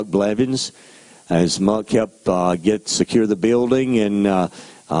Blevins, as Monk helped secure the building, and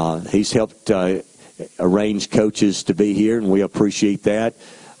he's helped arrange coaches to be here, and we appreciate that.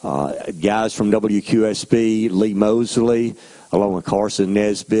 Guys from WQSB, Lee Mosley, along with Carson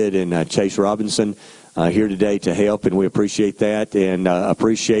Nesbitt and Chase Robinson, here today to help, and we appreciate that, and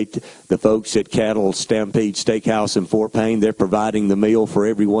appreciate the folks at Cattle Stampede Steakhouse in Fort Payne. They're providing the meal for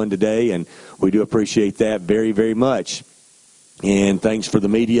everyone today, and we do appreciate that very, very much. And thanks for the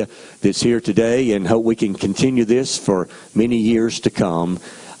media that's here today, and hope we can continue this for many years to come.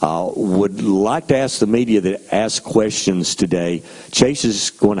 Would like to ask the media that ask questions today. Chase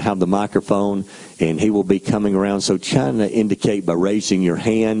is going to have the microphone, and he will be coming around, so trying to indicate by raising your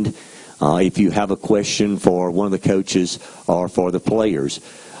hand if you have a question for one of the coaches or for the players.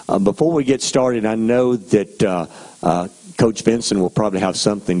 Before we get started, I know that Coach Benson will probably have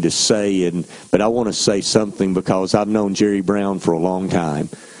something to say, but I want to say something because I've known Jerry Brown for a long time.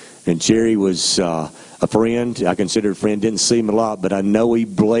 And Jerry was a friend. I consider a friend. Didn't see him a lot, but I know he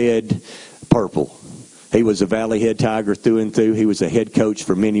bled purple. He was a Valley Head Tiger through and through. He was a head coach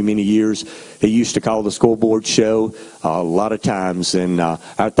for many, many years. He used to call the scoreboard show a lot of times. And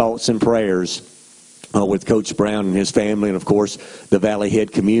our thoughts and prayers with Coach Brown and his family, and, of course, the Valley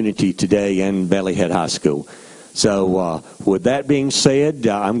Head community today and Valley Head High School. So with that being said,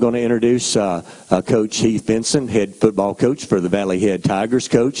 I'm going to introduce Coach Heath Benson, head football coach for the Valley Head Tigers.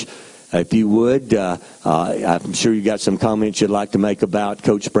 Coach, if you would, I'm sure you got some comments you'd like to make about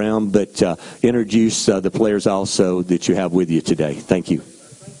Coach Brown, but introduce the players also that you have with you today. Thank you.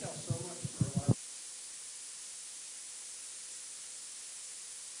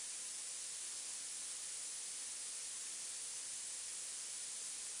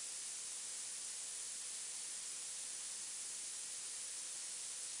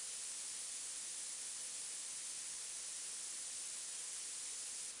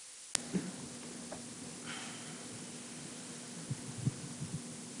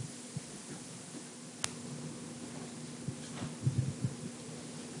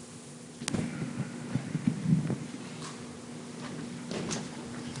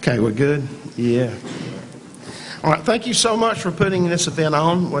 Okay, we're good? Yeah. All right, thank you so much for putting this event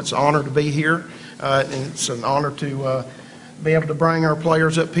on. It's an honor to be here. And it's an honor to be able to bring our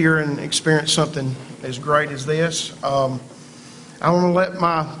players up here and experience something as great as this. I want to let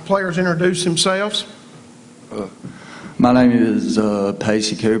my players introduce themselves. My name is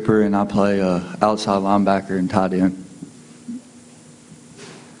Pacey Cooper, and I play outside linebacker and tight end.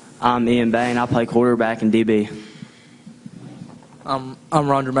 I'm Ian Bain. I play quarterback and DB. I'm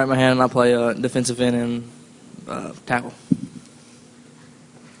Roger McMahon, and I play defensive end and tackle.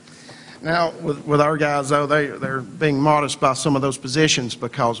 Now, with our guys, though, they're being modest by some of those positions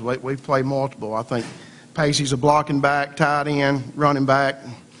because we play multiple. I think Pacey's a blocking back, tight end, running back.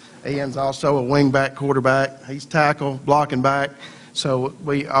 Ian's also a wing back, quarterback. He's tackle, blocking back. So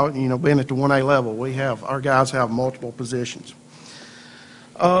we, being at the 1A level, our guys have multiple positions.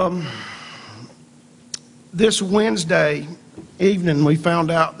 This Wednesday evening, we found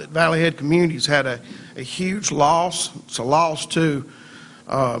out that Valley Head Communities had a huge loss. It's a loss to,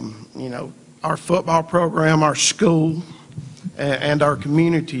 our football program, our school, and our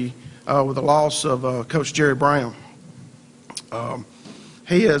community with the loss of Coach Jerry Brown.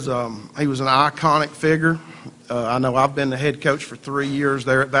 He was an iconic figure. I know I've been the head coach for 3 years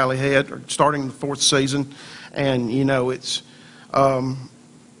there at Valley Head, starting the 4th season, and it's.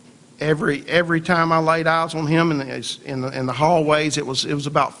 Every time I laid eyes on him in the hallways, it was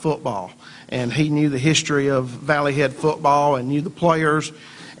about football, and he knew the history of Valley Head football and knew the players,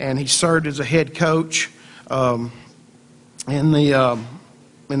 and he served as a head coach in the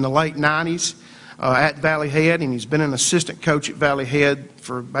late '90s at Valley Head, and he's been an assistant coach at Valley Head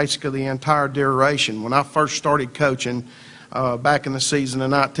for basically the entire duration. When I first started coaching back in the season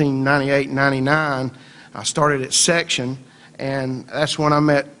of 1998-99, I started at section, and that's when I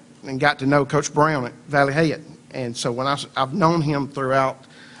met and got to know Coach Brown at Valley Head. And so when I've known him throughout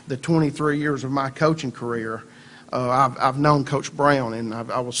the 23 years of my coaching career, I've known Coach Brown, and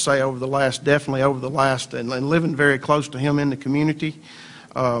I will say definitely over the last, and living very close to him in the community,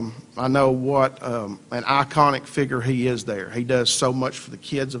 I know what an iconic figure he is there. He does so much for the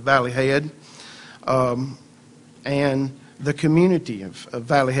kids of Valley Head and the community of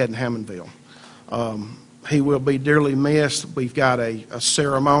Valley Head and Hammondville. He will be dearly missed. We've got a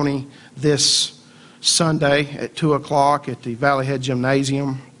ceremony this Sunday at 2 o'clock at the Valley Head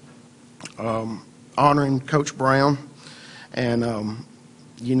Gymnasium honoring Coach Brown. And,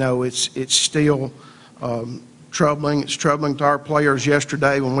 it's still troubling. It's troubling to our players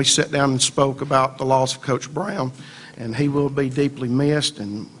yesterday when we sat down and spoke about the loss of Coach Brown. and he will be deeply missed,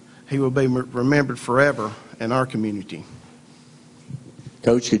 and he will be remembered forever in our community.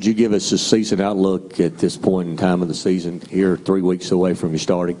 Coach, could you give us a season outlook at this point in time of the season, here 3 weeks away from you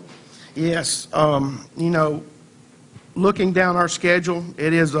starting? Yes, looking down our schedule,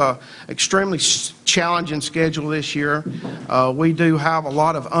 it is a extremely challenging schedule this year. We do have a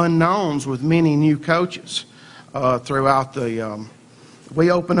lot of unknowns with many new coaches throughout the. We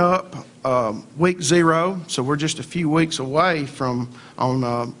open up week 0, so we're just a few weeks away from on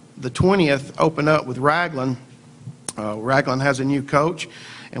the 20th. Open up with Raglan. Raglan has a new coach,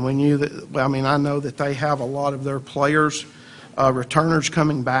 and we knew that. I know that they have a lot of their players, returners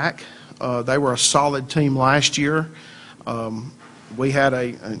coming back. They were a solid team last year. We had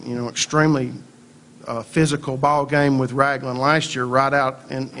a extremely physical ball game with Raglan last year, right out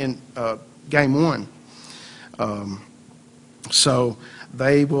in game 1. So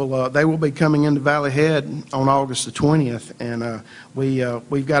they will be coming into Valley Head on August the 20th, and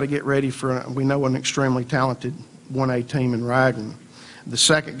we've got to get ready for. We know an extremely talented 1A team in Raglan. The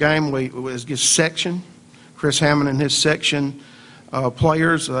second game was just section. Chris Hammond and his section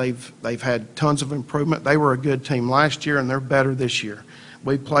players, they've had tons of improvement. They were a good team last year, and they're better this year.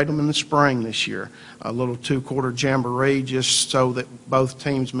 We played them in the spring this year, a little 2-quarter jamboree, just so that both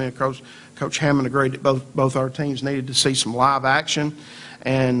teams, me and Coach Hammond agreed that both our teams needed to see some live action,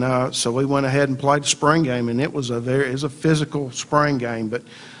 and so we went ahead and played the spring game, and it was a physical spring game. But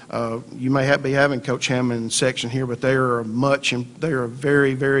you may be having Coach Hammond in section here, but they are a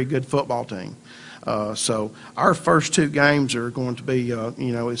very, very good football team. So our first 2 games are going to be,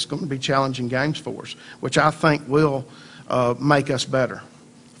 it's going to be challenging games for us, which I think will make us better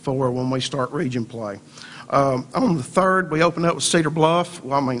for when we start region play. On the 3rd, we open up with Cedar Bluff.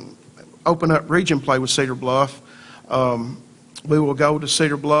 Open up region play with Cedar Bluff. We will go to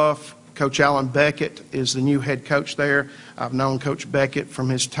Cedar Bluff. Coach Alan Beckett is the new head coach there. I've known Coach Beckett from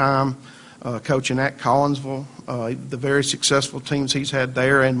his time coaching at Collinsville, the very successful teams he's had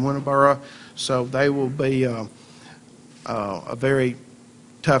there and Winterboro. So they will be a very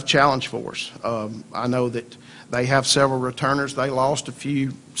tough challenge for us. I know that they have several returners. They lost a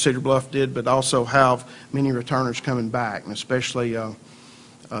few, Cedar Bluff did, but also have many returners coming back, and especially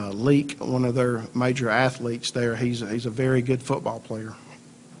Leak, one of their major athletes there. He's a very good football player.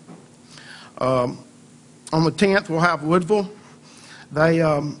 On the 10th, we'll have Woodville.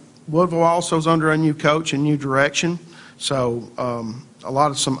 Woodville also is under a new coach and new direction, so a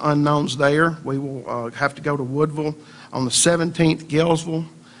lot of some unknowns there. We will have to go to Woodville. On the 17th, Gillsville.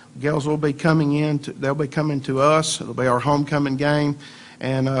 Gillsville will be coming in. They'll be coming to us. It'll be our homecoming game.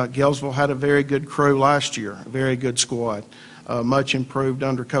 And Gillsville had a very good crew last year, a very good squad, much improved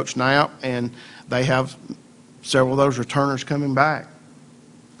under Coach Knapp, and they have several of those returners coming back.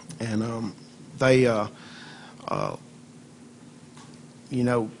 And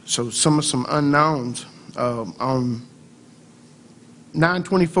so some unknowns. On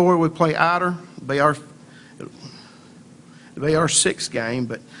 9/24, we play Ider. It'll be our 6th game,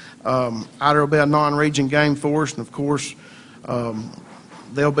 but Ider will be a non-region game for us, and of course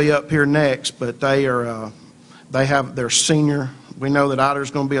they'll be up here next. But they have their senior. We know that Ider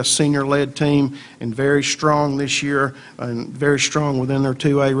is going to be a senior-led team and very strong this year, and very strong within their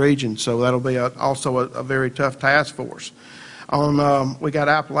 2A region. So that'll be also a very tough task for us. We got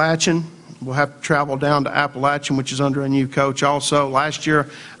Appalachian. We'll have to travel down to Appalachian, which is under a new coach also. Last year,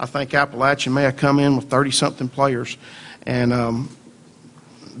 I think Appalachian may have come in with 30-something players, and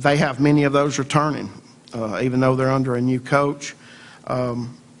they have many of those returning, even though they're under a new coach.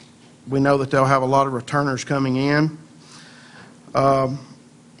 We know that they'll have a lot of returners coming in. On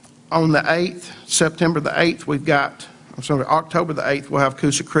the 8th, September the 8th, October the 8th, we'll have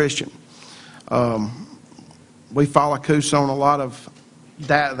Coosa Christian. We follow Coosa on a lot of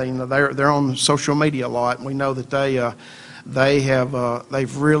that. They're on social media a lot, and we know that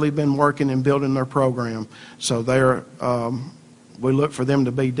they've really been working and building their program. So we look for them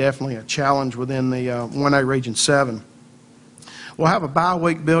to be definitely a challenge within the 1A Region 7. We'll have a bye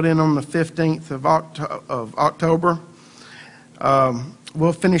week built in on the 15th of October.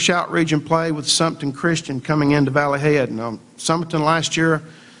 We'll finish out region play with Summerton Christian coming into Valley Head. Now, Summerton last year,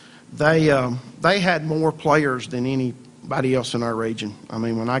 they had more players than anybody else in our region.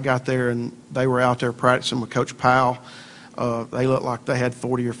 When I got there and they were out there practicing with Coach Powell, they looked like they had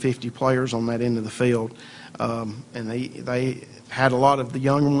 40 or 50 players on that end of the field. And they had a lot of the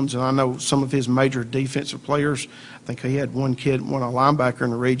young ones, and I know some of his major defensive players. I think he had one linebacker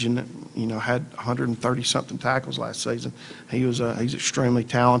in the region that had 130-something tackles last season. He's extremely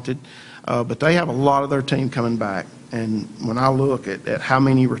talented, but they have a lot of their team coming back. And when I look at how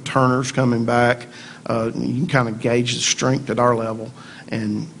many returners coming back, you can kind of gauge the strength at our level.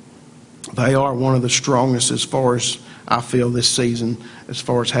 And they are one of the strongest as far as I feel this season, as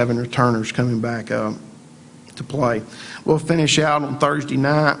far as having returners coming back to play. We'll finish out on Thursday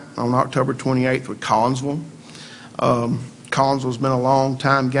night on October 28th with Collinsville. Collinsville's been a long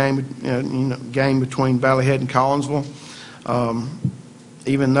time game, game between Valley Head and Collinsville.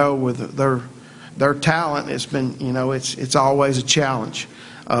 Even though with their talent, it's been, it's always a challenge,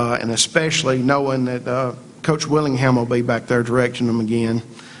 and especially knowing that Coach Willingham will be back there directing them again.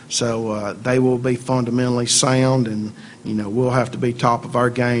 So they will be fundamentally sound, and we'll have to be top of our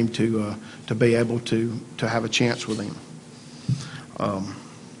game to be able to have a chance with them.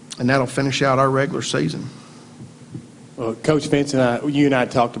 And that'll finish out our regular season. Well, Coach Vincent, you and I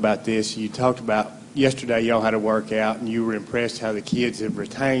talked about this. You talked about yesterday y'all had a workout, and you were impressed how the kids have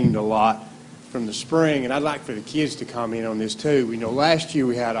retained a lot from the spring. And I'd like for the kids to comment on this too. Last year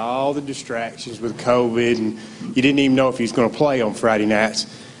we had all the distractions with COVID, and you didn't even know if he was going to play on Friday nights.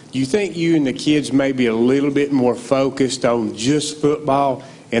 Do you think you and the kids may be a little bit more focused on just football,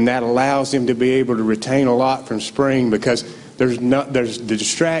 and that allows them to be able to retain a lot from spring, because the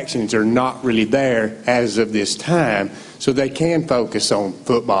distractions are not really there as of this time, so they can focus on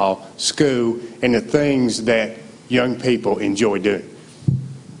football, school, and the things that young people enjoy doing?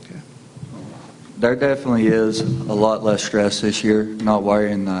 There definitely is a lot less stress this year, not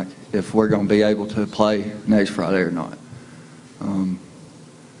worrying like if we're going to be able to play next Friday or not.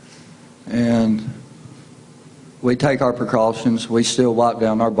 And we take our precautions. We still wipe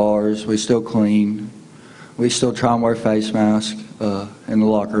down our bars. We still clean. We still try and wear face masks in the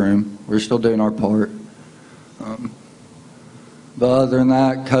locker room. We're still doing our part. But other than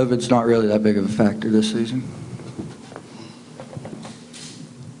that, COVID's not really that big of a factor this season.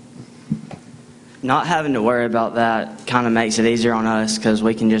 Not having to worry about that kind of makes it easier on us, because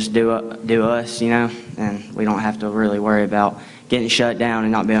we can just do us, and we don't have to really worry about getting shut down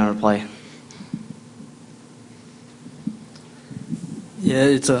and not being able to play. Yeah,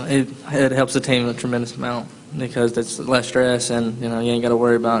 it helps the team a tremendous amount, because it's less stress, and you ain't got to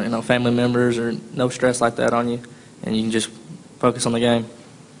worry about family members or no stress like that on you, and you can just focus on the game.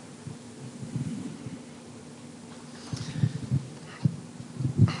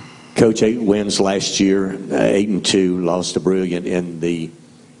 Coach, 8 wins last year, 8-2, lost to Brilliant in the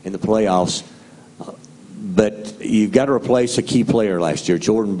playoffs. But you've got to replace a key player last year.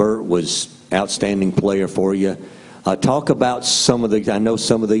 Jordan Burt was outstanding player for you. Talk about I know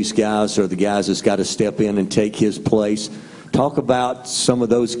some of these guys are the guys that's got to step in and take his place. Talk about some of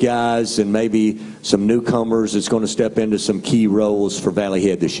those guys and maybe some newcomers that's going to step into some key roles for Valley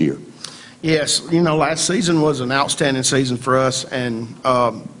Head this year. Yes, last season was an outstanding season for us, and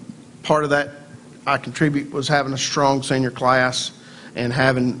part of that I contribute was having a strong senior class and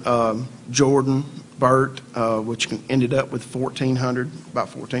having Jordan Burt, which ended up with about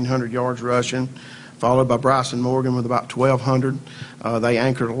 1,400 yards rushing, followed by Bryson Morgan with about 1,200. They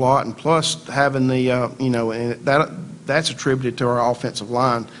anchored a lot, and plus having the, and that's attributed to our offensive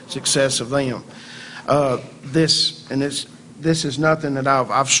line success of them. This is nothing that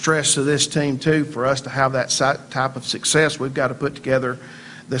I've stressed to this team too. For us to have that type of success, we've got to put together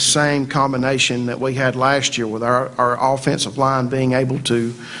the same combination that we had last year with our offensive line being able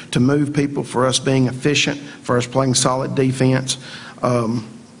to move people, for us being efficient, for us playing solid defense.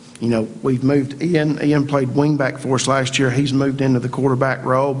 We've moved Ian. Ian played wingback for us last year. He's moved into the quarterback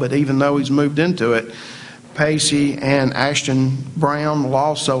role, but even though he's moved into it, Pacey and Ashton Brown will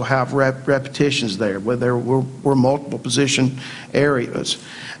also have repetitions there, where we're multiple position areas.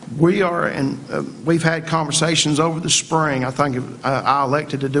 We've had conversations over the spring. I think I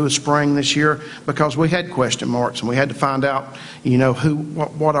elected to do a spring this year because we had question marks, and we had to find out,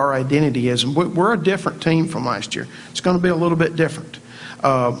 what our identity is. And we're a different team from last year. It's going to be a little bit different.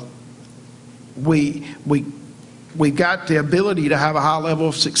 We've got the ability to have a high level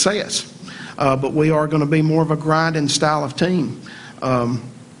of success, but we are going to be more of a grinding style of team,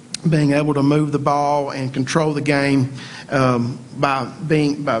 being able to move the ball and control the game by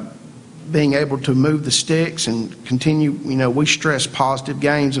being able to move the sticks and continue. We stress positive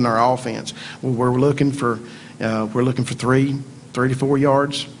gains in our offense. We're looking for 3 to 4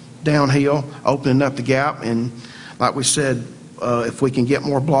 yards downhill, opening up the gap, and like we said, if we can get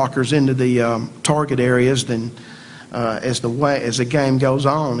more blockers into the target areas, then as the game goes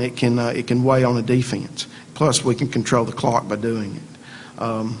on, it can weigh on the defense. Plus, we can control the clock by doing it.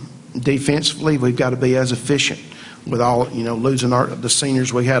 Defensively, we've got to be as efficient. with all, losing the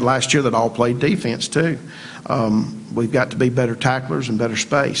seniors we had last year that all played defense too. We've got to be better tacklers and better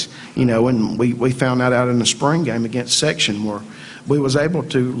space, and we found that out in the spring game against Section, where we was able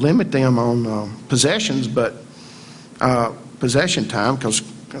to limit them on possessions, but possession time, because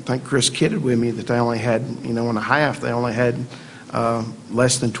I think Chris kidded with me that they only had, in a half, they only had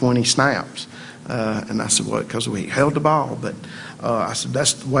less than 20 snaps. And I said, well, because we held the ball. But I said,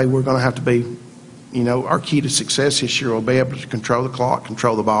 that's the way we're going to have to be. Our key to success this year will be able to control the clock,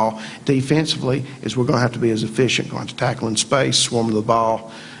 control the ball. Defensively is we're going to have to be as efficient, going to tackle in space, swarm the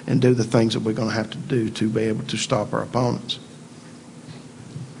ball, and do the things that we're going to have to do to be able to stop our opponents.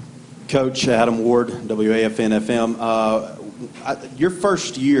 Coach Adam Ward, WAFN-FM. Your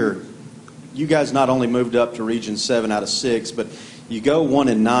first year, you guys not only moved up to Region 7 out of 6, but you go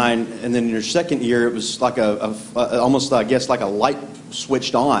 1-9, and then in your second year, it was like almost, I guess, like a light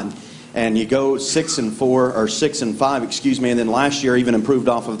switched on, and you go 6-4 or 6-5, excuse me, and then last year even improved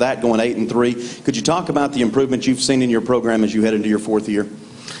off of that, going 8-3. Could you talk about the improvement you've seen in your program as you head into your fourth year?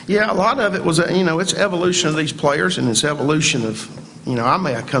 Yeah, a lot of it was, it's evolution of these players, and it's evolution of, I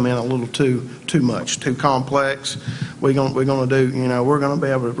may have come in a little too much, too complex. We're going to do, we're going to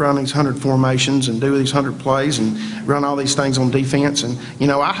be able to run these 100 formations and do these 100 plays and run all these things on defense. And,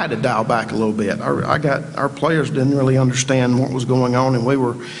 I had to dial back a little bit. Our players didn't really understand what was going on, and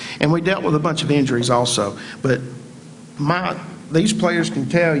we dealt with a bunch of injuries also. But these players can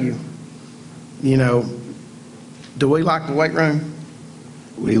tell you, do we like the weight room?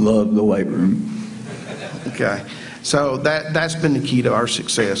 We love the weight room. Okay. So that's been the key to our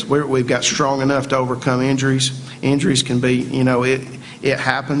success. We've got strong enough to overcome injuries. Injuries can be, it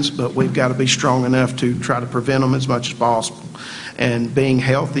happens, but we've got to be strong enough to try to prevent them as much as possible. And being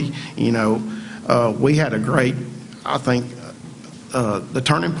healthy, we had a great, I think, the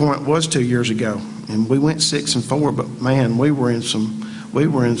turning point was 2 years ago, and we went 6-4. But man, we were in some,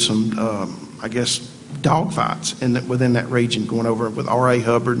 I guess, dogfights within that region, going over with R.A.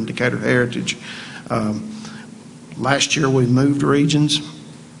 Hubbard and Decatur Heritage. Last year we moved regions,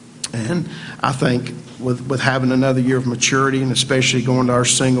 and I think with having another year of maturity, and especially going to our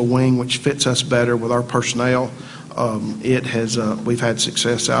single wing, which fits us better with our personnel, we've had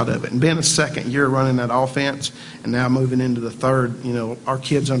success out of it. And being a second year running that offense, and now moving into the third, our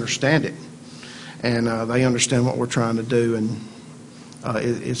kids understand it, and they understand what we're trying to do, and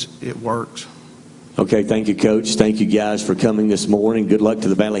it works. Okay, thank you, Coach. Thank you, guys, for coming this morning. Good luck to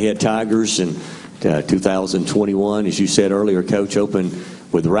the Valley Head Tigers and 2021, as you said earlier, Coach, open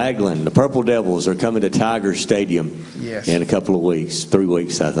with Ragland. The Purple Devils are coming to Tiger Stadium in a couple of weeks, 3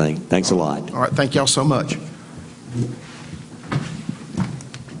 weeks, I think. Thanks a lot. All right, thank y'all so much.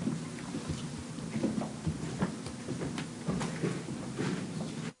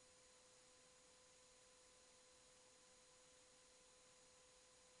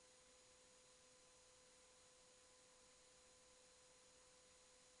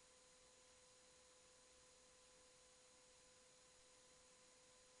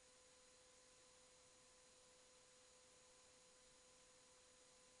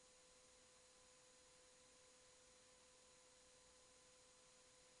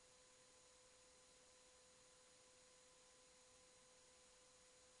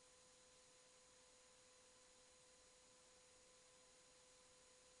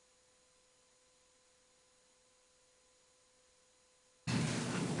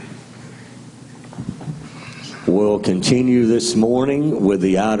 We'll continue this morning with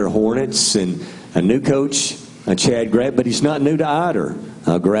the Ider Hornets and a new coach, Chad Grant, but he's not new to Ider.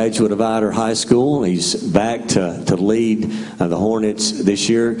 A graduate of Ider High School. He's back to lead the Hornets this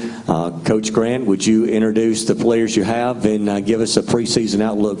year. Coach Grant, would you introduce the players you have and give us a preseason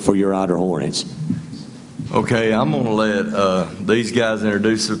outlook for your Ider Hornets? Okay, I'm going to let these guys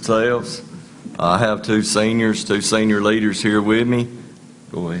introduce themselves. I have two senior leaders here with me.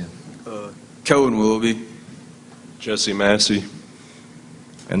 Go ahead. Cohen Willoughby. Jesse Massey.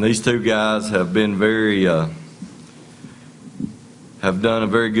 And these two guys have been have done a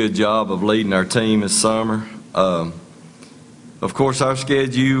very good job of leading our team this summer. Of course, our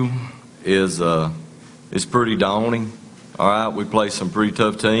schedule is pretty daunting. All right, we play some pretty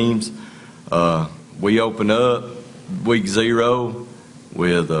tough teams. We open up week 0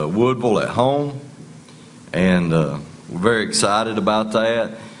 with Woodville at home, and we're very excited about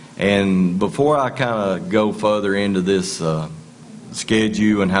that. And before I kind of go further into this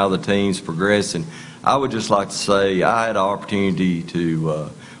schedule and how the team's progressing, I would just like to say I had an opportunity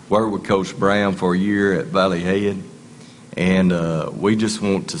to work with Coach Brown for a year at Valley Head, and we just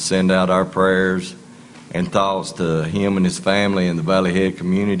want to send out our prayers and thoughts to him and his family and the Valley Head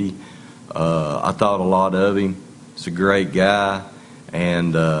community. I thought a lot of him, He's a great guy,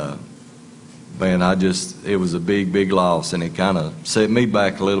 and man, it was a big, big loss, and it kind of set me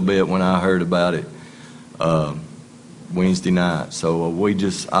back a little bit when I heard about it Wednesday night. So I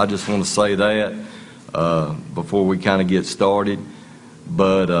just want to say that before we kind of get started.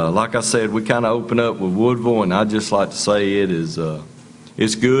 But like I said, we kind of open up with Woodville, and I'd just like to say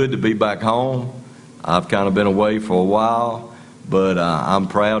it's good to be back home. I've kind of been away for a while, but I'm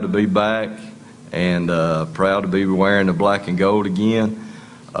proud to be back and proud to be wearing the black and gold again.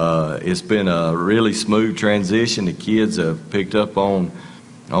 It's been a really smooth transition. The kids have picked up on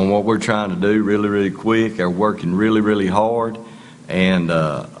what we're trying to do really, really quick. They're working really, really hard, and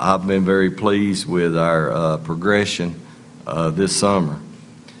I've been very pleased with our progression this summer.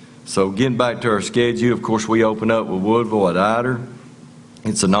 So getting back to our schedule, of course, we open up with Woodville at Ider.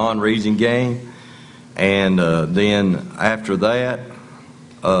 It's a non-region game, and then after that,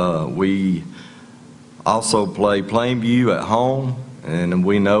 we also play Plainview at home, and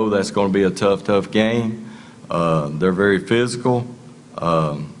we know that's going to be a tough game. They're very physical.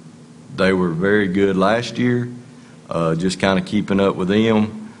 They were very good last year, just kind of keeping up with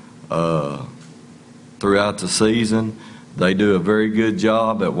them throughout the season. They do a very good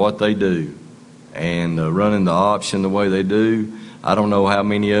job at what they do, and running the option the way they do. I don't know how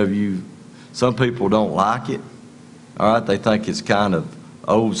many of you, some people don't like it, all right? They think it's kind of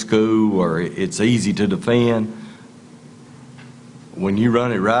old school or it's easy to defend. When you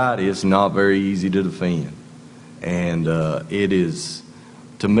run it right, it's not very easy to defend. And it is,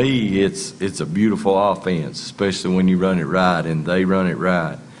 to me, it's a beautiful offense, especially when you run it right and they run it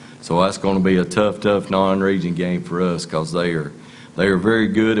right. So that's going to be a tough non-region game for us because they are very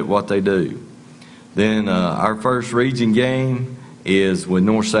good at what they do. Then our first region game is with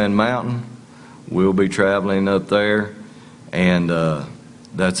North Sand Mountain. We'll be traveling up there, and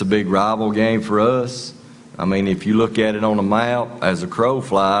that's a big rival game for us. I mean, if you look at it on a map, as a crow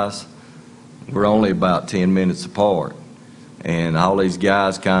flies, we're only about 10 minutes apart. And all these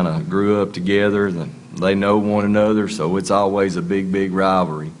guys kind of grew up together. They know one another, so it's always a big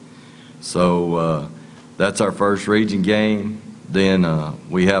rivalry. So that's our first region game. Then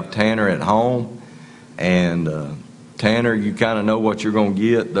we have Tanner at home. And Tanner, you kind of know what you're going to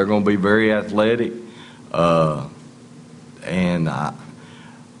get. They're going to be very athletic. And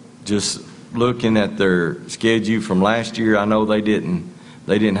just looking at their schedule from last year, I know they didn't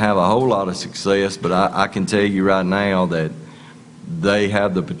have a whole lot of success, but I can tell you right now that they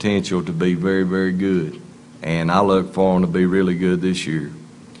have the potential to be very good. And I look for them to be really good this year.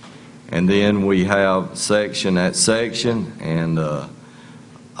 And then we have section at section, and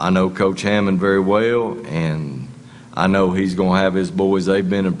I know Coach Hammond very well, and I know he's going to have his boys. They've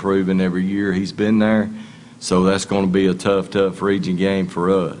been improving every year he's been there. So that's going to be a tough region game for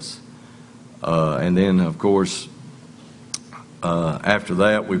us. And then, of course, after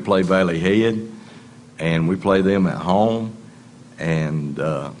that, we play Valley Head, and we play them at home. And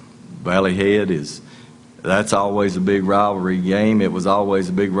Valley Head that's always a big rivalry game. It was always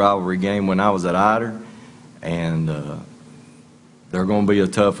a big rivalry game when I was at Ider. And they're going to be a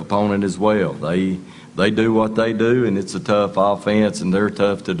tough opponent as well. They do what they do, and it's a tough offense, and they're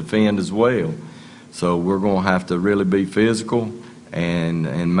tough to defend as well. So we're going to have to really be physical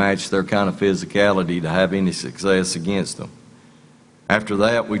and match their kind of physicality to have any success against them. After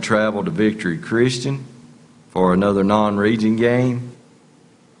that, we travel to Victory Christian for another non-region game.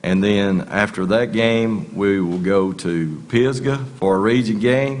 And then after that game, we will go to Pisgah for a region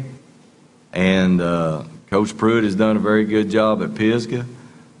game. And Coach Pruitt has done a very good job at Pisgah.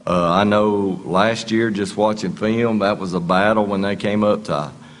 I know last year, just watching film, that was a battle when they came up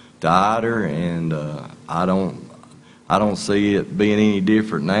to Ider, and I don't see it being any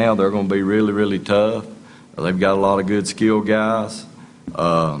different now. They're going to be really tough. They've got a lot of good skilled guys,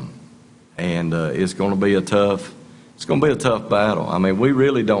 and it's going to be a tough battle. I mean, we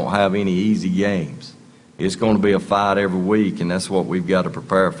really don't have any easy games. It's going to be a fight every week, and that's what we've got to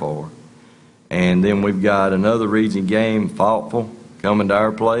prepare for. And then we've got another region game, Faulkville, coming to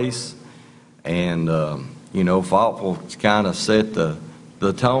our place, and Faulkville's kind of set the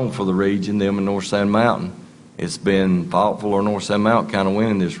tone for the region, them and North Sand Mountain. It's been Faulkville or North Sand Mountain kind of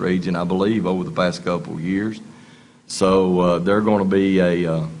winning this region, I believe, over the past couple of years. So they're going to be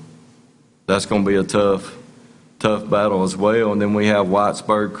that's going to be a tough battle as well. And then we have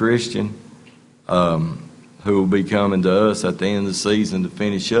Whitesburg Christian, who will be coming to us at the end of the season to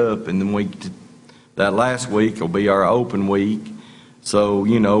finish up. And then that last week will be our open week. So,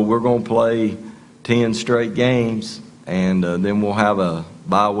 we're going to play 10 straight games, and then we'll have a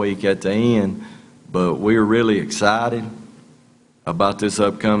bye week at the end. But we're really excited about this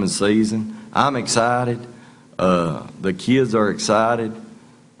upcoming season. I'm excited. The kids are excited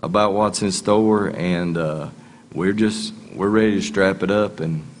about what's in store, and we're ready to strap it up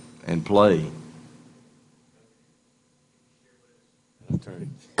and play.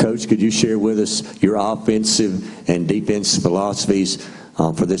 Coach, could you share with us your offensive and defensive philosophies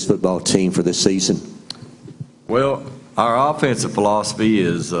for this football team for this season? Well, our offensive philosophy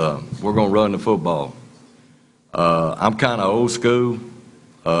is we're going to run the football. I'm kind of old school.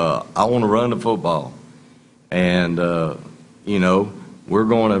 I want to run the football. And, we're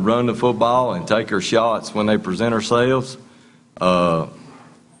going to run the football and take our shots when they present ourselves. My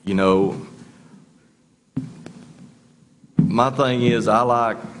thing is I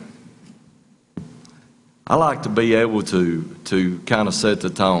like to be able to kind of set the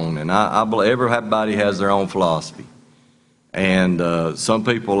tone, and I believe everybody has their own philosophy. And some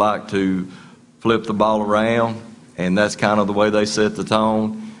people like to flip the ball around, and that's kind of the way they set the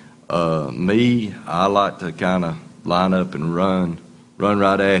tone. Me, I like to kind of line up and run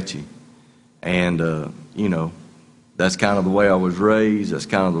right at you. And, that's kind of the way I was raised. That's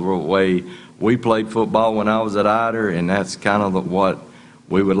kind of the way we played football when I was at Ider, and that's kind of what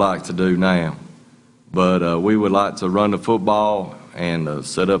we would like to do now. But we would like to run the football and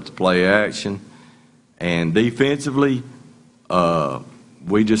set up the play action. And defensively,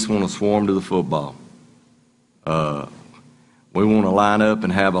 we just want to swarm to the football. We want to line up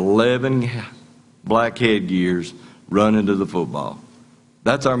and have 11 black headgears running to the football.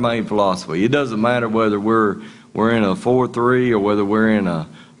 That's our main philosophy. It doesn't matter whether we're in a 4-3 or whether we're in a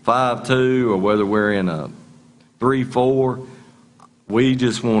 5-2 or whether we're in a 3-4. We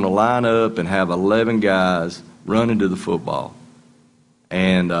just want to line up and have 11 guys running to the football.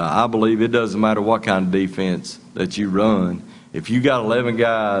 And I believe it doesn't matter what kind of defense that you run. If you got 11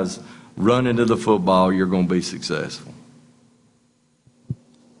 guys running to the football, you're going to be successful.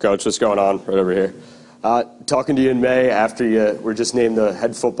 Coach, what's going on right over here? Talking to you in May after you were just named the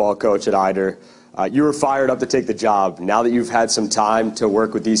head football coach at Ider, you were fired up to take the job. Now that you've had some time to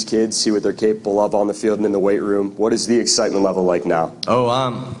work with these kids, see what they're capable of on the field and in the weight room, what is the excitement level like now? Oh,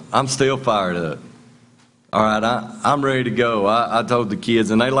 I'm still fired up. All right, I'm ready to go. I told the kids,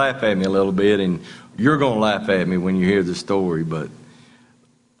 and they laugh at me a little bit, and you're going to laugh at me when you hear the story, but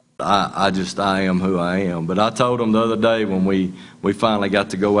I am who I am. But I told them the other day when we finally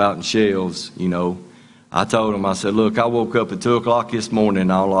got to go out in shells, I told them, I said, look, I woke up at 2 o'clock this morning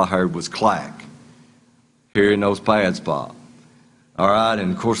and all I heard was clack, hearing those pads pop. All right,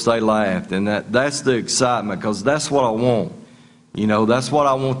 and of course they laughed, and that's the excitement, because that's what I want. That's what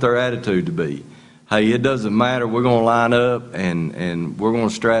I want their attitude to be. Hey, it doesn't matter. We're going to line up and we're going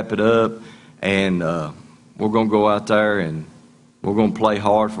to strap it up, and we're going to go out there and we're going to play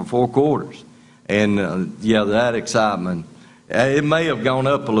hard for 4 quarters. And, that excitement, it may have gone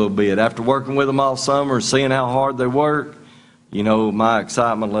up a little bit. After working with them all summer and seeing how hard they work, my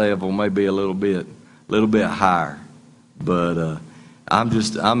excitement level may be a little bit higher. But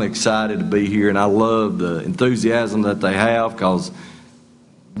I'm excited to be here, and I love the enthusiasm that they have, because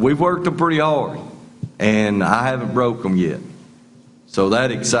we've worked them pretty hard, and I haven't broke them yet. So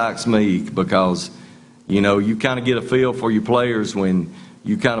that excites me, because, you kind of get a feel for your players when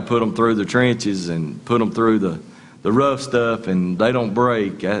you kind of put them through the trenches and put them through the rough stuff, and they don't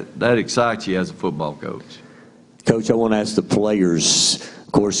break. That excites you as a football coach. Coach, I want to ask the players.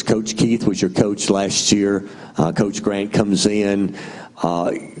 Of course, Coach Keith was your coach last year. Coach Grant comes in.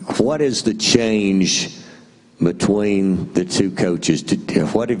 What is the change between the two coaches?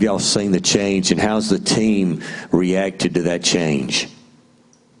 What have y'all seen the change, and how's the team reacted to that change?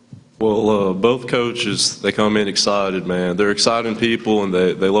 Well, both coaches, they come in excited, man. They're exciting people, and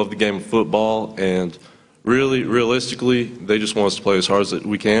they love the game of football, and really, realistically, they just want us to play as hard as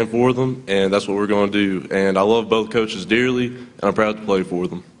we can for them, and that's what we're going to do. And I love both coaches dearly, and I'm proud to play for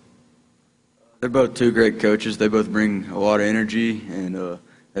them. They're both two great coaches. They both bring a lot of energy, and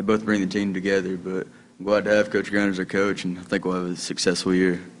they both bring the team together. But I'm glad to have Coach Grant as our coach, and I think we'll have a successful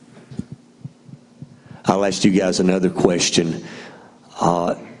year. I'll ask you guys another question.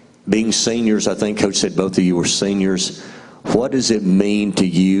 Being seniors, I think Coach said both of you were seniors. What does it mean to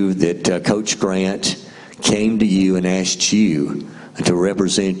you that Coach Grant came to you and asked you to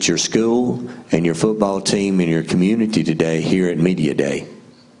represent your school and your football team and your community today here at Media Day?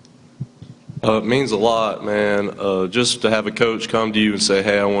 It means a lot, man. Just to have a coach come to you and say,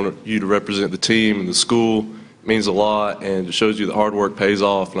 hey, I want you to represent the team and the school, means a lot, and it shows you the hard work pays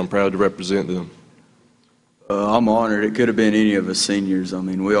off, and I'm proud to represent them. I'm honored. It could have been any of us seniors. I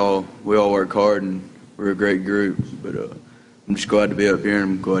mean, we all work hard, and we're a great group, but I'm just glad to be up here, and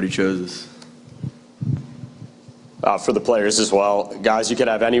I'm glad he chose us. for the players as well. Guys, you could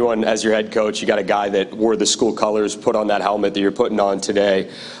have anyone as your head coach. You got a guy that wore the school colors, put on that helmet that you're putting on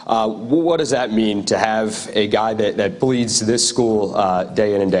today. What does that mean to have a guy that bleeds this school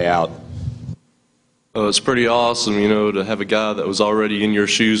day in and day out? It's pretty awesome, to have a guy that was already in your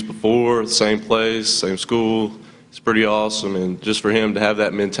shoes before, same place, same school. It's pretty awesome, and just for him to have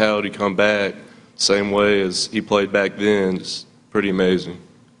that mentality come back same way as he played back then is pretty amazing.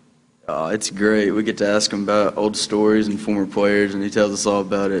 It's great. We get to ask him about old stories and former players, and he tells us all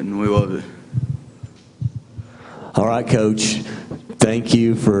about it, and we love it. All right, Coach. Thank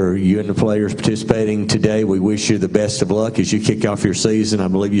you for you and the players participating today. We wish you the best of luck as you kick off your season. I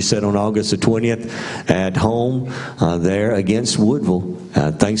believe you said on August the 20th at home there against Woodville.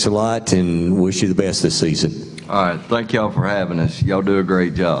 Thanks a lot, and wish you the best this season. All right. Thank y'all for having us. Y'all do a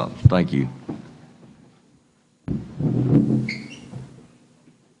great job. Thank you.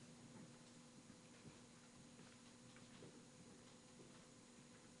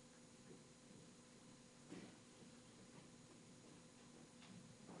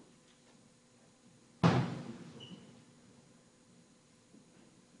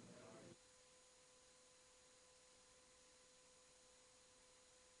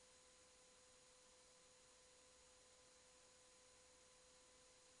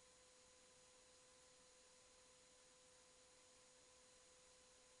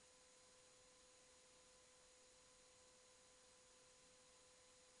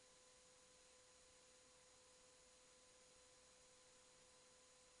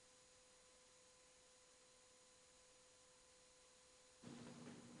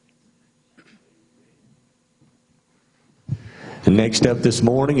 And next up this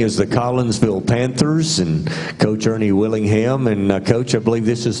morning is the Collinsville Panthers and Coach Ernie Willingham. And Coach, I believe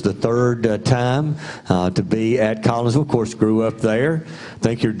this is the third time to be at Collinsville. Of course, grew up there. I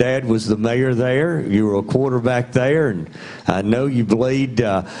think your dad was the mayor there. You were a quarterback there, and I know you bleed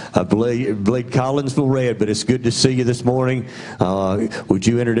Collinsville red. But it's good to see you this morning. Would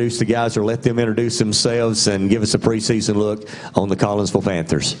you introduce the guys, or let them introduce themselves, and give us a preseason look on the Collinsville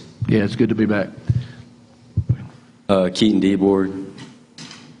Panthers? Yeah, it's good to be back. Keaton Deboard,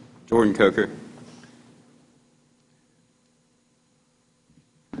 Jordan Coker.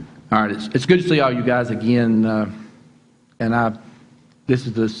 All right, it's good to see all you guys again, and this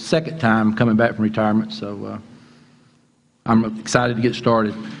is the second time coming back from retirement, so I'm excited to get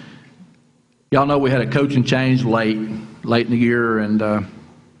started. Y'all know we had a coaching change late in the year, and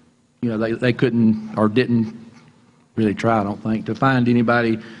they couldn't or didn't really try, I don't think, to find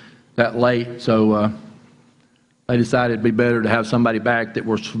anybody that late, so they decided it'd be better to have somebody back that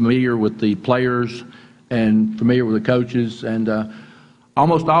was familiar with the players and familiar with the coaches. And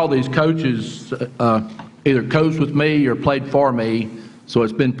almost all these coaches either coached with me or played for me, so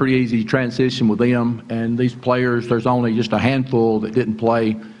it's been pretty easy to transition with them. And these players, there's only just a handful that didn't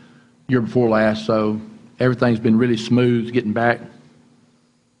play year before last, so everything's been really smooth getting back.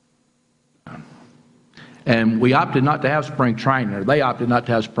 And we opted not to have spring training, or they opted not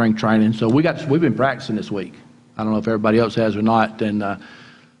to have spring training, so we've been practicing this week. I don't know if everybody else has or not. And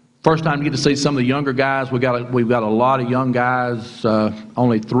first time to get to see some of the younger guys. We've got a lot of young guys.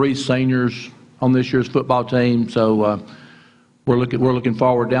 Only 3 seniors on this year's football team. So we're looking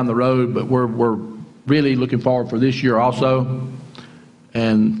forward down the road, but we're really looking forward for this year also.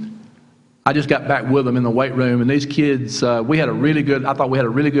 And I just got back with them in the weight room, and these kids, I thought we had a really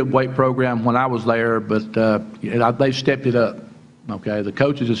good weight program when I was there, but they've stepped it up. Okay, the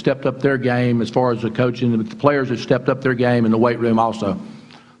coaches have stepped up their game as far as the coaching, but the players have stepped up their game in the weight room also.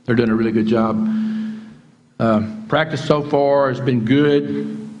 They're doing a really good job. Practice so far has been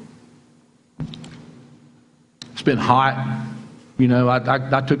good. It's been hot.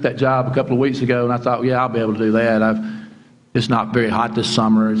 I took that job a couple of weeks ago, and I thought, yeah, I'll be able to do that. It's not very hot this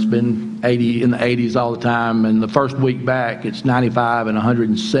summer. It's been in the 80s all the time, and the first week back, it's 95 and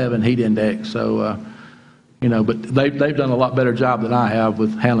 107 heat index. So. But they've done a lot better job than I have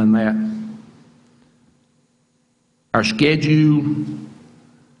with handling that. Our schedule,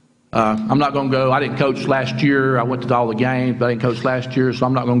 I'm not going to go. I didn't coach last year. I went to all the games, but I didn't coach last year, so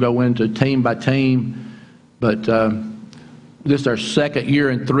I'm not going to go into team by team. But this is our second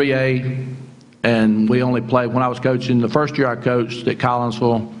year in 3A, and we only played, when I was coaching, the first year I coached at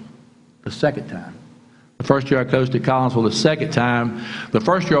Collinsville, the second time. The first year I coached at Collinsville, the second time. The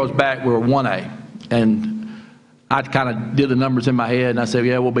first year I was back, we were 1A. And I kind of did the numbers in my head, and I said,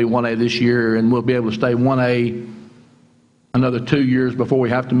 yeah, we'll be 1A this year, and we'll be able to stay 1A another 2 years before we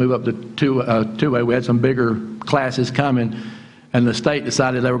have to move up to 2A. We had some bigger classes coming, and the state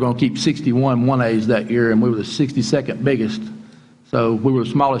decided they were going to keep 61 1As that year, and we were the 62nd biggest. So we were the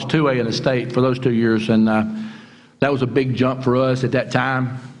smallest 2A in the state for those 2 years, and That was a big jump for us at that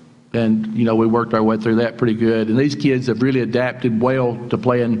time. And, we worked our way through that pretty good. And these kids have really adapted well to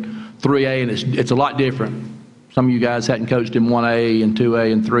playing 3A, and it's a lot different. Some of you guys hadn't coached in 1A and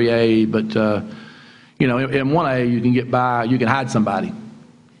 2A and 3A, but, in 1A you can get by, you can hide somebody.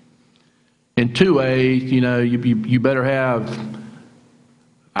 In 2A, you better have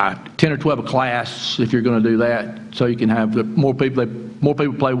 10 or 12 a class if you're going to do that, so you can have more people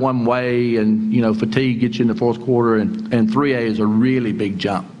play one way, and fatigue gets you in the fourth quarter. And 3A is a really big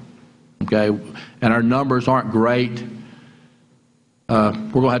jump. Okay, and our numbers aren't great. We're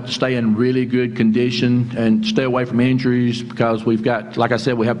going to have to stay in really good condition and stay away from injuries, because we've got, like I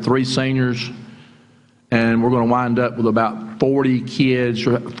said, we have 3 seniors, and we're going to wind up with about 40 kids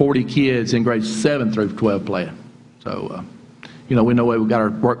in grades 7 through 12 playing. So, we know we've got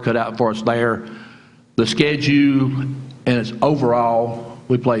our work cut out for us there. The schedule, and it's overall,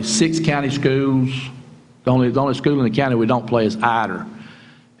 we play 6 county schools. The only school in the county we don't play is Ider.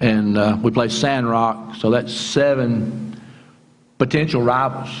 And we play Sandrock, so that's 7 potential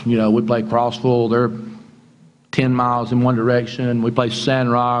rivals. We play Crossville, they're 10 miles in one direction. We play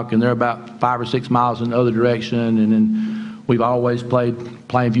Sandrock, and they're about 5 or 6 miles in the other direction. And then we've always played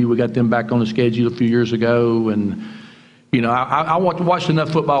Plainview. We got them back on the schedule a few years ago. And, I watched enough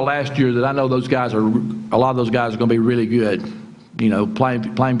football last year that I know a lot of those guys are going to be really good.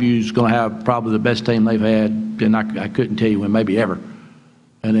 Plainview's going to have probably the best team they've had, and I couldn't tell you when, maybe ever.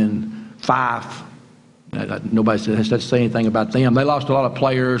 And then 5, nobody has to say anything about them. They lost a lot of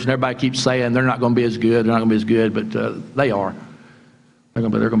players, and everybody keeps saying they're not going to be as good. They're not going to be as good, but they are. They're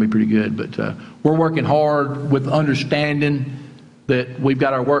going to be pretty good. But we're working hard with understanding that we've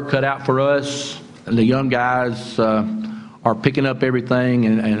got our work cut out for us, and the young guys are picking up everything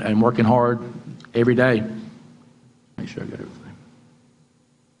and working hard every day. Make sure I got everything.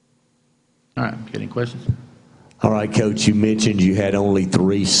 All right, got any questions? All right, Coach, you mentioned you had only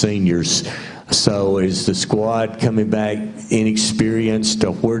 3 seniors. So is the squad coming back inexperienced?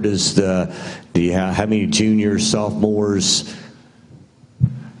 Where does how many juniors, sophomores?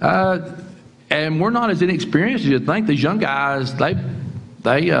 And we're not as inexperienced as you'd think. These young guys, they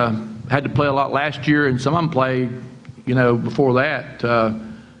had to play a lot last year, and some of them played, before that.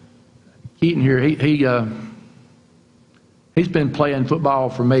 Keaton here, he's been playing football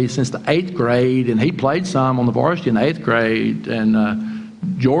for me since the 8th grade, and he played some on the varsity in the 8th grade. And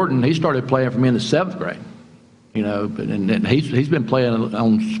Jordan, he started playing for me in the 7th grade. And he's been playing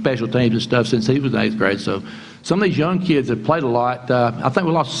on special teams and stuff since he was in 8th grade. So some of these young kids have played a lot. I think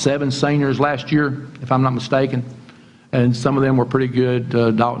we lost 7 seniors last year, if I'm not mistaken. And some of them were pretty good.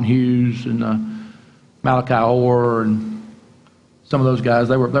 Dalton Hughes and Malachi Orr, and some of those guys,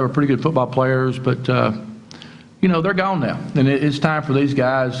 they were pretty good football players, but they're gone now, and it's time for these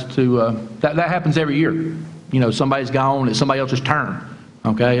guys to. That happens every year. Somebody's gone, it's somebody else's turn.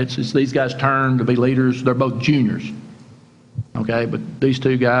 Okay, it's these guys' turn to be leaders. They're both juniors. Okay, but these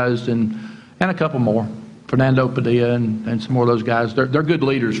 2 guys and a couple more, Fernando Padilla and some more of those guys, they're good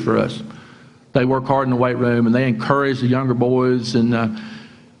leaders for us. They work hard in the weight room, and they encourage the younger boys. And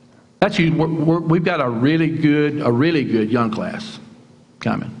we've got a really good young class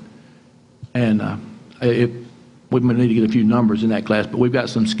coming. And we need to get a few numbers in that class, but we've got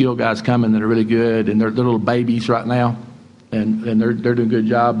some skilled guys coming that are really good, and they're little babies right now, and they're doing a good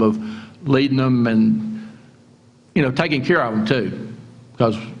job of leading them and taking care of them too,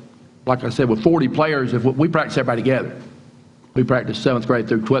 because like I said, with 40 players, if we practice everybody together. We practice 7th grade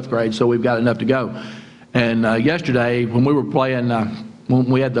through 12th grade, so we've got enough to go. And yesterday, when we were playing, when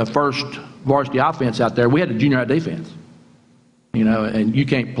we had the first varsity offense out there, we had a junior high defense. And you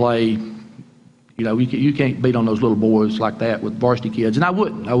can't play, you can't beat on those little boys like that with varsity kids. And I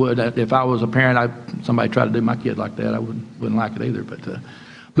wouldn't. If I was a parent, somebody tried to do my kid like that, I wouldn't like it either. But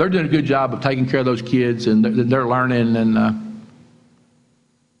they're doing a good job of taking care of those kids, and they're learning. And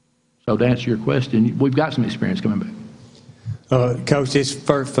so to answer your question, we've got some experience coming back. Coach, this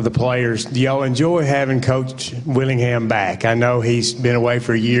first for the players. Do y'all enjoy having Coach Willingham back? I know he's been away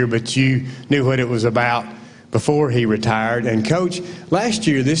for a year, but you knew what it was about before he retired. And, Coach, last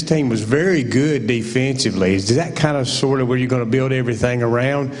year this team was very good defensively. Is that kind of sort of where you're going to build everything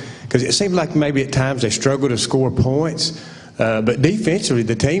around? Because it seemed like maybe at times they struggled to score points. But defensively,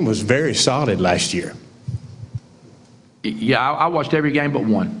 the team was very solid last year. Yeah, I watched every game but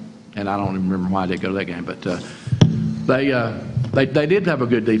one. And I don't even remember why I didn't go to that game. But they did have a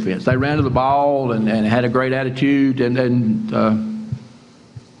good defense. They ran to the ball and had a great attitude, and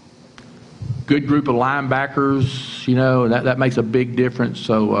good group of linebackers, and that makes a big difference.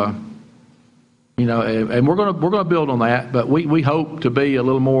 So, and we're gonna build on that. But we hope to be a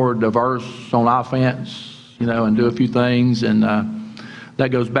little more diverse on offense. and do a few things, and that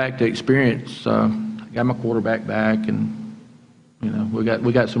goes back to experience. I got my quarterback back, and we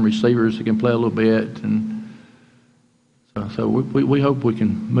got some receivers that can play a little bit, and so we hope we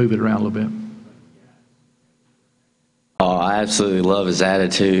can move it around a little bit. Oh, I absolutely love his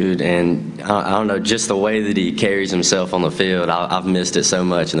attitude, and I don't know, just the way that he carries himself on the field. I've missed it so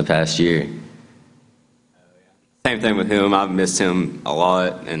much in the past year. Same thing with him. I've missed him a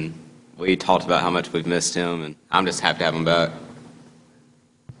lot, and we talked about how much we've missed him, and I'm just happy to have him back.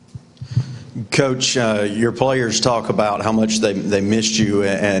 Coach, your players talk about how much they missed you,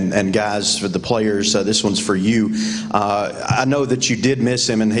 and guys, for the players, this one's for you. I know that you did miss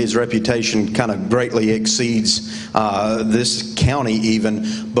him, and his reputation kind of greatly exceeds this county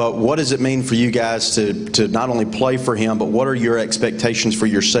even. But what does it mean for you guys to not only play for him, but what are your expectations for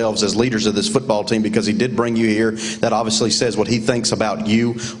yourselves as leaders of this football team? Because he did bring you here. That obviously says what he thinks about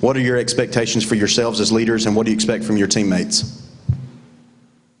you. What are your expectations for yourselves as leaders, and what do you expect from your teammates?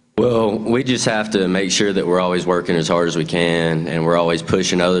 Well, we just have to make sure that we're always working as hard as we can, and we're always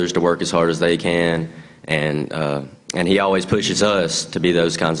pushing others to work as hard as they can, and he always pushes us to be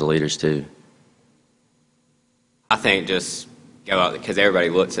those kinds of leaders too. I think just go out, because everybody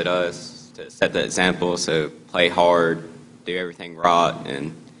looks at us to set the example, so play hard, do everything right,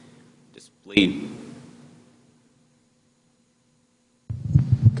 and just lead.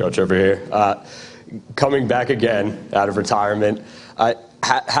 Coach over here. Coming back again out of retirement,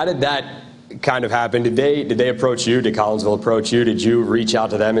 how did that kind of happen? Did they approach you? Did Collinsville approach you? Did you reach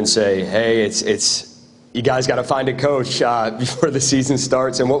out to them and say, hey, it's you guys got to find a coach before the season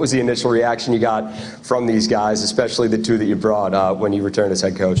starts? And what was the initial reaction you got from these guys, especially the two that you brought when you returned as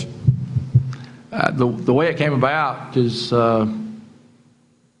head coach? The way it came about is Coach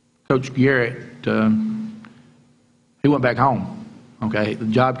Garrett, he went back home. Okay, the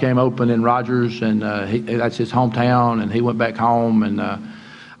job came open in Rogers, and that's his hometown, and he went back home, and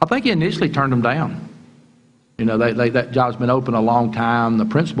I think he initially turned them down. That job's been open a long time. The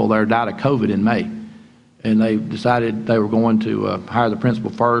principal there died of COVID in May, and they decided they were going to hire the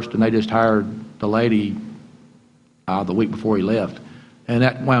principal first, and they just hired the lady the week before he left, and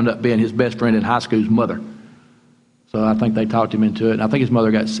that wound up being his best friend in high school's mother. So I think they talked him into it, and I think his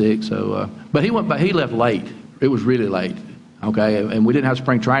mother got sick. So, but he left late. It was really late. Okay, and we didn't have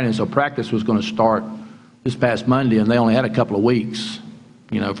spring training, so practice was going to start this past Monday, and they only had a couple of weeks,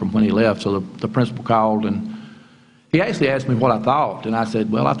 from when he left. So the principal called, and he actually asked me what I thought, and I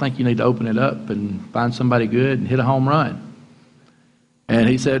said, well, I think you need to open it up and find somebody good and hit a home run. And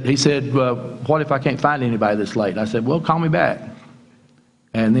he said, what if I can't find anybody this late? I said, well, call me back.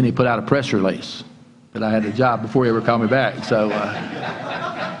 And then he put out a press release that I had the job before he ever called me back. So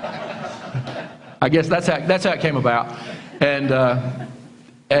I guess that's how it came about. And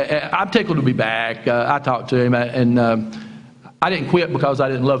I'm tickled to be back. I talked to him, and I didn't quit because I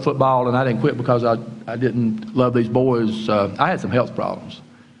didn't love football, and I didn't quit because I didn't love these boys. I had some health problems,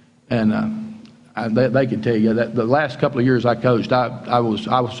 and they could tell you that the last couple of years I coached,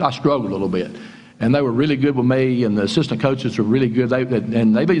 I struggled a little bit, and they were really good with me, and the assistant coaches were really good.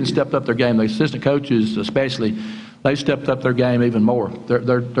 And they've even stepped up their game. The assistant coaches, especially, they stepped up their game even more.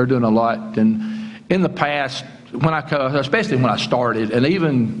 They're doing a lot, and in the past, especially when I started, and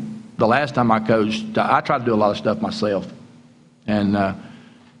even the last time I coached, I tried to do a lot of stuff myself. And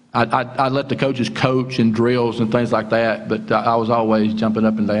I let the coaches coach and drills and things like that, but I was always jumping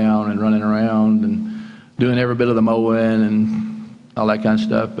up and down and running around and doing every bit of the mowing and all that kind of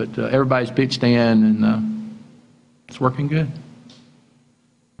stuff. But everybody's pitched in, and it's working good.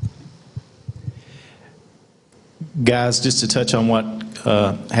 Guys, just to touch on what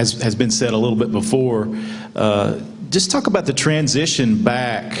has been said a little bit before, just talk about the transition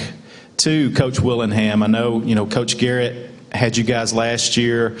back to Coach Willingham. I know, Coach Garrett had you guys last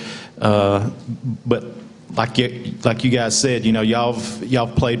year, but like you guys said, y'all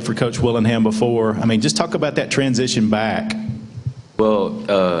played for Coach Willingham before. I mean, just talk about that transition back.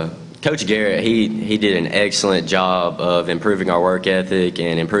 Well, Coach Garrett, he did an excellent job of improving our work ethic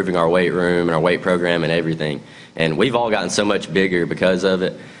and improving our weight room and our weight program and everything. And we've all gotten so much bigger because of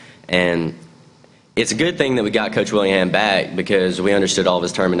it. And it's a good thing that we got Coach Willingham back because we understood all of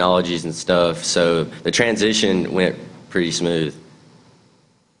his terminologies and stuff. So the transition went pretty smooth.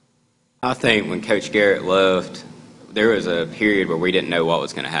 I think when Coach Garrett left, there was a period where we didn't know what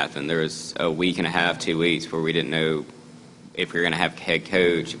was going to happen. There was a week and a half, 2 weeks, where we didn't know if we were going to have a head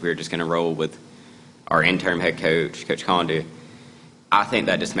coach, if we were just going to roll with our interim head coach, Coach Condu. I think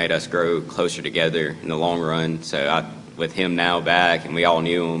that just made us grow closer together in the long run. So with him now back, and we all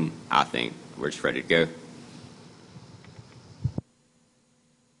knew him, I think we're just ready to go.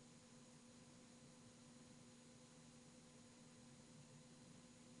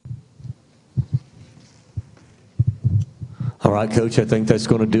 All right, Coach, I think that's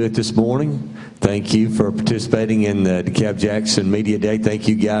going to do it this morning. Thank you for participating in the DeKalb Jackson Media Day. Thank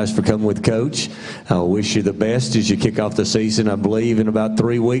you guys for coming with Coach. I wish you the best as you kick off the season, I believe, in about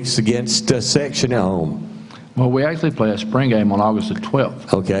 3 weeks against Section at home. Well, we actually play a spring game on August the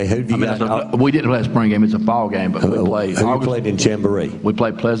 12th. Okay, who have you got? We didn't play a spring game. It's a fall game, but we played. Who you played in Chamblee? We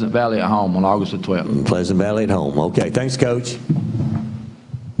played Pleasant Valley at home on August the 12th. Pleasant Valley at home. Okay, thanks, Coach.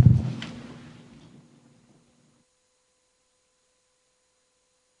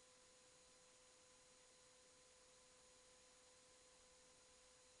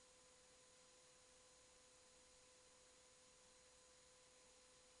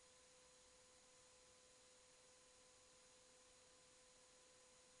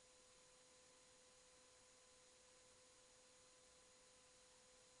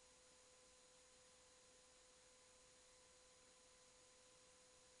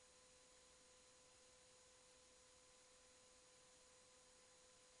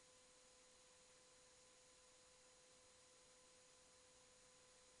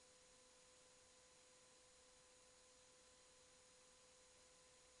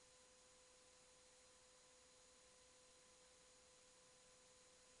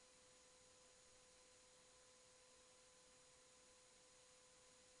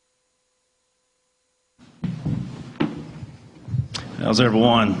 How's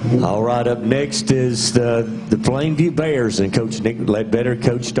everyone? All right, up next is the Plainview Bears, and Coach Nick Ledbetter,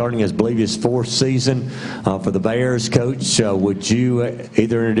 coach starting, I believe, his 4th season for the Bears. Coach, would you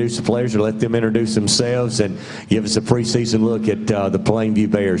either introduce the players or let them introduce themselves and give us a preseason look at the Plainview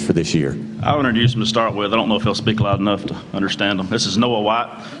Bears for this year? I'll introduce them to start with. I don't know if he'll speak loud enough to understand them. This is Noah White,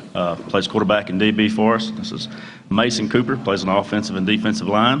 plays quarterback and DB for us. This is Mason Cooper, plays on the offensive and defensive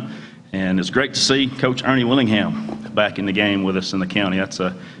line. And it's great to see Coach Ernie Willingham back in the game with us in the county.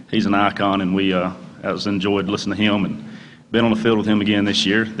 He's an icon, and we has enjoyed listening to him and been on the field with him again this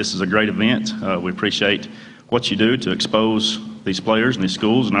year. This is a great event. We appreciate what you do to expose these players and these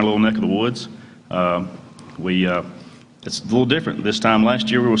schools in our little neck of the woods. It's a little different. This time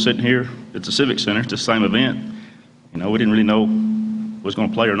last year we were sitting here at the Civic Center. It's the same event. We didn't really know who was going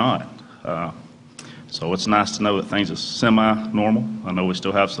to play or not. So it's nice to know that things are semi-normal. I know we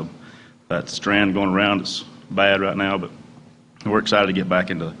still have that strand going around. It's bad right now, but we're excited to get back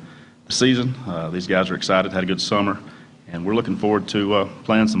into the season. These guys are excited, had a good summer, and we're looking forward to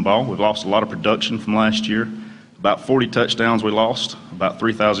playing some ball. We've lost a lot of production from last year. About 40 touchdowns we lost, about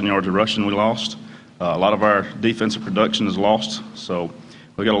 3,000 yards of rushing we lost. A lot of our defensive production is lost, so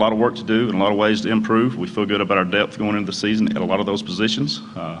we've got a lot of work to do and a lot of ways to improve. We feel good about our depth going into the season at a lot of those positions.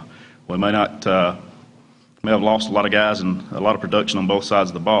 We may have lost a lot of guys and a lot of production on both sides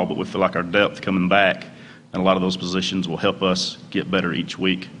of the ball, but we feel like our depth coming back and a lot of those positions will help us get better each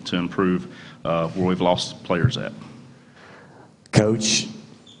week to improve where we've lost players at. Coach,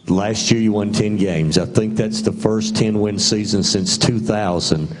 last year you won 10 games. I think that's the first 10-win season since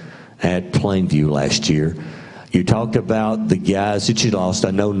 2000 at Plainview last year. You talked about the guys that you lost.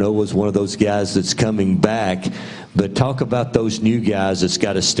 I know Noah's one of those guys that's coming back, but talk about those new guys that's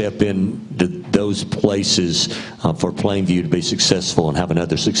got to step into those places for Plainview to be successful and have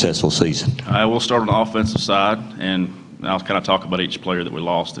another successful season. We'll start on the offensive side, and I'll kind of talk about each player that we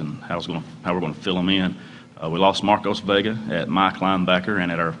lost and how we're going to fill them in. We lost Marcos Vega at Mike linebacker,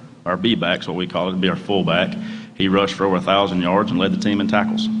 and at our B-backs, what we call it, to be our fullback. He rushed for over 1,000 yards and led the team in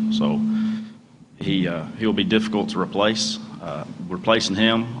tackles. So he'll be difficult to replace. Replacing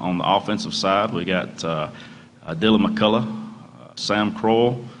him on the offensive side, we got Dylan McCullough, Sam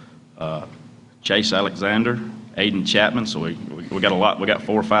Kroll, Chase Alexander, Aiden Chapman. So we got a lot. We got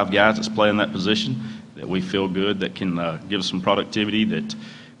 4 or 5 guys that's playing that position that we feel good that can give us some productivity. That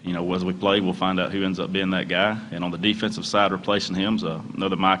as we play, we'll find out who ends up being that guy. And on the defensive side, replacing him is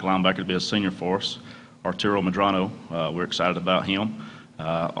another Mike linebacker to be a senior for us, Arturo Medrano. We're excited about him.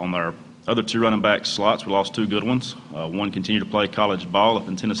 On our other 2 running back slots, we lost 2 good ones. One continued to play college ball up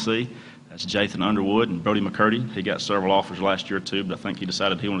in Tennessee. That's Jathan Underwood and Brody McCurdy. He got several offers last year too, but I think he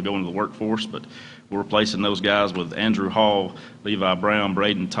decided he wanted to go into the workforce. But we're replacing those guys with Andrew Hall, Levi Brown,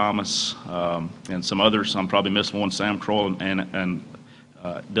 Braden Thomas, and some others. I'm probably missing one. Sam Kroll and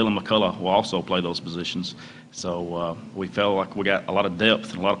Dylan McCullough will also play those positions. So we felt like we got a lot of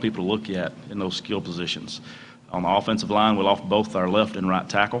depth and a lot of people to look at in those skill positions. On the offensive line, we lost both our left and right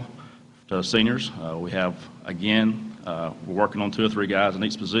tackle to seniors. We have, again, we're working on 2 or 3 guys in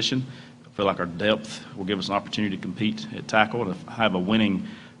each position. I feel like our depth will give us an opportunity to compete at tackle and have a winning.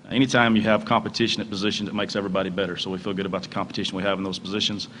 Anytime you have competition at positions, it makes everybody better. So we feel good about the competition we have in those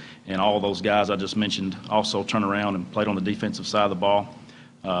positions. And all those guys I just mentioned also turn around and played on the defensive side of the ball.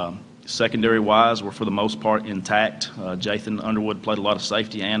 Secondary-wise, we're for the most part intact. Jathan Underwood played a lot of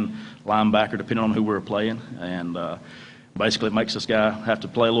safety and linebacker, depending on who we were playing, and basically it makes this guy have to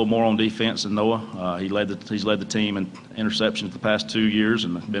play a little more on defense than Noah. He's led the team in interceptions the past 2 years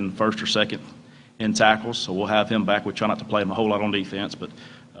and been first or second in tackles, so we'll have him back. We try not to play him a whole lot on defense, but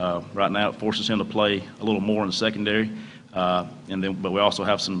right now it forces him to play a little more in the secondary. But we also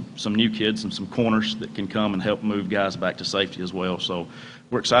have some new kids and some corners that can come and help move guys back to safety as well. So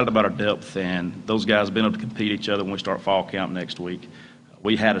we're excited about our depth, and those guys have been able to compete each other when we start fall camp next week.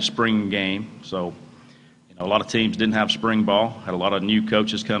 We had a spring game, so a lot of teams didn't have spring ball. Had a lot of new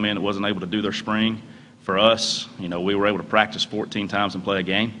coaches come in that wasn't able to do their spring. For us, we were able to practice 14 times and play a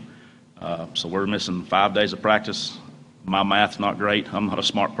game. So we're missing 5 days of practice. My math's not great. I'm not a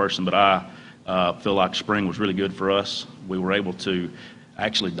smart person, but I feel like spring was really good for us. We were able to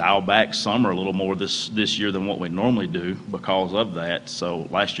actually dial back summer a little more this year than what we normally do because of that. So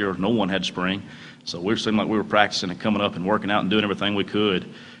last year, no one had spring. So we seemed like we were practicing and coming up and working out and doing everything we could,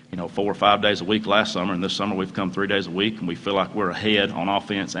 4 or 5 days a week last summer. And this summer, we've come 3 days a week, and we feel like we're ahead on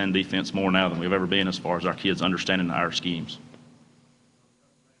offense and defense more now than we've ever been as far as our kids understanding our schemes.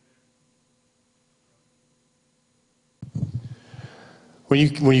 When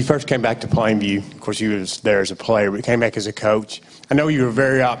you first came back to Plainview, of course, you was there as a player, but you came back as a coach. I know you were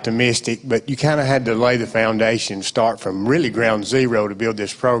very optimistic, but you kind of had to lay the foundation, start from really ground zero to build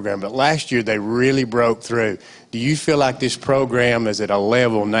this program. But last year, they really broke through. Do you feel like this program is at a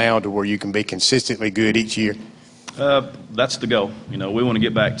level now to where you can be consistently good each year? That's the goal. We want to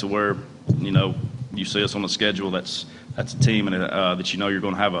get back to where, you see us on the schedule. That's a team and that you're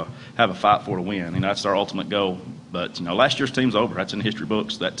going to have a fight for to win. That's our ultimate goal. But last year's team's over. That's in the history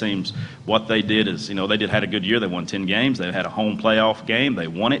books. That team's what they did is they had a good year. They won 10 games. They had a home playoff game. They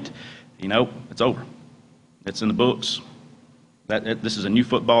won it. It's over. It's in the books. This is a new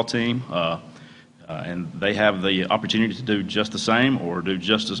football team, and they have the opportunity to do just the same, or do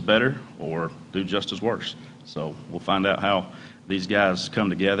just as better, or do just as worse. So we'll find out how these guys come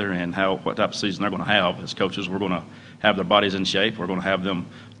together and what type of season they're going to have. As coaches, we're going to have their bodies in shape. We're going to have them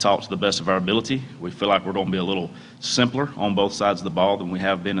taught to the best of our ability. We feel like we're going to be a little simpler on both sides of the ball than we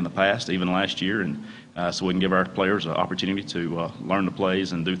have been in the past, even last year, and so we can give our players an opportunity to learn the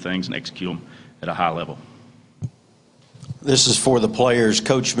plays and do things and execute them at a high level. This is for the players.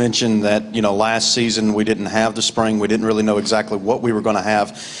 Coach mentioned that, last season we didn't have the spring. We didn't really know exactly what we were going to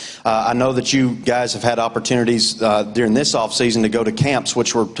have. I know that you guys have had opportunities during this offseason to go to camps,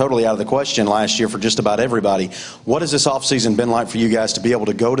 which were totally out of the question last year for just about everybody. What has this offseason been like for you guys to be able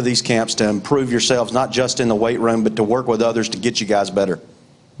to go to these camps to improve yourselves, not just in the weight room, but to work with others to get you guys better?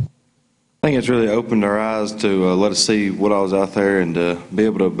 I think it's really opened our eyes to let us see what I was out there and to be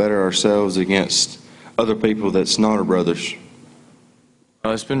able to better ourselves against other people that's not our brothers.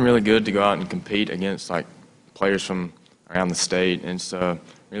 It's been really good to go out and compete against players from around the state, and it's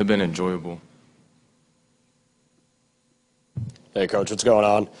really been enjoyable. Hey, Coach, what's going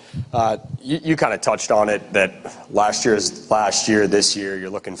on? You kind of touched on it that last year is last year, this year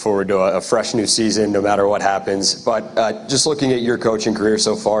you're looking forward to a fresh new season no matter what happens. But just looking at your coaching career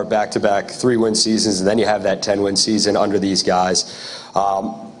so far, back-to-back 3-win seasons, and then you have that 10-win season under these guys.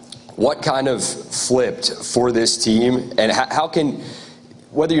 What kind of flipped for this team, and how can,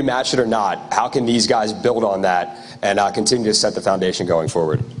 whether you match it or not, how can these guys build on that and continue to set the foundation going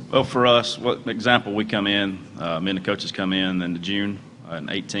forward? Well, for us, example, we come in, me and the coaches come in June in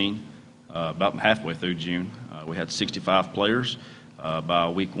 18, about halfway through June. We had 65 players. By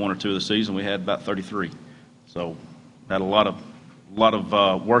week 1 or 2 of the season, we had about 33. So had a lot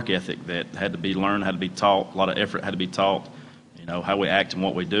of work ethic that had to be learned, had to be taught, a lot of effort had to be taught, how we act and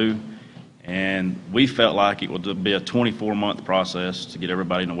what we do. And we felt like it would be a 24-month process to get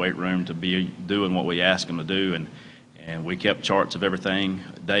everybody in the weight room to be doing what we asked them to do. And we kept charts of everything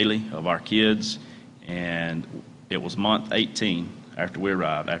daily of our kids. And it was month 18 after we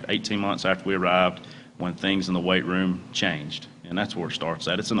arrived, 18 months after we arrived, when things in the weight room changed. And that's where it starts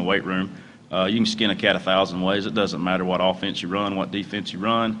at. It's in the weight room. You can skin a cat 1,000 ways. It doesn't matter what offense you run, what defense you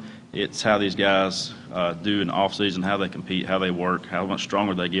run. It's how these guys do in the offseason, how they compete, how they work, how much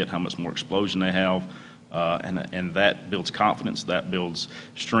stronger they get, how much more explosion they have. And that builds confidence, that builds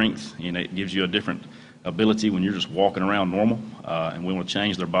strength, and it gives you a different ability when you're just walking around normal. And we want to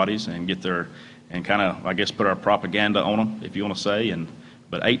change their bodies and get their, and kind of, I guess, put our propaganda on them, if you want to say.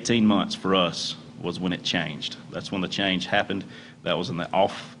 But 18 months for us was when it changed. That's when the change happened. That was in the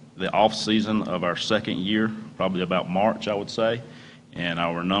off season of our second year, probably about March, I would say. And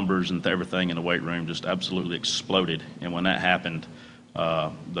our numbers and everything in the weight room just absolutely exploded. And when that happened,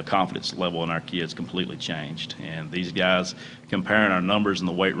 the confidence level in our kids completely changed. And these guys, comparing our numbers in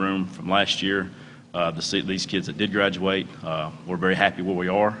the weight room from last year, to see these kids that did graduate, we're very happy where we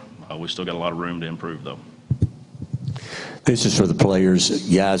are. We still got a lot of room to improve, though. This is for the players.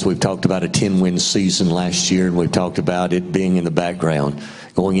 Guys, we've talked about a 10-win season last year, and we've talked about it being in the background,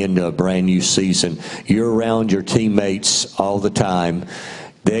 going into a brand-new season. You're around your teammates all the time.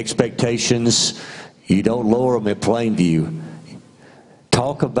 The expectations, you don't lower them at Plainview.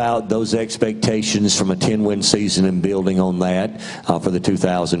 Talk about those expectations from a 10-win season and building on that for the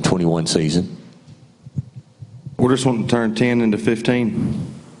 2021 season. We're just wanting to turn 10 into 15.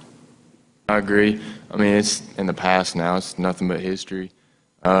 I agree. I mean, it's in the past now. It's nothing but history.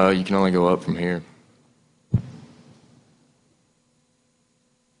 You can only go up from here.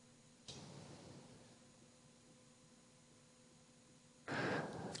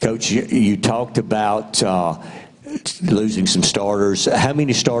 Coach, you talked about losing some starters. How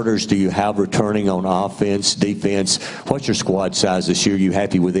many starters do you have returning on offense, defense? What's your squad size this year? You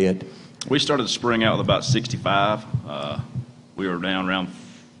happy with it? We started the spring out with about 65. We were down around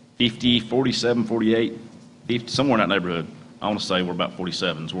 50, 47, 48, 50, somewhere in that neighborhood. I want to say we're about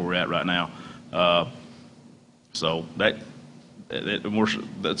 47 is where we're at right now. So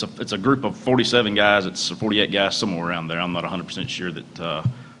it's a group of 47 guys. It's 48 guys, somewhere around there. I'm not 100% sure that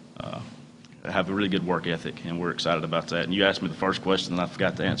have a really good work ethic, and we're excited about that. And you asked me the first question, and I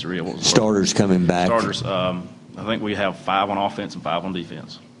forgot to answer it. What was the starters coming back? Starters. I think we have 5 on offense and 5 on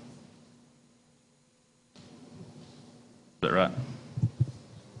defense. Is that right?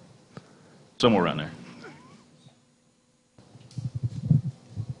 Somewhere around there.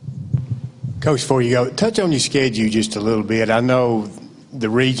 Coach, before you go, touch on your schedule just a little bit. I know the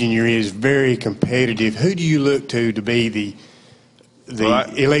region you're in is very competitive. Who do you look to be the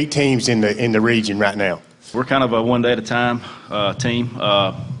elite teams in the region right now? We're kind of a one day at a time team.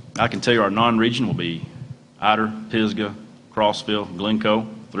 I can tell you our non-region will be Ider, Pisgah, Crossville, Glencoe.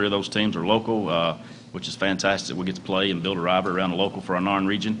 3 of those teams are local, which is fantastic. We get to play and build a rivalry around the local for our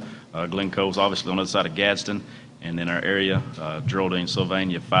non-region. Glencoe is obviously on the other side of Gadsden, and in our area, Geraldine,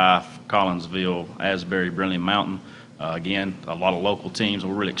 Sylvania, Fife, Collinsville, Asbury, Brindley Mountain. Again, a lot of local teams.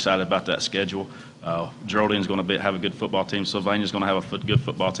 We're really excited about that schedule. Geraldine's going to have a good football team. Sylvania's going to have a good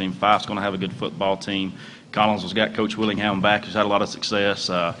football team. Fife's going to have a good football team. Collinsville's got Coach Willingham back, who's had a lot of success,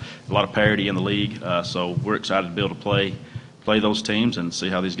 a lot of parity in the league. So we're excited to be able to play those teams and see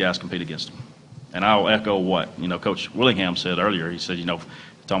how these guys compete against them. And I'll echo what Coach Willingham said earlier. He said,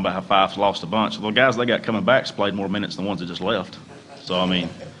 talking about how Fife's lost a bunch. Well, the guys they got coming back's played more minutes than the ones that just left. So I mean,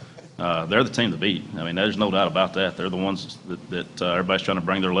 they're the team to beat. I mean, there's no doubt about that. They're the ones that everybody's trying to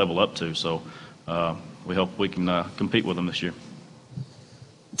bring their level up to. So we hope we can compete with them this year.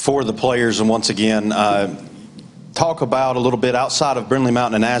 For the players, and once again, talk about a little bit outside of Brindley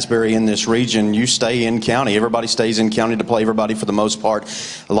Mountain and Asbury in this region. You stay in county. Everybody stays in county to play everybody for the most part.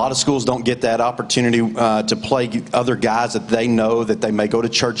 A lot of schools don't get that opportunity to play other guys that they know that they may go to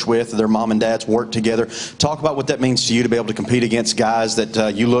church with, their mom and dads work together. Talk about what that means to you to be able to compete against guys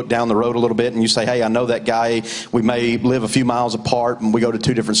that you look down the road a little bit and you say, hey, I know that guy. We may live a few miles apart and we go to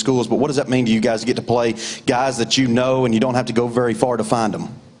 2 different schools, but what does that mean to you guys to get to play guys that you know and you don't have to go very far to find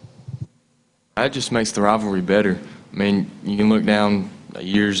them? That just makes the rivalry better. I mean, you can look down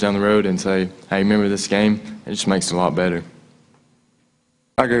years down the road and say, hey, remember this game? It just makes it a lot better.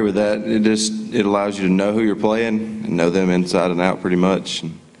 I agree with that. It allows you to know who you're playing and know them inside and out pretty much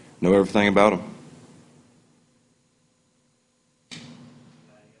and know everything about them.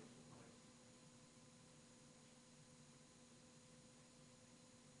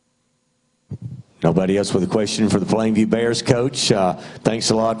 Nobody else with a question for the Plainview Bears, Coach. Thanks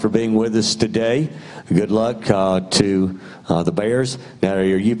a lot for being with us today. Good luck to the Bears. Now, are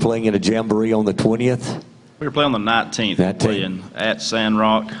you playing in a jamboree on the 20th? We're playing on the 19th. We're playing at Sand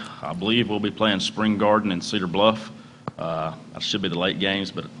Rock. I believe we'll be playing Spring Garden and Cedar Bluff. That should be the late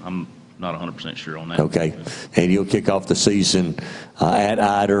games, but I'm not 100% sure on that. Okay. And you'll kick off the season at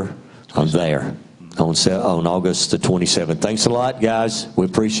Ider there on August the 27th. Thanks a lot, guys. We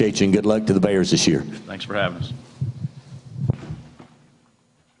appreciate you, and good luck to the Bears this year. Thanks for having us.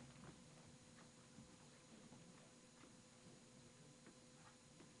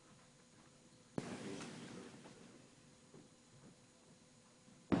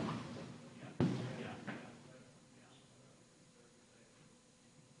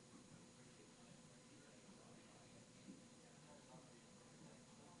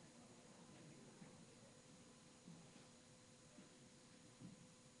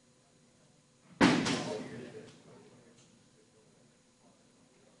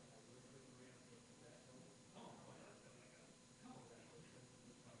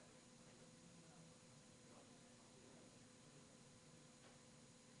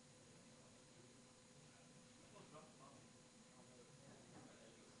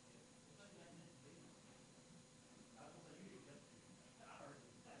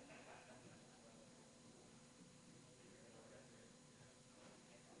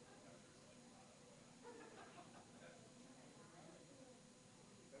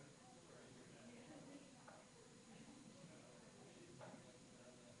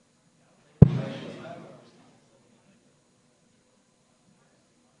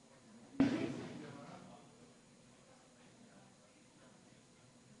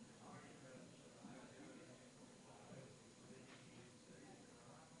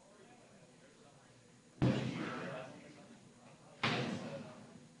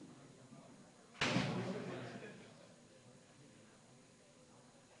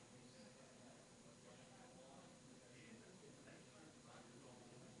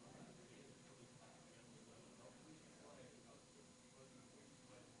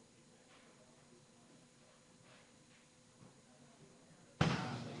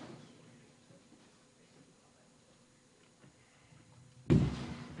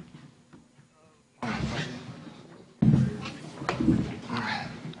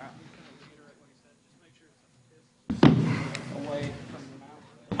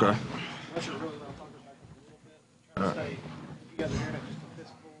 Okay. All right.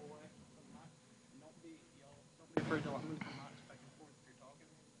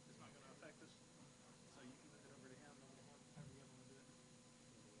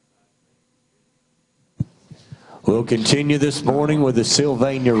 We'll continue this morning with the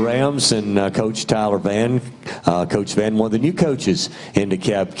Sylvania Rams and Coach Tyler Van. Coach Van, one of the new coaches in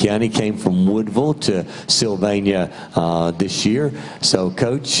DeKalb County, came from Woodville to Sylvania this year. So,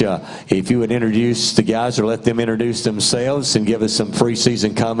 Coach, if you would introduce the guys or let them introduce themselves and give us some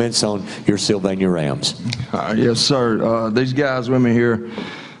preseason comments on your Sylvania Rams. Yes, sir. These guys with me here,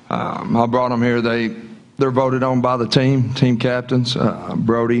 I brought them here. They're voted on by the team captains.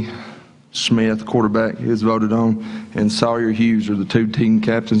 Brody Smith, quarterback, is voted on, and Sawyer Hughes are the two team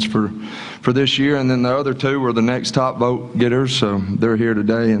captains for this year. And then the other two are the next top vote getters, so they're here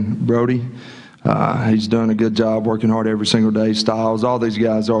today. And Brody, he's done a good job working hard every single day. Styles, all these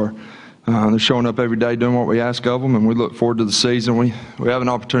guys are. They're showing up every day doing what we ask of them, and we look forward to the season. We have an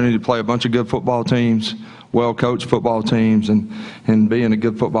opportunity to play a bunch of good football teams, well-coached football teams, and be in a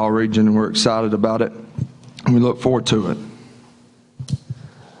good football region, and we're excited about it, and we look forward to it.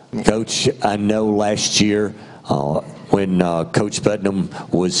 Coach, I know last year when Coach Putnam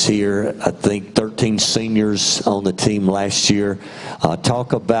was here, I think 13 seniors on the team last year.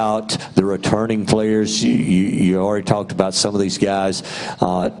 Talk about the returning players. You already talked about some of these guys.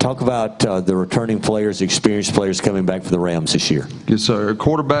 Talk about the returning players, experienced players coming back for the Rams this year. Yes, sir.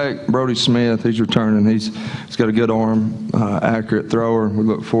 Quarterback Brody Smith, he's returning. He's got a good arm, accurate thrower. We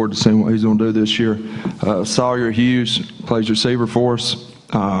look forward to seeing what he's going to do this year. Sawyer Hughes plays receiver for us.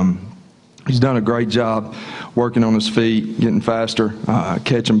 He's done a great job working on his feet, getting faster,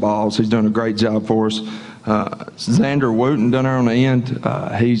 catching balls. He's done a great job for us. Xander Wooten down there on the end,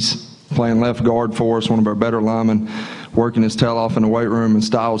 he's playing left guard for us, one of our better linemen, working his tail off in the weight room. And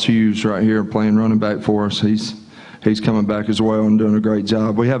Styles Hughes right here playing running back for us. He's coming back as well and doing a great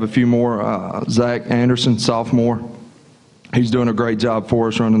job. We have a few more. Zach Anderson, sophomore. He's doing a great job for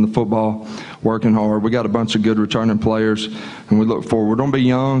us running the football, working hard. We got a bunch of good returning players, and we look forward. We're going to be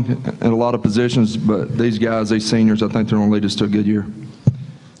young in a lot of positions, but these guys, these seniors, I think they're going to lead us to a good year.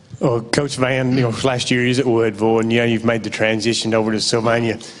 Well, Coach Van, last year he's at Woodville, and you've made the transition over to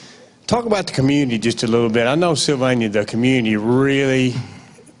Sylvania. Talk about the community just a little bit. I know Sylvania, the community really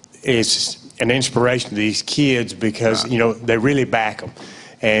is an inspiration to these kids because, they really back them.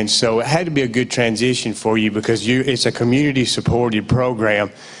 And so it had to be a good transition for you because it's a community-supported program,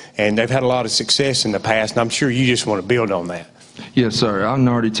 and they've had a lot of success in the past, and I'm sure you just want to build on that. Yes, sir. I can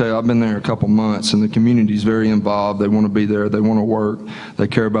already tell you, I've been there a couple months, and the community's very involved. They want to be there. They want to work. They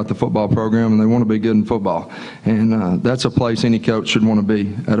care about the football program, and they want to be good in football. And that's a place any coach should want to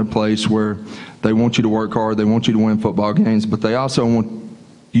be, at a place where they want you to work hard. They want you to win football games, but they also want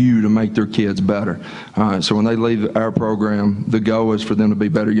you to make their kids better. So when they leave our program, the goal is for them to be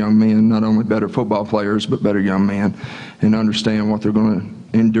better young men, not only better football players, but better young men, and understand what they're going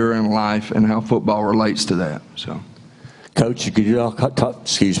to endure in life and how football relates to that. So, Coach, could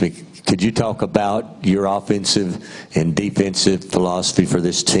you talk about your offensive and defensive philosophy for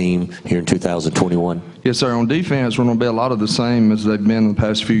this team here in 2021? Yes, sir. On defense, we're going to be a lot of the same as they've been in the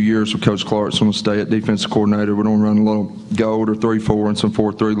past few years with Coach Clarkson will stay at defensive coordinator. We're going to run a little gold or 3-4 and some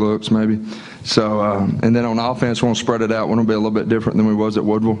 4-3 looks maybe. So, and then on offense, we're going to spread it out. We're going to be a little bit different than we was at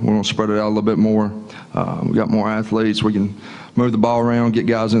Woodville. We're going to spread it out a little bit more. We got more athletes. We can move the ball around, get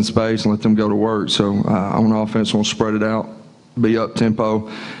guys in space, and let them go to work. So on offense, we're going to spread it out, be up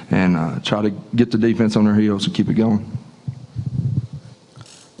tempo, and try to get the defense on their heels and keep it going.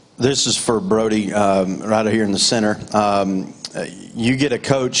 This is for Brody, right here in the center. You get a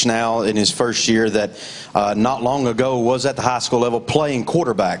coach now in his first year that not long ago was at the high school level playing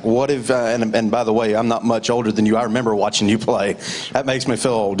quarterback. What if, and by the way, I'm not much older than you. I remember watching you play. That makes me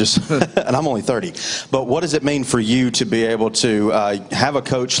feel old, and I'm only 30. But what does it mean for you to be able to have a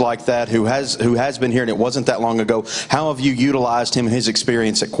coach like that who has been here, and it wasn't that long ago? How have you utilized him and his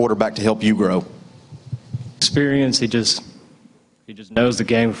experience at quarterback to help you grow? Experience, he just knows the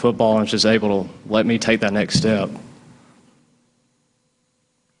game of football and is just able to let me take that next step.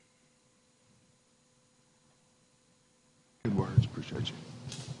 Good words. Appreciate you.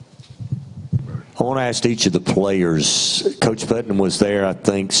 I want to ask each of the players. Coach Putnam was there, I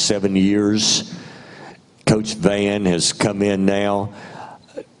think, 7 years. Coach Van has come in now.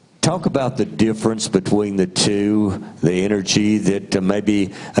 Talk about the difference between the two, the energy that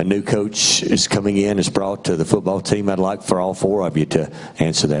maybe a new coach is coming in has brought to the football team. I'd like for all four of you to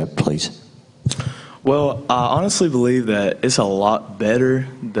answer that, please. Well, I honestly believe that it's a lot better.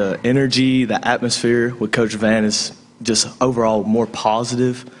 The energy, the atmosphere with Coach Van is just overall more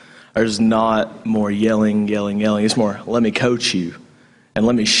positive. There's not more yelling. It's more, let me coach you and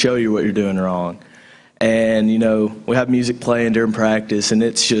let me show you what you're doing wrong. And, we have music playing during practice, and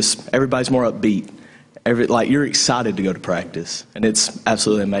it's just, everybody's more upbeat. You're excited to go to practice, and it's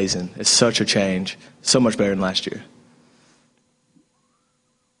absolutely amazing. It's such a change, so much better than last year.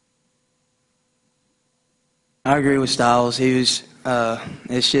 I agree with Styles. It's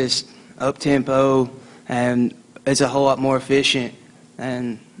just up-tempo, and it's a whole lot more efficient,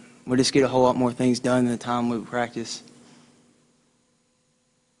 and we just get a whole lot more things done in the time we practice.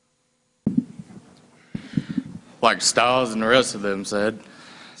 Like Styles and the rest of them said,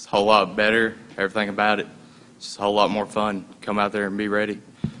 it's a whole lot better, everything about it. It's just a whole lot more fun. Come out there and be ready.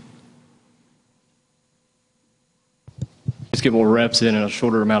 Just get more reps in a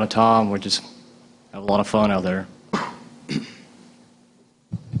shorter amount of time. We just have a lot of fun out there.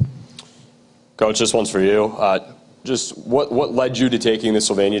 Coach, this one's for you. Just what led you to taking the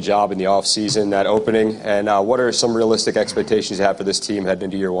Sylvania job in the offseason, that opening, and what are some realistic expectations you have for this team heading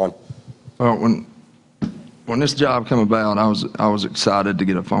into year one? Well, when this job came about, I was excited to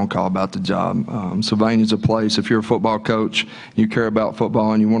get a phone call about the job. Sylvania's a place, if you're a football coach, you care about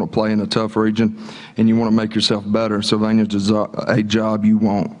football and you want to play in a tough region and you want to make yourself better, Sylvania's a job you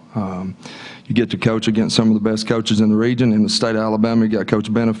want. You get to coach against some of the best coaches in the region. In the state of Alabama, you got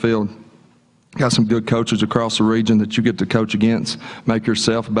Coach Benefield. Got some good coaches across the region that you get to coach against, make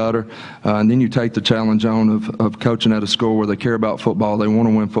yourself better, and then you take the challenge on of coaching at a school where they care about football, they want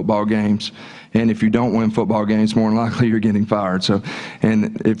to win football games, and if you don't win football games, more than likely you're getting fired. So,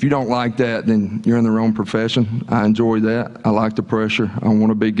 and if you don't like that, then you're in the wrong profession. I enjoy that. I like the pressure. I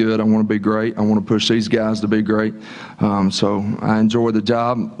want to be good. I want to be great. I want to push these guys to be great. So I enjoy the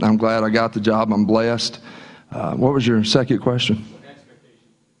job. I'm glad I got the job. I'm blessed. What was your second question?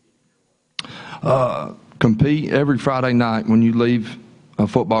 Compete every Friday night when you leave a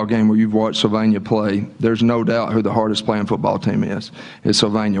football game where you've watched Sylvania play. There's no doubt who the hardest playing football team is. It's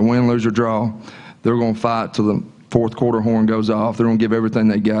Sylvania. Win, lose, or draw, they're going to fight till the fourth quarter horn goes off. They're going to give everything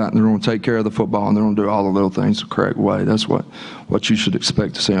they got, and they're going to take care of the football, and they're going to do all the little things the correct way. That's what you should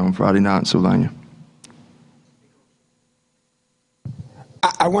expect to see on Friday night in Sylvania.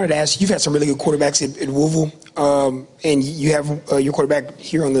 I wanted to ask, you've had some really good quarterbacks at Louisville, and you have your quarterback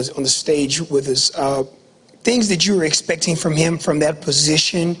here on the stage with us. Things that you were expecting from him from that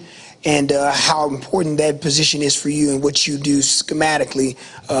position, and how important that position is for you and what you do schematically,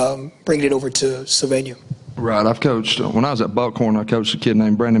 bringing it over to Sylvania. Right. I've coached, when I was at Buckhorn, I coached a kid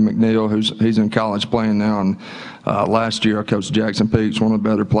named Brandon McNeil, he's in college playing now, and last year I coached Jackson Peaks, one of the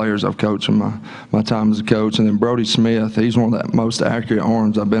better players I've coached in my time as a coach. And then Brody Smith, he's one of the most accurate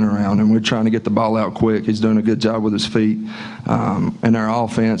arms I've been around, and we're trying to get the ball out quick. He's doing a good job with his feet. In our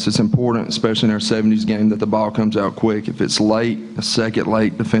offense, it's important, especially in our 70s game, that the ball comes out quick. If it's late, a second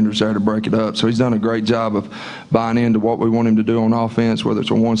late, defender's there to break it up. So he's done a great job of buying into what we want him to do on offense, whether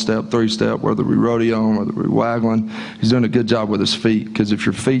it's a one-step, three-step, whether we rodeo him, whether we waggling. He's doing a good job with his feet, because if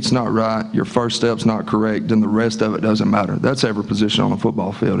your feet's not right, your first step's not correct, then the rest of it doesn't matter. That's every position on the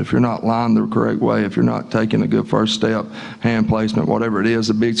football field. If you're not lined the correct way, if you're not taking a good first step, hand placement, whatever it is,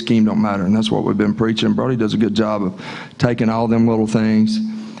 the big scheme don't matter, and that's what we've been preaching. Brody does a good job of taking all them little things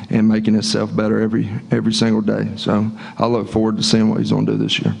and making himself better every single day. So I look forward to seeing what he's going to do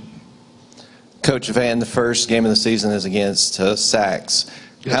this year. Coach Van, the first game of the season is against Sacs.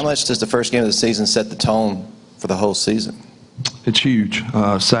 How much does the first game of the season set the tone for the whole season? It's huge.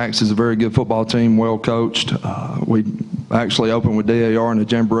 Sacs is a very good football team, well coached. We actually opened with DAR in the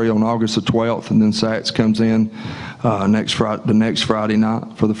Jamboree on August the 12th, and then Sacs comes in the next Friday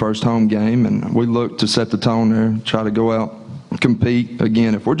night for the first home game, and we look to set the tone there, try to go out and compete.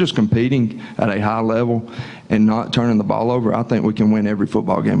 Again, if we're just competing at a high level and not turning the ball over, I think we can win every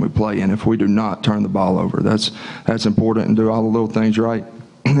football game we play in if we do not turn the ball over. That's important, and do all the little things right.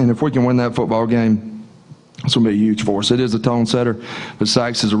 And if we can win that football game, it's going to be huge for us. It is a tone setter, but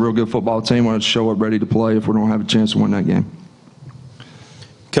Sacs is a real good football team. We're going to show up ready to play if we don't have a chance to win that game.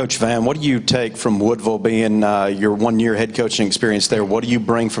 Coach Van, what do you take from Woodville being your one-year head coaching experience there? What do you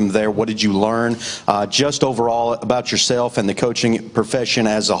bring from there? What did you learn just overall about yourself and the coaching profession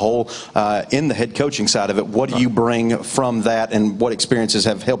as a whole in the head coaching side of it? What do you bring from that, and what experiences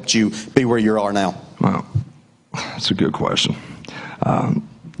have helped you be where you are now? Well, that's a good question.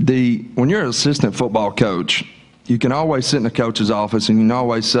 When you're an assistant football coach, you can always sit in the coach's office and you can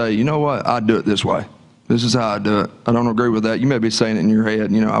always say, you know what, I do it this way. This is how I do it. I don't agree with that. You may be saying it in your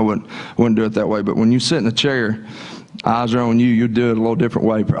head, I wouldn't do it that way. But when you sit in the chair, eyes are on you, you do it a little different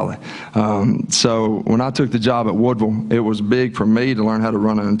way probably. So when I took the job at Woodville, it was big for me to learn how to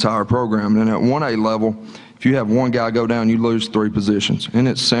run an entire program. And at 1A level, If you have one guy go down, you lose 3 positions. And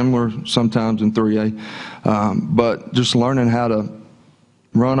it's similar sometimes in 3A. But just learning how to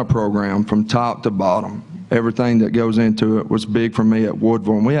run a program from top to bottom, everything that goes into it was big for me at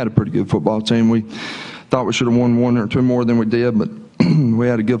Woodville. And we had a pretty good football team. We thought we should have won 1 or 2 more than we did, but we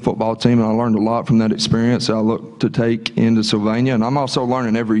had a good football team, and I learned a lot from that experience I look to take into Sylvania. And I'm also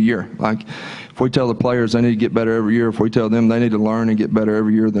learning every year. Like, if we tell the players they need to get better every year, if we tell them they need to learn and get better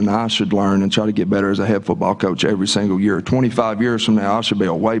every year, then I should learn and try to get better as a head football coach every single year. 25 years from now, I should be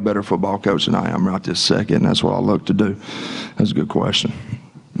a way better football coach than I am right this second, and that's what I look to do. That's a good question.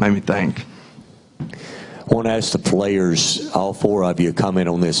 Made me think. I want to ask the players, all 4 of you, comment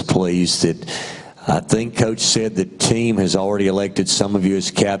on this, please, that I think Coach said the team has already elected some of you as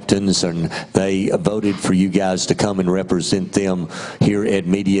captains, and they voted for you guys to come and represent them here at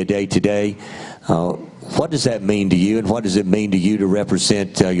Media Day today. What does that mean to you, and what does it mean to you to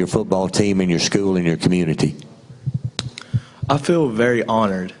represent your football team and your school and your community? I feel very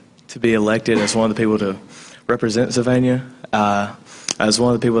honored to be elected as one of the people to represent Sylvania. As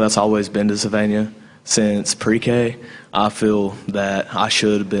one of the people that's always been to Sylvania since pre-K, I feel that I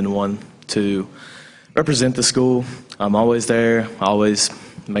should have been one to represent the school. I'm always there, always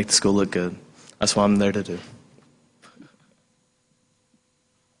make the school look good. That's what I'm there to do.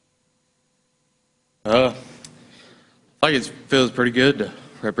 I think it feels pretty good to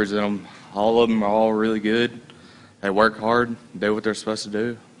represent them. All of them are all really good. They work hard, do what they're supposed to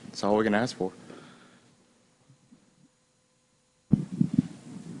do. That's all we can ask for.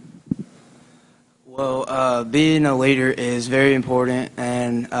 Well, being a leader is very important,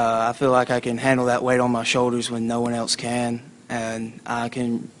 and I feel like I can handle that weight on my shoulders when no one else can. And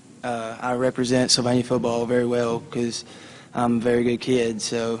I represent Sylvania football very well because I'm a very good kid,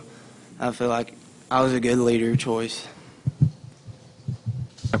 so I feel like I was a good leader choice.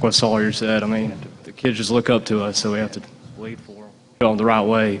 Like what Sawyer said, I mean, the kids just look up to us, so we have to lead for them. Go them the right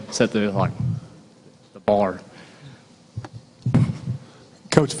way, set the bar.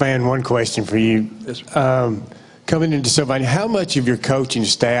 Coach Fan, one question for you. Coming into Sylvania, how much of your coaching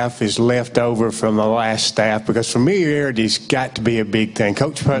staff is left over from the last staff? Because familiarity's got to be a big thing.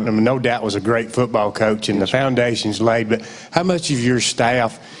 Coach Putnam, no doubt, was a great football coach, and the foundation's laid, but how much of your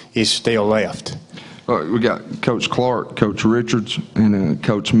staff is still left? We got Coach Clark, Coach Richards, and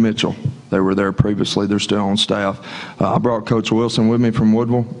Coach Mitchell. They were there previously. They're still on staff. I brought Coach Wilson with me from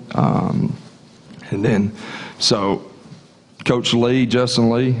Woodville. Coach Lee,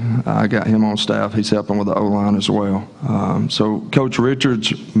 Justin Lee, I got him on staff. He's helping with the O-line as well. So Coach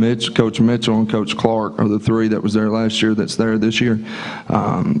Richards, Coach Mitchell, and Coach Clark are the 3 that was there last year that's there this year.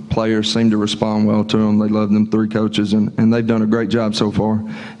 Players seem to respond well to them. They love them 3 coaches, and they've done a great job so far.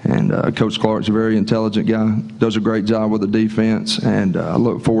 And Coach Clark's a very intelligent guy, does a great job with the defense, and I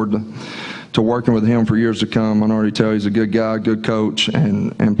look forward to working with him for years to come. I can already tell he's a good guy, good coach,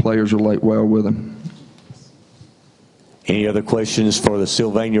 and players relate well with him. Any other questions for the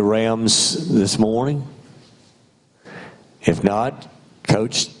Sylvania Rams this morning? If not,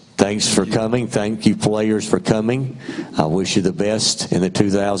 Coach, thanks for coming. Thank you, players, for coming. I wish you the best in the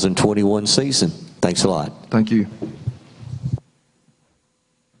 2021 season. Thanks a lot. Thank you.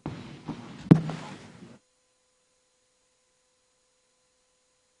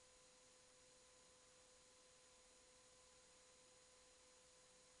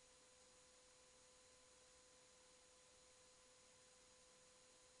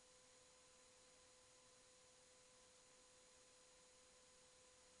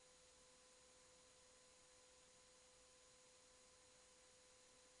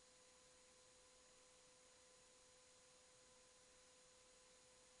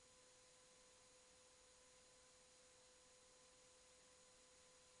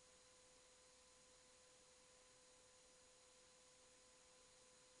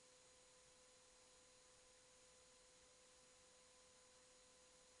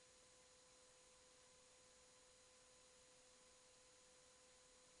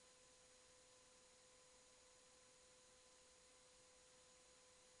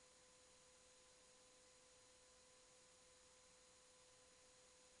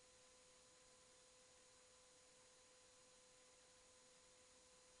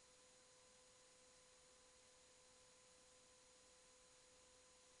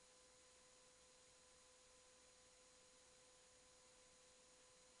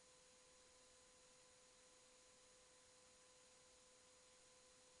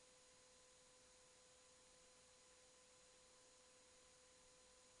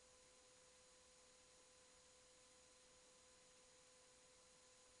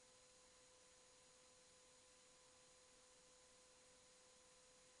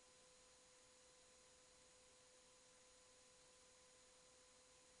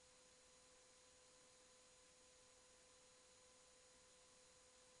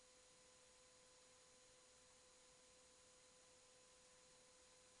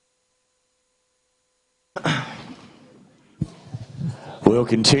 We'll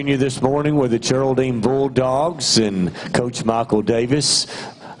continue this morning with the Geraldine Bulldogs and Coach Michael Davis.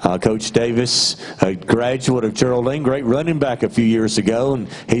 Coach Davis, a graduate of Geraldine, great running back a few years ago, and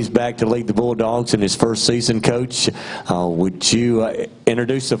he's back to lead the Bulldogs in his first season. Coach, would you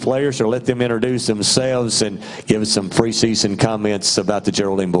introduce the players or let them introduce themselves and give us some preseason comments about the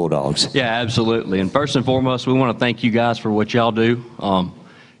Geraldine Bulldogs? Yeah, absolutely. And first and foremost, we want to thank you guys for what y'all do.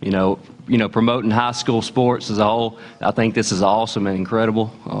 Promoting high school sports as a whole, I think this is awesome and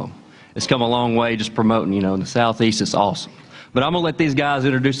incredible. It's come a long way just promoting, in the Southeast. It's awesome. But I'm going to let these guys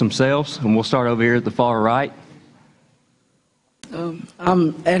introduce themselves, and we'll start over here at the far right.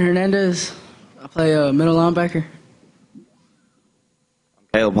 I'm Ed Hernandez. I play middle linebacker.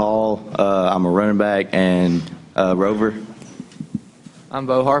 Caleb Hall. I'm a running back and rover. I'm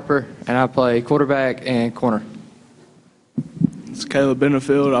Bo Harper, and I play quarterback and corner. It's Caleb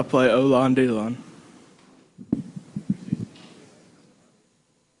Benefield. I play O-line, D-line.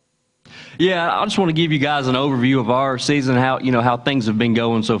 Yeah, I just want to give you guys an overview of our season, how things have been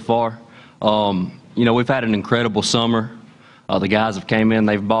going so far. We've had an incredible summer. The guys have came in,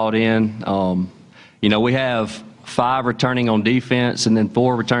 they've bought in. We have 5 returning on defense and then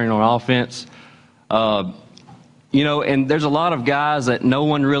 4 returning on offense. And there's a lot of guys that no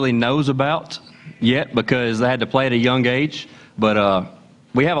one really knows about yet because they had to play at a young age. But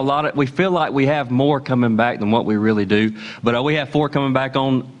we feel like we have more coming back than what we really do. But we have 4 coming back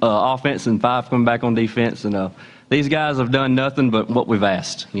on offense and 5 coming back on defense. And these guys have done nothing but what we've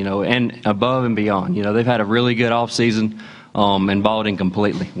asked, and above and beyond. They've had a really good offseason and bought in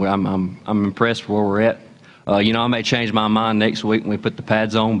completely. I'm impressed where we're at. I may change my mind next week when we put the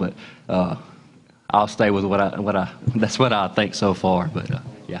pads on, but I'll stay with that's what I think so far. But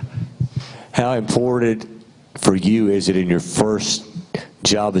yeah. How important for you is it in your first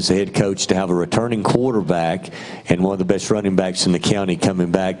job as a head coach to have a returning quarterback and one of the best running backs in the county coming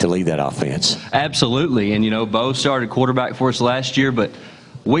back to lead that offense? Absolutely. And, Bo started quarterback for us last year, but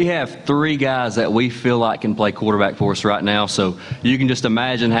we have 3 guys that we feel like can play quarterback for us right now. So you can just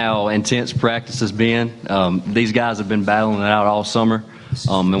imagine how intense practice has been. These guys have been battling it out all summer.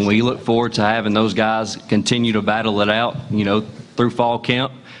 And we look forward to having those guys continue to battle it out, through fall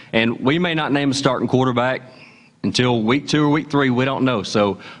camp. And we may not name a starting quarterback until week 2 or week 3, we don't know.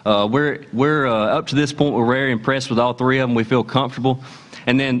 So we're up to this point, we're very impressed with all 3 of them. We feel comfortable.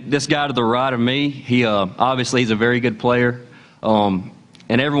 And then this guy to the right of me, he obviously he's a very good player, and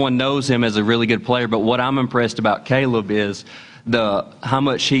everyone knows him as a really good player. But what I'm impressed about Caleb is how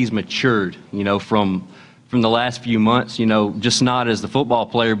much he's matured, from the last few months. Just not as the football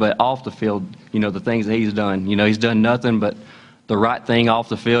player, but off the field. The things that he's done. He's done nothing but the right thing off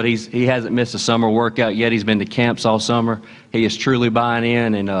the field. He hasn't missed a summer workout yet. He's been to camps all summer. He is truly buying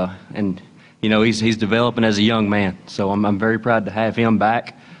in, and he's developing as a young man. So I'm very proud to have him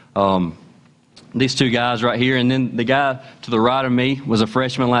back. These 2 guys right here, and then the guy to the right of me was a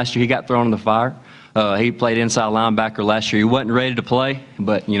freshman last year. He got thrown in the fire. He played inside linebacker last year. He wasn't ready to play,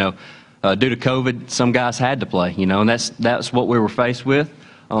 but due to COVID, some guys had to play. And that's what we were faced with.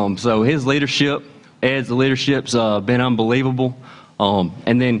 So his leadership. Ed's leadership's been unbelievable.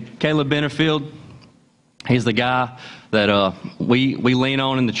 And then Caleb Benefield, he's the guy that we lean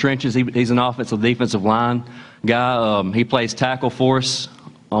on in the trenches. He's an offensive defensive line guy. He plays tackle for us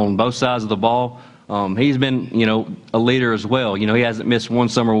on both sides of the ball. He's been, a leader as well. He hasn't missed one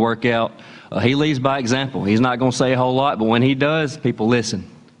summer workout. He leads by example. He's not going to say a whole lot, but when he does, people listen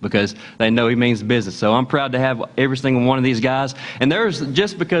because they know he means business. So I'm proud to have every single one of these guys. And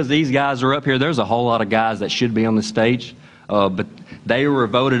just because these guys are up here, there's a whole lot of guys that should be on the stage. But they were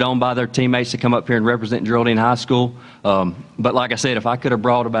voted on by their teammates to come up here and represent Geraldine High School. But like I said, if I could have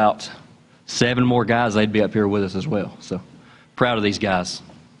brought about 7 more guys, they'd be up here with us as well. So proud of these guys.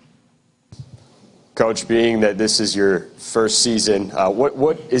 Coach, being that this is your first season,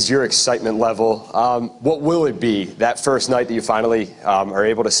 what is your excitement level? What will it be that first night that you finally are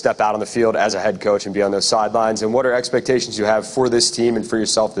able to step out on the field as a head coach and be on those sidelines? And what are expectations you have for this team and for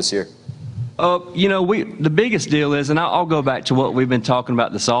yourself this year? The biggest deal is, and I'll go back to what we've been talking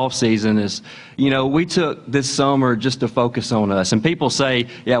about this off season, is, we took this summer just to focus on us. And people say,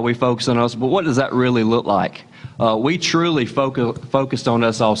 yeah, we focus on us, but what does that really look like? We truly focused on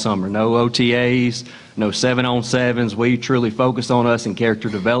us all summer. No OTAs, no 7-on-7s. We truly focused on us and character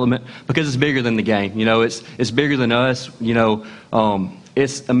development because it's bigger than the game. It's bigger than us.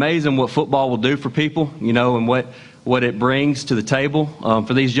 It's amazing what football will do for people, and what it brings to the table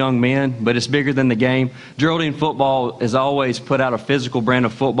for these young men, but it's bigger than the game. Geraldine football has always put out a physical brand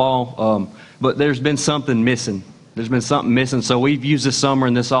of football, but there's been something missing There's been something missing, so we've used this summer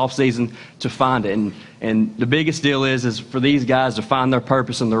and this off season to find it. And the biggest deal is for these guys to find their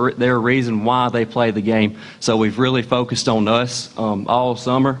purpose and their reason why they play the game. So we've really focused on us all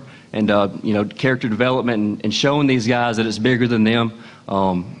summer, and character development and showing these guys that it's bigger than them.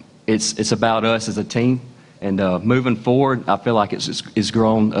 It's about us as a team. And moving forward, I feel like it's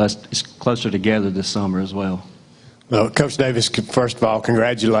grown us closer together this summer as well. Well, Coach Davis, first of all,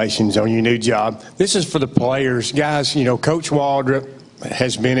 congratulations on your new job. This is for the players. Guys, Coach Waldrop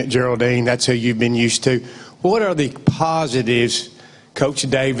has been at Geraldine. That's who you've been used to. What are the positives Coach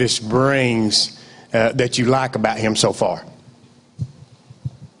Davis brings that you like about him so far?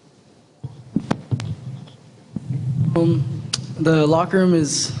 The locker room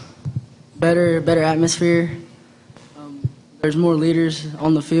is better atmosphere. There's more leaders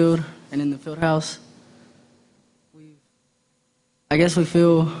on the field and in the field house. I guess we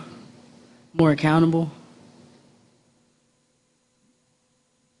feel more accountable.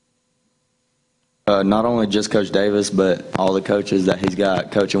 Not only just Coach Davis, but all the coaches that he's got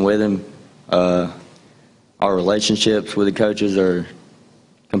coaching with him. Our relationships with the coaches are,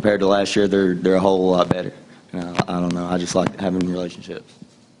 compared to last year, they're a whole lot better. I don't know. I just like having relationships.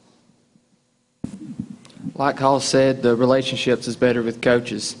 Like Hall said, the relationships is better with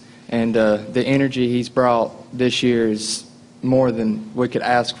coaches, and the energy he's brought this year is more than we could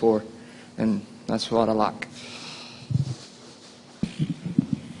ask for, and that's what I like.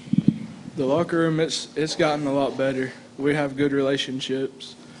 The locker room, it's gotten a lot better. We have good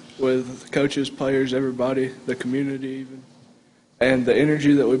relationships with coaches, players, everybody, the community even, and the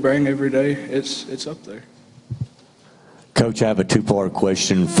energy that we bring every day, it's up there. Coach, I have a two-part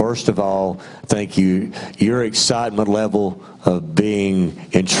question. First of all, thank you. Your excitement level of being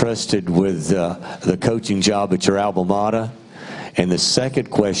entrusted with the coaching job at your alma mater. And the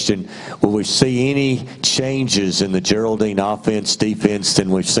second question, will we see any changes in the Geraldine offense, defense than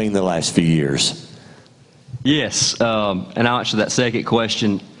we've seen the last few years? Yes, and I'll answer that second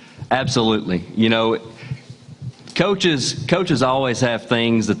question. Absolutely. Coaches always have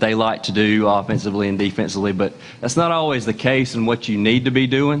things that they like to do offensively and defensively, but that's not always the case in what you need to be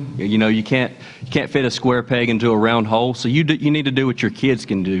doing. You can't fit a square peg into a round hole, so you need to do what your kids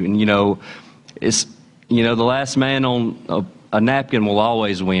can do. And the last man on a napkin will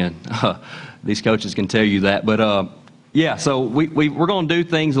always win. These coaches can tell you that. But so we're going to do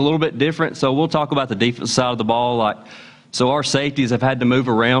things a little bit different. So we'll talk about the defensive side of the ball, So our safeties have had to move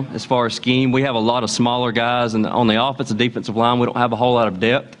around as far as scheme. We have a lot of smaller guys, and on the offensive defensive line, we don't have a whole lot of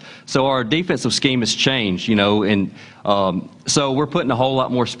depth. So our defensive scheme has changed, and so we're putting a whole lot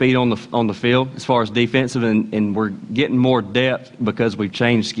more speed on the field as far as defensive, and we're getting more depth because we've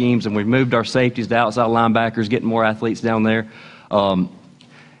changed schemes and we've moved our safeties to outside linebackers, getting more athletes down there.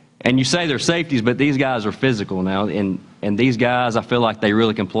 And you say they're safeties, but these guys are physical now, and these guys, I feel like they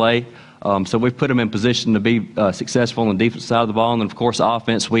really can play. So we've put them in position to be successful on the defensive side of the ball, and then of course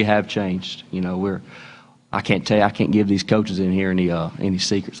offense we have changed. I can't give these coaches in here any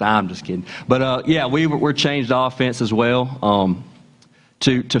secrets. I'm just kidding. But we're changed offense as well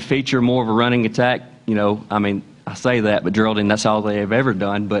to feature more of a running attack. I say that, but Geraldine, that's all they have ever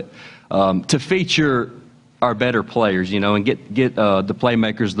done. But to feature our better players, and get the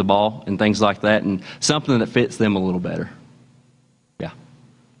playmakers the ball and things like that, and something that fits them a little better.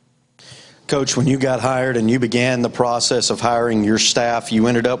 Coach, when you got hired and you began the process of hiring your staff, you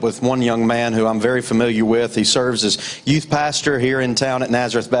ended up with one young man who I'm very familiar with. He serves as youth pastor here in town at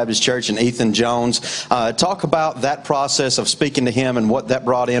Nazareth Baptist Church, and Ethan Jones. Talk about that process of speaking to him and what that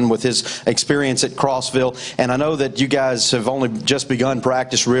brought in with his experience at Crossville. And I know that you guys have only just begun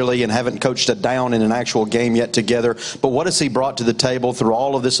practice really and haven't coached a down in an actual game yet together. But what has he brought to the table through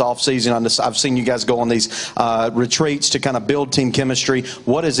all of this offseason? I've seen you guys go on these retreats to kind of build team chemistry.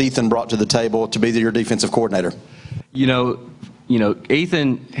 What has Ethan brought to the table to be your defensive coordinator?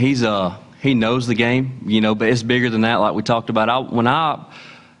 Ethan, he knows the game, but it's bigger than that, like we talked about. When I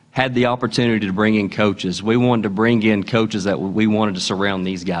had the opportunity to bring in coaches, we wanted to bring in coaches that we wanted to surround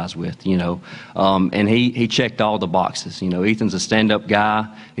these guys with, and he checked all the boxes. Ethan's a stand-up guy.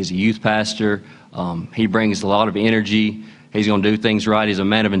 He's a youth pastor. He brings a lot of energy. He's going to do things right. He's a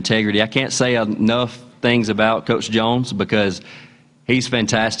man of integrity. I can't say enough things about Coach Jones because he's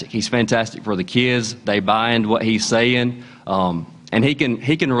fantastic. He's fantastic for the kids. They buy into what he's saying, and he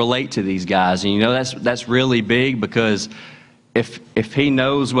can relate to these guys. And that's really big because if he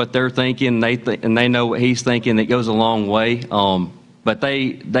knows what they're thinking, and they know what he's thinking, it goes a long way. But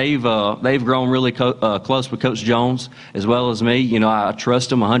they've grown really close with Coach Jones as well as me. I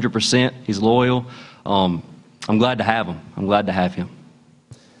trust him 100%. He's loyal. I'm glad to have him. I'm glad to have him.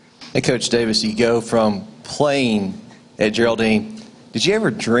 Hey, Coach Davis, you go from playing at Geraldine, did you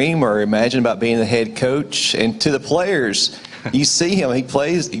ever dream or imagine about being the head coach? And to the players, you see him, he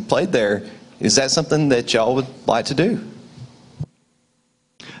played there. Is that something that y'all would like to do?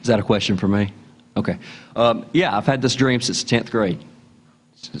 Is that a question for me? Okay. Yeah, I've had this dream since 10th grade.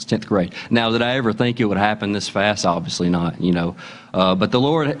 Since 10th grade. Now, did I ever think it would happen this fast? Obviously not, you know. But the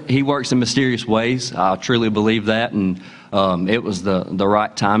Lord, He works in mysterious ways. I truly believe that, and it was the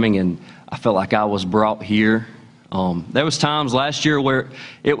right timing, and I felt like I was brought here. There was times last year where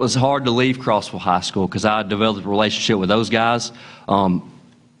it was hard to leave Crossville High School because I developed a relationship with those guys.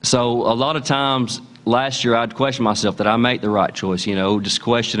 So a lot of times last year I'd question myself, did I make the right choice, you know, just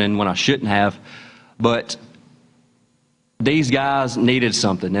questioning when I shouldn't have. But these guys needed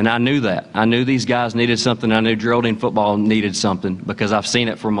something, and I knew that. I knew these guys needed something. I knew Geraldine football needed something because I've seen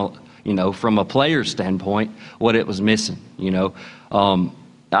it from a player's standpoint, what it was missing, you know.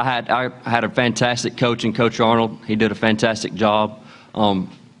 I had a fantastic coach in Coach Arnold. He did a fantastic job.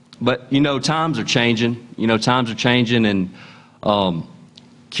 But, you know, times are changing. You know, times are changing, and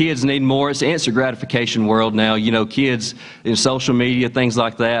kids need more. It's an instant gratification world now. You know, kids in social media, things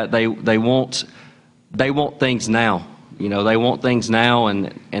like that, they want things now. You know, they want things now,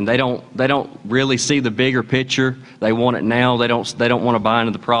 and they don't really see the bigger picture. They want it now. They don't want to buy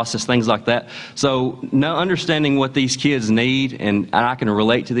into the process, things like that. So, no, understanding what these kids need, and I can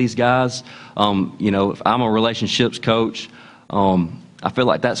relate to these guys. You know, if I'm a relationships coach, I feel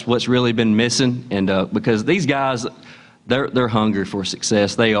like that's what's really been missing, and because these guys, they're hungry for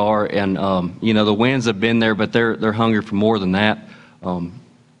success. They are, and you know, the wins have been there, but they're hungry for more than that.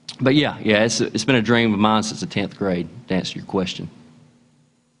 But yeah, it's been a dream of mine since the 10th grade, to answer your question.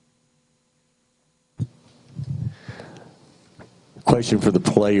 Question for the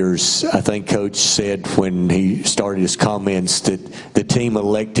players. I think Coach said when he started his comments that the team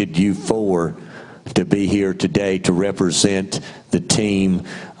elected you four to be here today to represent the team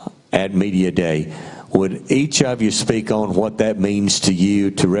at Media Day. Would each of you speak on what that means to you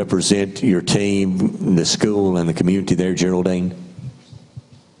to represent your team, the school, and the community there, Geraldine?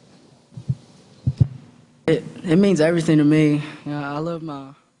 It means everything to me. You know, I love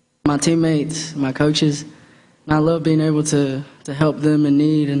my teammates, my coaches, and I love being able to help them in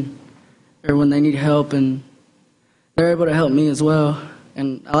need or when they need help, and they're able to help me as well.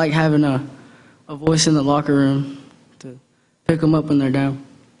 And I like having a voice in the locker room to pick them up when they're down.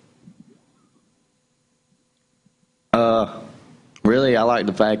 Really, I like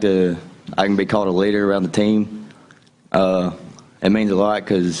the fact that I can be called a leader around the team. It means a lot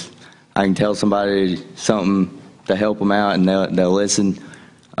because I can tell somebody something to help them out, and they'll listen.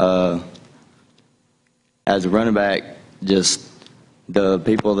 As a running back, just the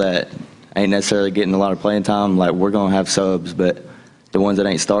people that ain't necessarily getting a lot of playing time, like we're gonna have subs, but the ones that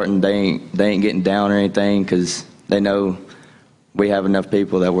ain't starting, they ain't getting down or anything because they know we have enough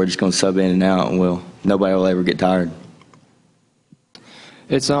people that we're just gonna sub in and out, and nobody will ever get tired.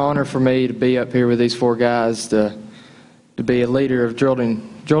 It's an honor for me to be up here with these four guys, to be a leader of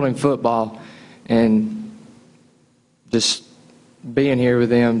Geraldine football, and just being here with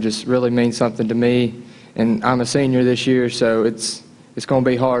them just really means something to me. And I'm a senior this year, so it's going to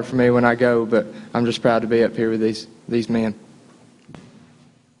be hard for me when I go, but I'm just proud to be up here with these men.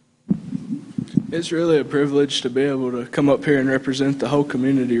 It's really a privilege to be able to come up here and represent the whole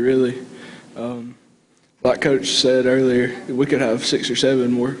community, really. Like Coach said earlier, we could have 6 or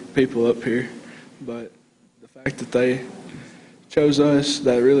 7 more people up here, but the fact that they chose us,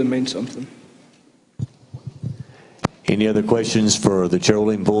 that really means something. Any other questions for the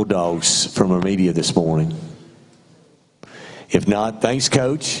Geraldine Bulldogs from our media this morning? If not, thanks,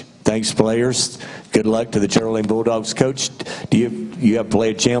 Coach. Thanks, players. Good luck to the Geraldine Bulldogs. Coach, do you have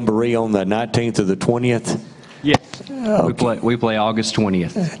played Jamboree on the 19th or the 20th? Yes. Okay. We play August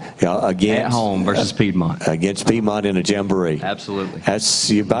 20th. Yeah, again, at home versus Piedmont. Against Piedmont in a Jamboree. Absolutely.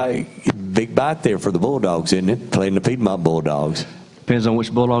 That's your big bite there for the Bulldogs, isn't it? Playing the Piedmont Bulldogs. Depends on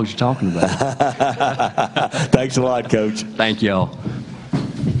which Bulldogs you're talking about. Thanks a lot, Coach. Thank y'all.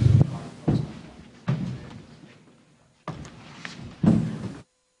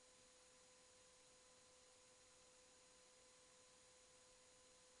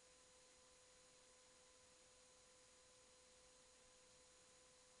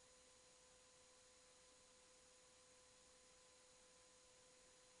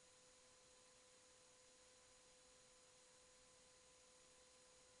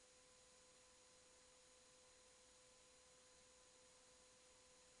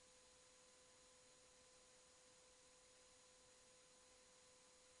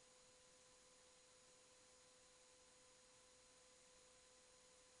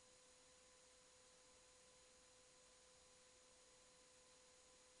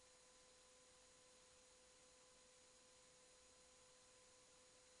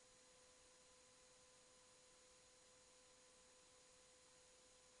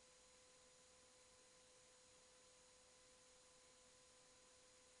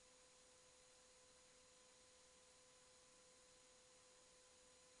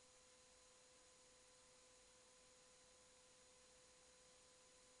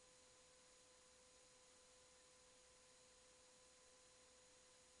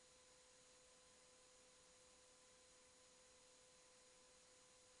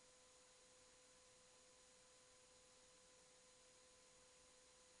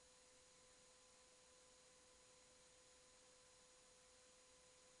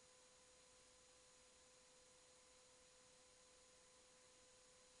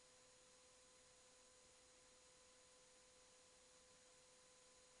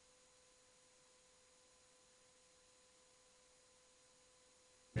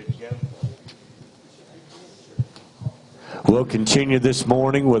 We'll continue this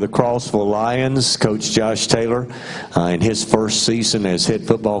morning with the Crossville Lions. Coach Josh Taylor in his first season as head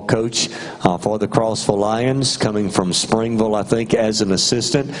football coach for the Crossville Lions, coming from Springville, I think, as an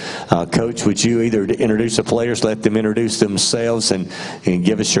assistant. Coach, would you either introduce the players, let them introduce themselves, and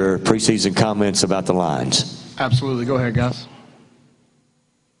give us your preseason comments about the Lions? Absolutely. Go ahead, guys.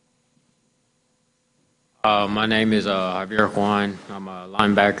 My name is Javier Juan. I'm a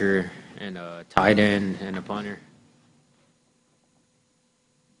linebacker and a tight end and a punter.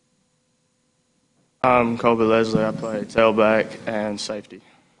 I'm Kobe Leslie. I play tailback and safety.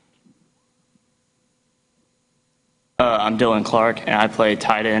 I'm Dylan Clark, and I play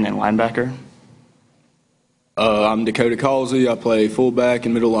tight end and linebacker. I'm Dakota Causey. I play fullback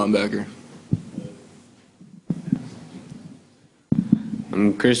and middle linebacker.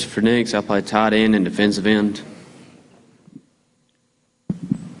 I'm Christopher Nix. I play tight end and defensive end.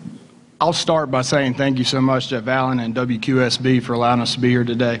 I'll start by saying thank you so much to Allen and WQSB for allowing us to be here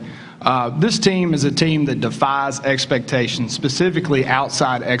today. This team is a team that defies expectations, specifically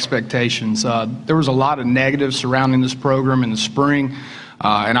outside expectations. There was a lot of negatives surrounding this program in the spring,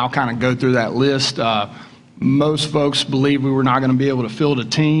 and I'll kind of go through that list. Most folks believe we were not going to be able to field a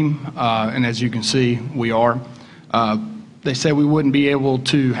team, and as you can see, we are. They said we wouldn't be able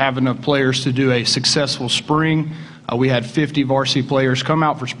to have enough players to do a successful spring. We had 50 varsity players come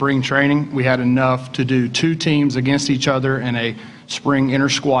out for spring training. We had enough to do 2 teams against each other in a spring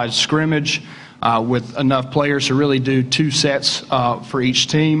inter-squad scrimmage with enough players to really do 2 sets for each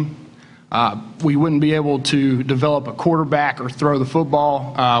team. We wouldn't be able to develop a quarterback or throw the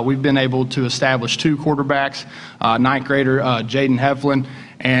football. We've been able to establish 2 quarterbacks, 9th grader Jaden Heflin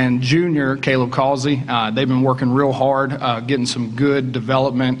and junior Caleb Causey. They've been working real hard, getting some good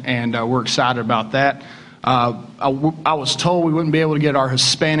development, and we're excited about that. I was told we wouldn't be able to get our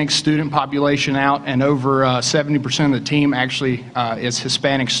Hispanic student population out, and over 70% of the team actually is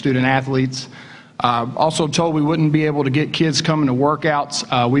Hispanic student athletes. Also told we wouldn't be able to get kids coming to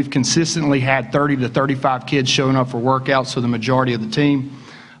workouts. We've consistently had 30 to 35 kids showing up for workouts, so the majority of the team.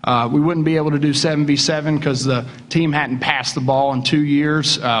 We wouldn't be able to do 7v7 because the team hadn't passed the ball in 2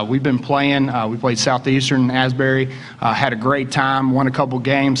 years. We've been playing. We played Southeastern, Asbury, had a great time, won a couple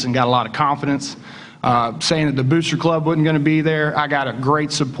games, and got a lot of confidence. Saying that the Booster Club wasn't going to be there. I got a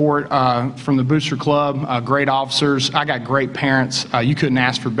great support from the Booster Club, great officers. I got great parents. You couldn't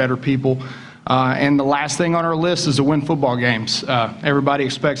ask for better people. And the last thing on our list is to win football games. Everybody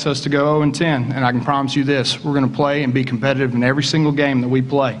expects us to go 0-10, and I can promise you this, we're going to play and be competitive in every single game that we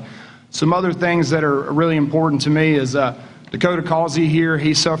play. Some other things that are really important to me is Dakota Causey here,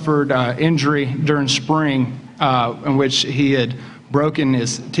 he suffered injury during spring in which he had broken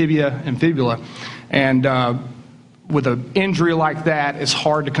his tibia and fibula. And with an injury like that, it's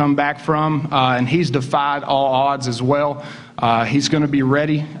hard to come back from, and he's defied all odds as well. He's going to be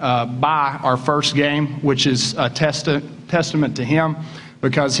ready by our first game, which is a testament to him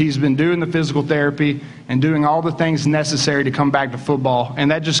because he's been doing the physical therapy and doing all the things necessary to come back to football,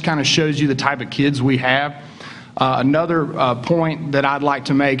 and that just kind of shows you the type of kids we have. Another point that I'd like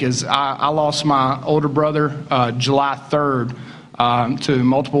to make is I lost my older brother July 3rd. To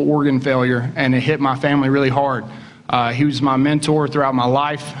multiple organ failure, and it hit my family really hard. He was my mentor throughout my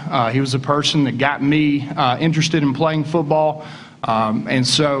life. He was the person that got me interested in playing football, and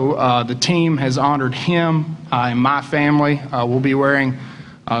so the team has honored him and my family. We'll be wearing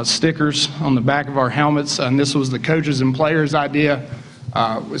stickers on the back of our helmets, and this was the coaches and players' idea.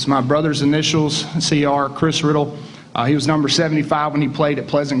 It was my brother's initials, CR, Chris Riddle. He was number 75 when he played at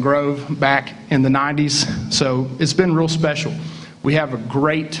Pleasant Grove back in the 90s, so it's been real special. We have a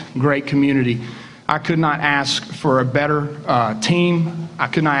great, great community. I could not ask for a better team. I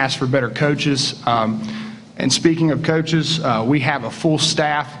could not ask for better coaches. And speaking of coaches, we have a full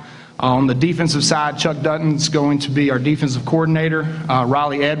staff. On the defensive side, Chuck Dutton is going to be our defensive coordinator.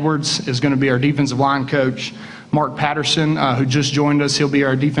 Riley Edwards is going to be our defensive line coach. Mark Patterson, who just joined us, he'll be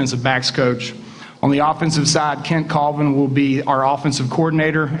our defensive backs coach. On the offensive side, Kent Colvin will be our offensive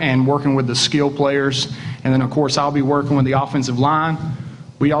coordinator and working with the skill players. And then, of course, I'll be working with the offensive line.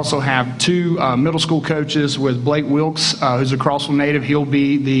 We also have 2 middle school coaches with Blake Wilkes, who's a Crossville native. He'll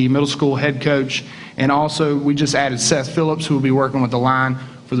be the middle school head coach. And also, we just added Seth Phillips, who will be working with the line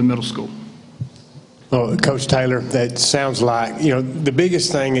for the middle school. Well, Coach Taylor, that sounds like, the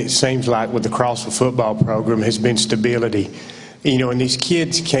biggest thing it seems like with the Crossville football program has been stability. And these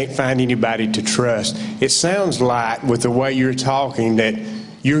kids can't find anybody to trust. It sounds like, with the way you're talking, that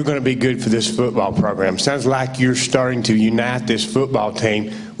you're going to be good for this football program. It sounds like you're starting to unite this football team,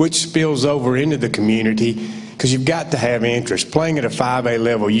 which spills over into the community. because you've got to have interest. Playing at a 5A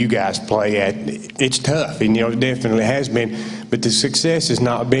level you guys play at, it's tough, and it definitely has been, but the success has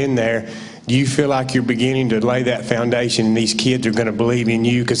not been there. Do you feel like you're beginning to lay that foundation and these kids are going to believe in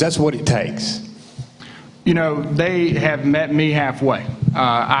you? Because that's what it takes. They have met me halfway.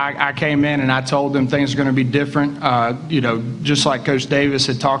 I came in and I told them things are going to be different. Just like Coach Davis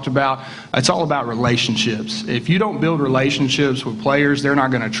had talked about, it's all about relationships. If you don't build relationships with players, they're not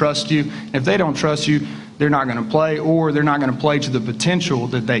going to trust you. If they don't trust you, they're not going to play, or they're not going to play to the potential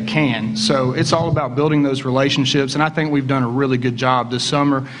that they can. So it's all about building those relationships, and I think we've done a really good job this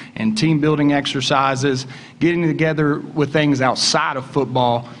summer in team building exercises, getting together with things outside of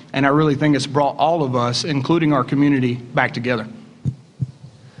football, and I really think it's brought all of us, including our community, back together.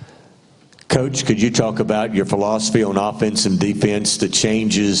 Coach, could you talk about your philosophy on offense and defense, the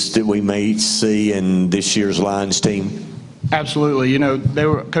changes that we may see in this year's Lions team? Absolutely.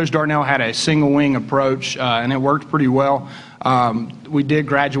 Coach Darnell had a single wing approach, and it worked pretty well. We did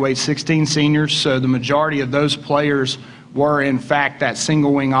graduate 16 seniors, so the majority of those players were, in fact, that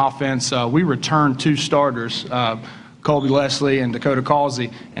single wing offense. We returned 2 starters, Colby Leslie and Dakota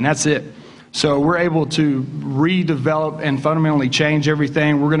Causey, and that's it. So we're able to redevelop and fundamentally change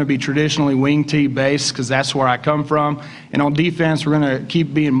everything. We're going to be traditionally wing tee based because that's where I come from. And on defense, we're going to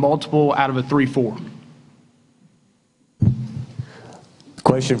keep being multiple out of a 3-4.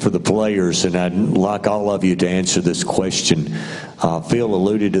 Question for the players, and I'd like all of you to answer this question. Phil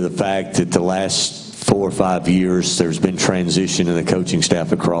alluded to the fact that the last 4 or 5 years there's been transition in the coaching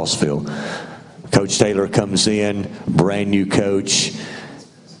staff at Crossville. Coach Taylor comes in, brand new coach.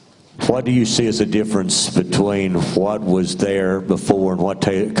 What do you see as a difference between what was there before and what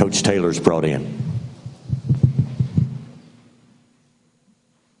Coach Taylor's brought in?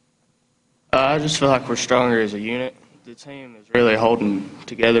 I just feel like we're stronger as a unit. The team is really holding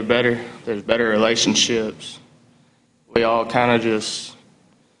together better. There's better relationships. We all kind of just,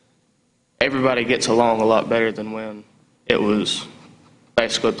 everybody gets along a lot better than when it was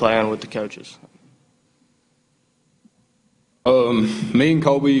basically playing with the coaches. Me and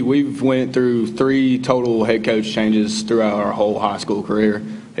Colby, we've went through 3 total head coach changes throughout our whole high school career.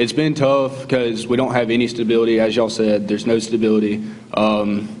 It's been tough because we don't have any stability. As y'all said, there's no stability.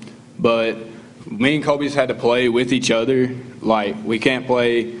 But me and Colby's had to play with each other. Like, we can't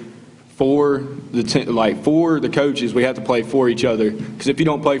play for the coaches. We have to play for each other. Because if you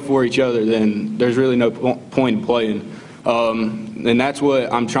don't play for each other, then there's really no point in playing. And that's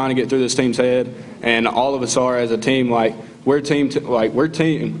what I'm trying to get through this team's head. And all of us are as a team. Like, we're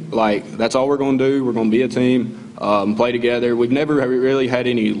team. Like, that's all we're going to do. We're going to be a team, play together. We've never really had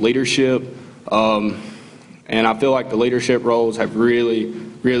any leadership. And I feel like the leadership roles have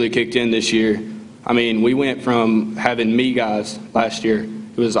really kicked in this year. I mean, we went from having me guys last year.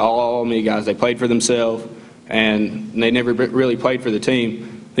 It was all me guys. They played for themselves, and they never really played for the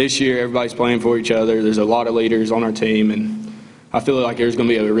team. This year, everybody's playing for each other. There's a lot of leaders on our team, and I feel like there's going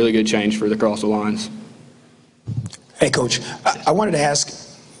to be a really good change for the Cross the Lions. Hey, Coach, I wanted to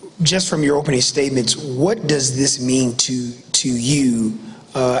ask, just from your opening statements, what does this mean to you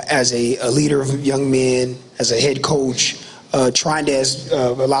as a leader of young men, as a head coach, trying to, as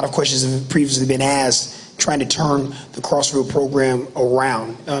a lot of questions have previously been asked, trying to turn the Crossville program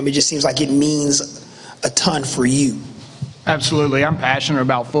around? It just seems like it means a ton for you. Absolutely. I'm passionate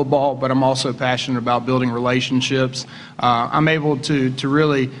about football, but I'm also passionate about building relationships. I'm able to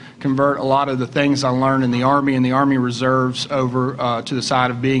really convert a lot of the things I learned in the Army and the Army Reserves over to the side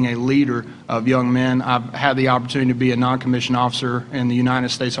of being a leader of young men. I've had the opportunity to be a non-commissioned officer in the United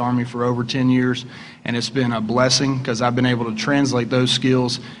States Army for over 10 years, and it's been a blessing because I've been able to translate those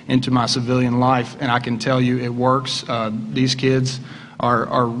skills into my civilian life, and I can tell you it works. These kids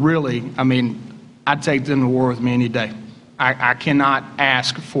are really, I mean, I'd take them to war with me any day. I cannot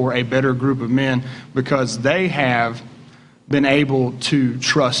ask for a better group of men because they have been able to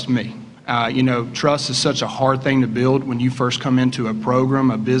trust me. Trust is such a hard thing to build when you first come into a program,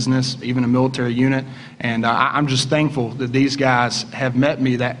 a business, even a military unit. And I'm just thankful that these guys have met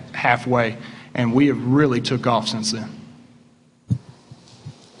me that halfway, and we have really took off since then.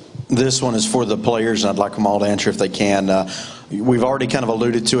 This one is for the players, and I'd like them all to answer if they can. We've already kind of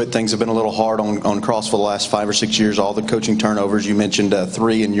alluded to it. Things have been a little hard on Crossville the last 5 or 6 years, all the coaching turnovers. You mentioned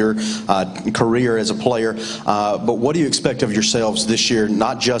 3 in your career as a player. But what do you expect of yourselves this year,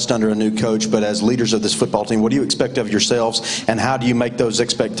 not just under a new coach, but as leaders of this football team? What do you expect of yourselves, and how do you make those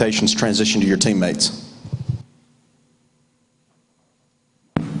expectations transition to your teammates?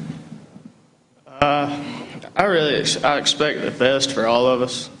 I expect the best for all of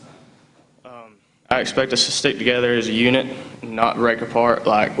us. I expect us to stick together as a unit, not break apart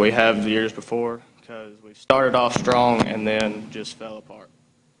like we have the years before, because we started off strong and then just fell apart.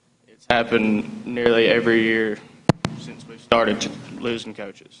 It's happened nearly every year since we started losing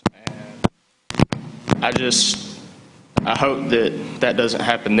coaches. And I hope that doesn't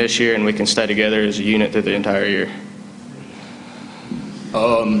happen this year and we can stay together as a unit through the entire year.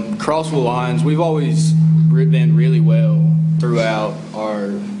 Crossville Lions, we've always been really well throughout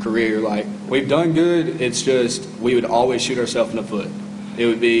our career. Like, we've done good, it's just we would always shoot ourselves in the foot.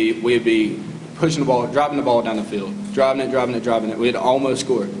 We'd be pushing the ball, dropping the ball down the field, driving it. We'd almost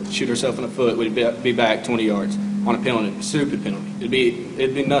score, shoot ourselves in the foot, we'd be back 20 yards on a penalty, stupid penalty.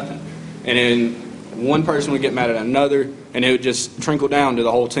 It'd be nothing. And then one person would get mad at another, and it would just trickle down to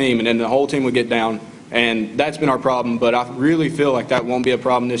the whole team, and then the whole team would get down. And that's been our problem, but I really feel like that won't be a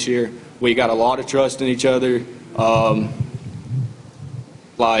problem this year. We got a lot of trust in each other.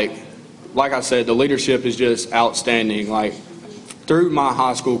 Like I said, the leadership is just outstanding. Like, through my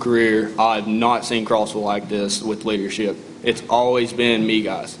high school career, I've not seen Crossville like this with leadership. It's always been me,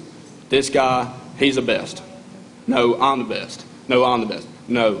 guys. This guy, he's the best. No, I'm the best. No, I'm the best.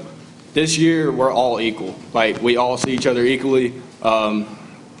 No. This year, we're all equal. Like, we all see each other equally. We're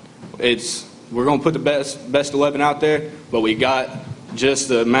going to put the best 11 out there, but we got just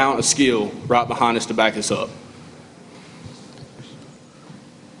the amount of skill right behind us to back us up.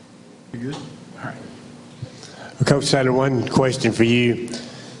 You good? All right. Well, Coach Sadler, one question for you.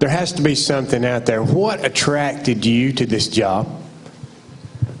 There has to be something out there. What attracted you to this job?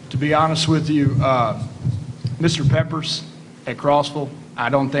 To be honest with you, Mr. Peppers at Crossville, I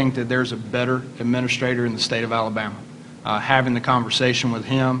don't think that there's a better administrator in the state of Alabama. Having the conversation with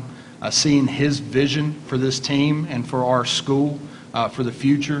him, seeing his vision for this team and for our school for the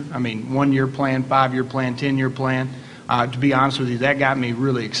future. I mean, 1-year plan, 5-year plan, 10-year plan. To be honest with you, that got me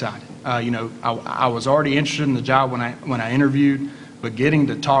really excited. I was already interested in the job when I interviewed, but getting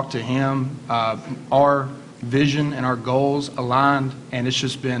to talk to him, our vision and our goals aligned, and it's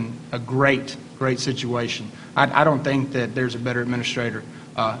just been a great situation. I don't think that there's a better administrator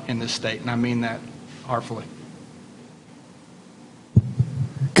in this state, and I mean that heartfully.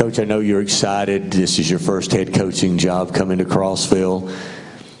 Coach, I know you're excited. This is your first head coaching job coming to Crossville.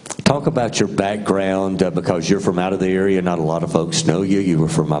 Talk about your background because you're from out of the area. Not a lot of folks know you. You were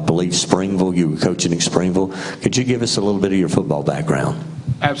from, I believe, Springville. You were coaching in Springville. Could you give us a little bit of your football background?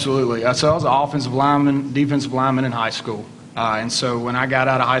 Absolutely. So I was an offensive lineman, defensive lineman in high school. And so when I got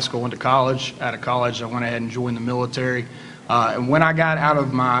out of high school, went to college. Out of college, I went ahead and joined the military. And when I got out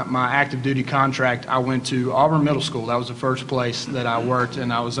of my active duty contract, I went to Auburn Middle School. That was the first place that I worked,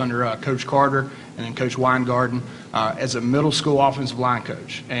 and I was under Coach Carter and then Coach Weingarten as a middle school offensive line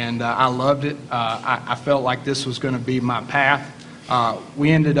coach. And I loved it. I felt like this was going to be my path.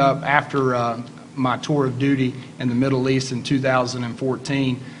 We ended up, after my tour of duty in the Middle East in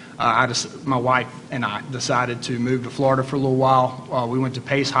 2014, my wife and I decided to move to Florida for a little while. We went to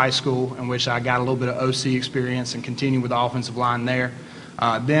Pace High School, in which I got a little bit of OC experience and continued with the offensive line there.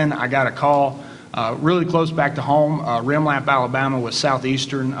 Then I got a call really close back to home, Rimlap, Alabama, with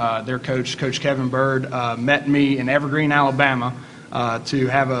Southeastern. Their coach, Coach Kevin Bird, met me in Evergreen, Alabama, to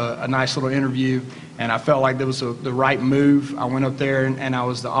have a nice little interview. And I felt like that was the right move. I went up there, and I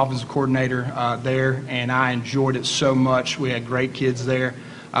was the offensive coordinator there, and I enjoyed it so much. We had great kids there.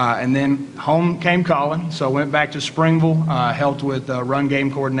 And then home came calling, so I went back to Springville, helped with run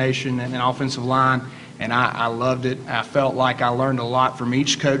game coordination and offensive line, and I loved it. I felt like I learned a lot from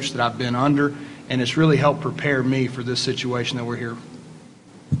each coach that I've been under, and it's really helped prepare me for this situation that we're here.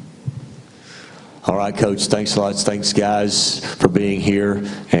 All right, Coach, thanks a lot. Thanks, guys, for being here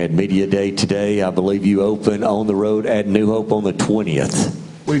at Media Day today. I believe you open on the road at New Hope on the 20th.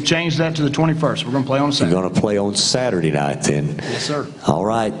 We've changed that to the 21st. We're going to play on Saturday. You're going to play on Saturday night then? Yes, sir. All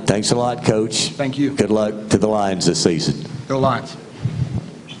right. Thanks a lot, Coach. Thank you. Good luck to the Lions this season. Go Lions.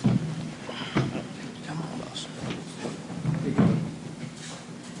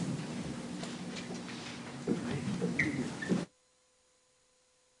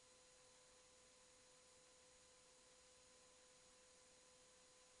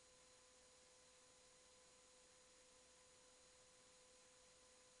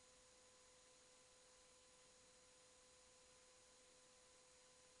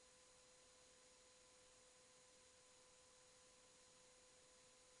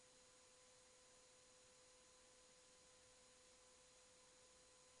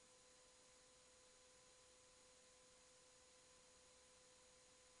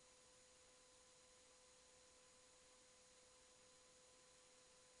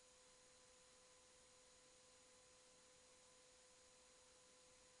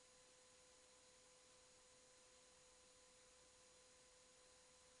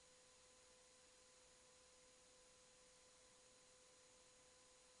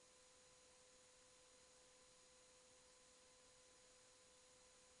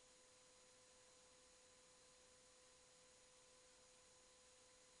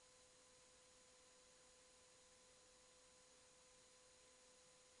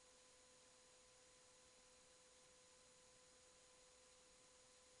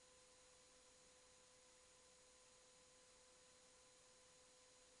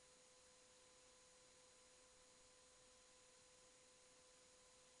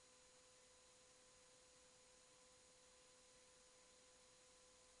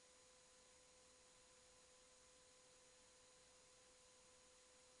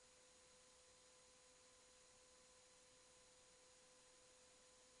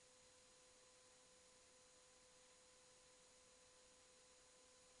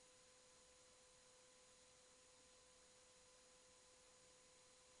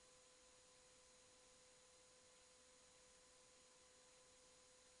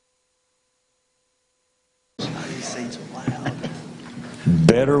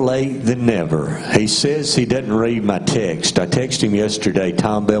 Better late than never. He says he doesn't read my text. I texted him yesterday,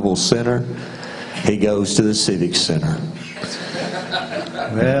 Tom Bevel Center. He goes to the Civic Center.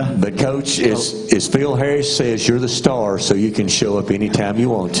 Well, but Coach, as Phil Harris says, you're the star, so you can show up anytime you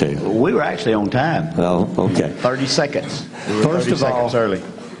want to. We were actually on time. Oh, okay. 30 seconds. We were First 30 of all, seconds early.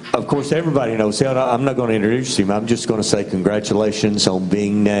 Of course, everybody knows him. I'm not going to introduce him. I'm just going to say congratulations on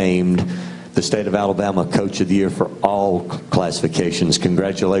being named the State of Alabama Coach of the Year for all classifications.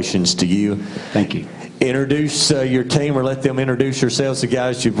 Congratulations to you. Thank you. Introduce your team, or let them introduce yourselves, the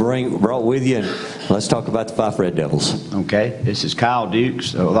guys you brought with you, and let's talk about the Fife Red Devils. Okay. This is Kyle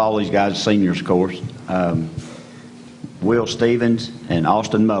Dukes, with all these guys, seniors, of course. Will Stevens and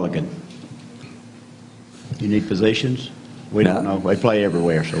Austin Mulligan. You need positions? We don't know. They play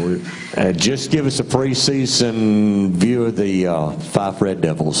everywhere, so we. Just give us a preseason view of the Fife Red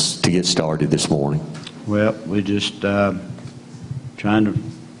Devils to get started this morning. Well, we're just trying to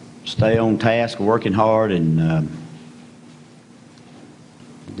stay on task, working hard, and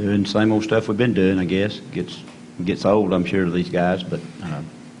doing the same old stuff we've been doing, I guess. Gets old, I'm sure, to these guys, but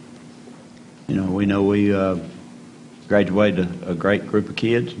we know we graduated a great group of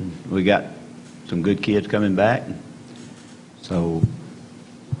kids, and we got some good kids coming back. So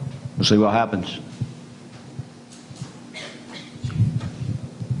we'll see what happens.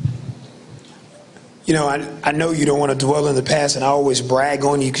 You know, I know you don't want to dwell in the past, and I always brag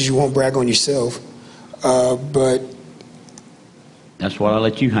on you because you won't brag on yourself. But that's why I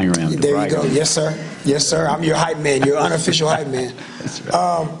let you hang around. There you go. Yes, sir. Yes, sir. I'm your hype man, your unofficial hype man. That's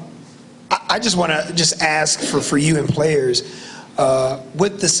right. I just want to ask for you and players,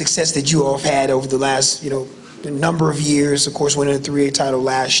 with the success that you all have had over the last, number of years, of course, winning a 3A title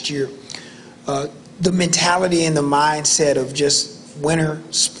last year, the mentality and the mindset of just winter,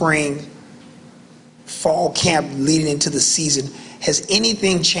 spring, fall camp leading into the season, has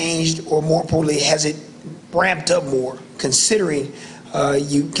anything changed, or more importantly, has it ramped up more, considering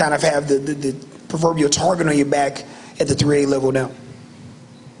you kind of have the proverbial target on your back at the 3A level now?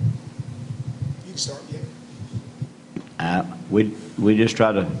 You can start, yeah. We just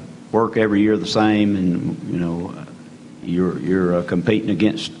try to work every year the same, and you're competing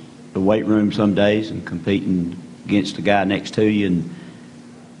against the weight room some days and competing against the guy next to you, and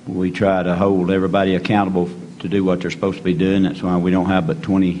we try to hold everybody accountable to do what they're supposed to be doing. That's why we don't have but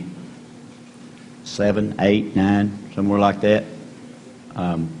 27, 8, 9, somewhere like that.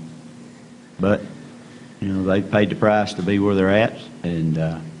 But they paid the price to be where they're at,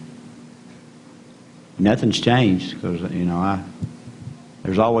 and nothing's changed because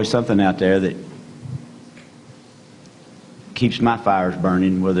there's always something out there that keeps my fires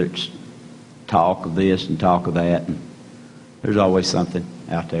burning, whether it's talk of this and talk of that. And there's always something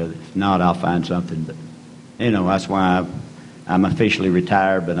out there. If not, I'll find something. But, that's why I'm officially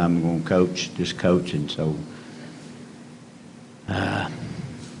retired, but I'm going to just coach. And so,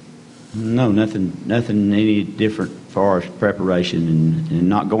 no, nothing any different as far as preparation, and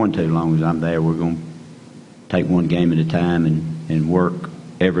not going too long as I'm there. We're going to take one game at a time and work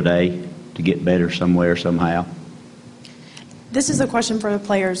every day to get better somewhere, somehow. This is a question for the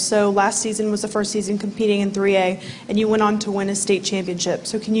players. So last season was the first season competing in 3A, and you went on to win a state championship.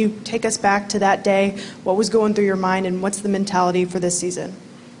 So can you take us back to that day? What was going through your mind, and what's the mentality for this season?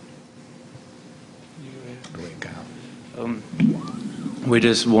 We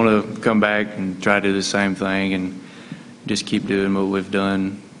just want to come back and try to do the same thing and just keep doing what we've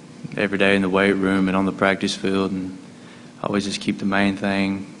done every day in the weight room and on the practice field, and always just keep the main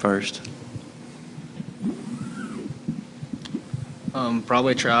thing first.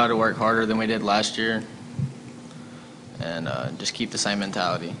 Probably try to work harder than we did last year, and just keep the same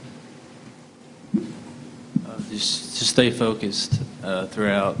mentality. Just stay focused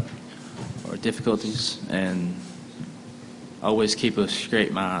throughout our difficulties, and always keep a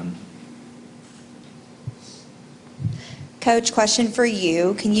straight mind. Coach, question for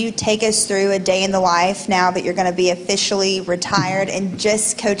you. Can you take us through a day in the life now that you're going to be officially retired and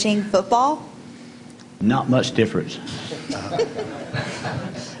just coaching football? Not much difference.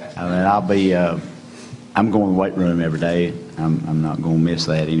 I'm going to the weight room every day. I'm not going to miss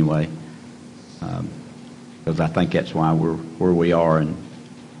that anyway, because I think that's why we're where we are.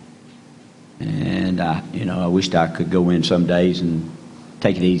 And I wished I could go in some days and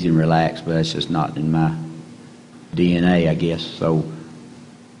take it easy and relax, but that's just not in my DNA, I guess. So,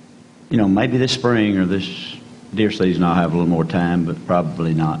 maybe this spring or this deer season I'll have a little more time, but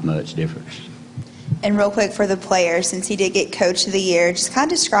probably not much difference. And real quick for the players, since he did get Coach of the Year, just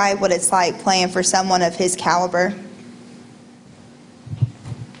kind of describe what it's like playing for someone of his caliber.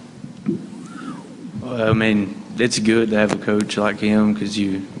 Well, it's good to have a coach like him because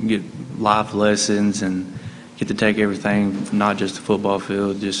you get life lessons and get to take everything, not just the football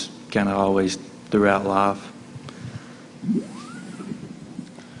field, just kind of always throughout life.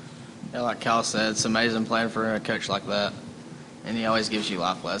 Yeah, like Cal said, it's amazing playing for a coach like that, and he always gives you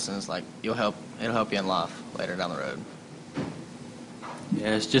life lessons. Like it'll help you in life later down the road.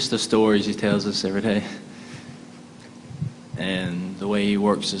 Yeah, it's just the stories he tells us every day, and the way he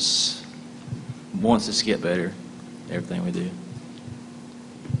works us, wants us to get better. Everything we do.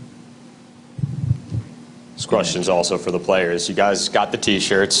 This question's also for the players. You guys got the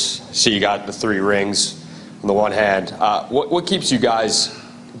T-shirts, so you got the 3 rings on the one hand. What keeps you guys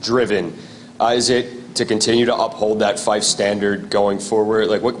driven? Is it to continue to uphold that Fife standard going forward?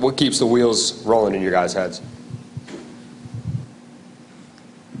 Like, what keeps the wheels rolling in your guys' heads?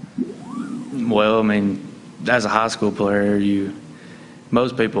 Well, I mean, as a high school player,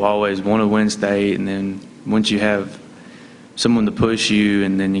 most people always want to win state, and then once you have someone to push you,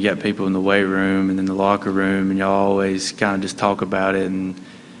 and then you got people in the weight room and in the locker room, and y'all always kind of just talk about it, and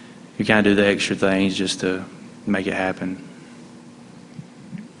you kind of do the extra things just to make it happen.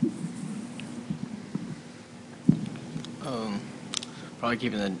 Probably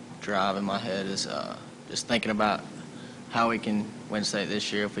keeping the drive in my head is just thinking about how we can win state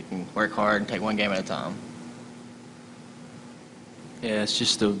this year if we can work hard and take one game at a time. Yeah, it's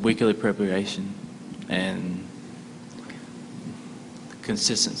just the weekly preparation and the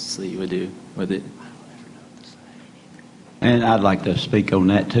consistency we do with it. And I'd like to speak on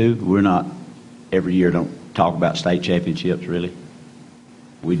that too. We're not, every year don't talk about state championships really.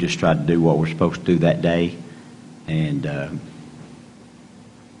 We just try to do what we're supposed to do that day. And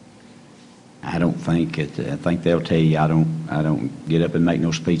I don't think I think they'll tell you I don't get up and make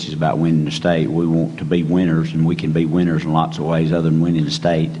no speeches about winning the state. We want to be winners, and we can be winners in lots of ways other than winning the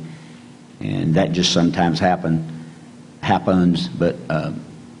state. And that just sometimes happens, but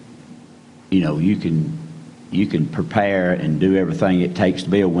you can prepare and do everything it takes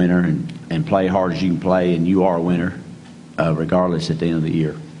to be a winner and play hard as you can play, and you are a winner regardless at the end of the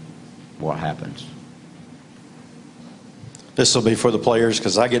year what happens. This will be for the players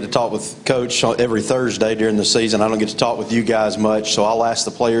because I get to talk with Coach every Thursday during the season. I don't get to talk with you guys much, so I'll ask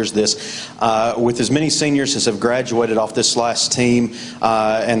the players this. With as many seniors as have graduated off this last team,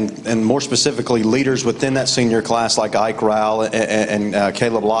 and more specifically leaders within that senior class like Ike Rowell and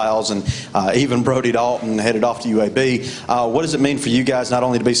Caleb Lyles and even Brody Dalton headed off to UAB, what does it mean for you guys not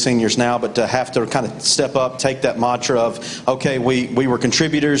only to be seniors now but to have to kind of step up, take that mantra of, okay, we were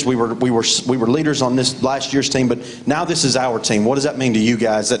contributors, we were leaders on this last year's team, but now this is our team. What does that mean to you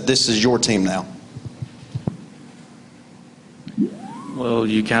guys that this is your team now? Well,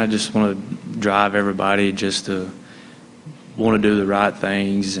 you kind of just want to drive everybody just to want to do the right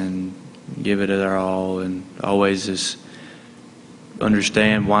things and give it their all, and always just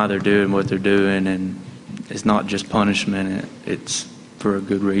understand why they're doing what they're doing, and it's not just punishment, it's for a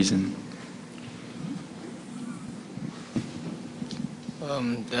good reason.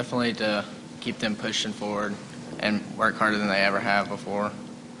 Definitely to keep them pushing forward and work harder than they ever have before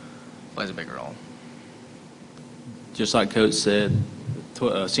plays a big role. Just like Coach said,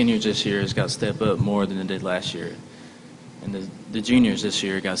 seniors this year has got to step up more than they did last year. And the juniors this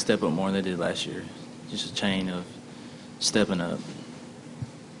year got to step up more than they did last year. Just a chain of stepping up.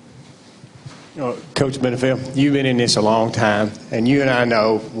 Coach Benefiel, you've been in this a long time, and you and I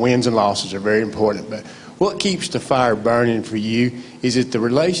know wins and losses are very important, but what keeps the fire burning for you? Is it the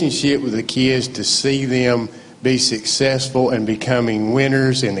relationship with the kids to see them be successful and becoming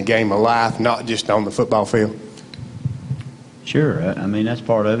winners in the game of life, not just on the football field? Sure. I mean, that's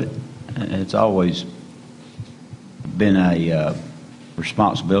part of it. It's always been a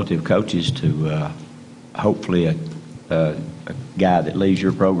responsibility of coaches to hopefully a guy that leaves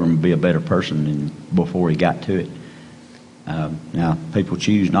your program be a better person than before he got to it. Now, people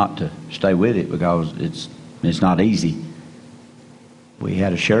choose not to stay with it because it's not easy. We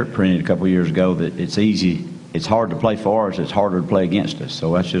had a shirt printed a couple of years ago that it's easy. It's hard to play for us. It's harder to play against us.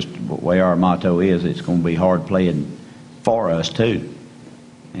 So that's just the way our motto is. It's going to be hard playing for us too.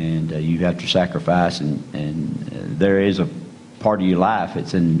 And you have to sacrifice, and there is a part of your life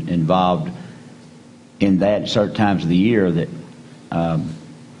that's involved in that at certain times of the year that,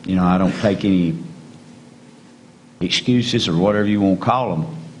 I don't take any excuses or whatever you want to call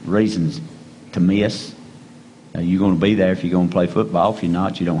them, reasons to miss. You're going to be there if you're going to play football. If you're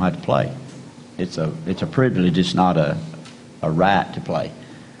not, you don't have to play. It's a privilege. It's not a right to play.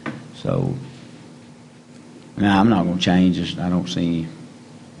 So, no, I'm not going to change. I don't see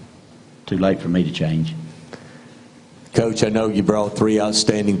too late for me to change. Coach, I know you brought 3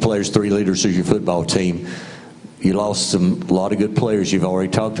 outstanding players, 3 leaders of your football team. you lost a lot of good players. You've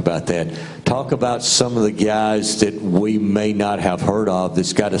already talked about that. Talk about some of the guys that we may not have heard of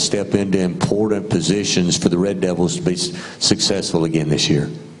that's got to step into important positions for the Red Devils to be successful again this year.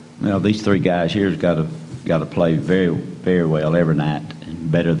 Well, these three guys here have got to play very, very well every night,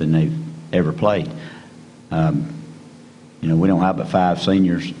 and better than they've ever played. We don't have but 5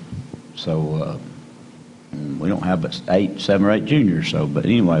 seniors, so we don't have but 7 or 8 juniors. So, but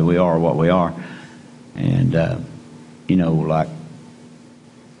anyway, we are what we are, and like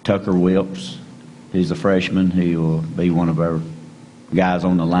Tucker Wilkes, he's a freshman. He will be one of our guys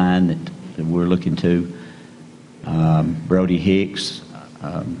on the line that we're looking to. Brody Hicks,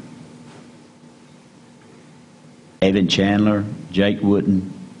 Evan Chandler, Jake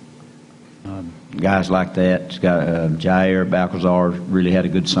Wooden, guys like that. It's got Jair Balcazar really had a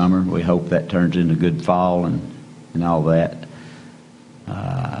good summer. We hope that turns into a good fall and all that.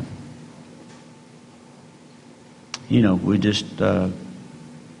 We just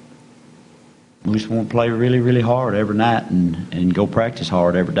want to play really, really hard every night and go practice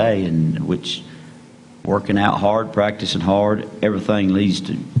hard every day, and which working out hard, practicing hard, everything leads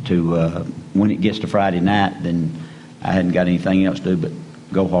to when it gets to Friday night, then I hadn't got anything else to do but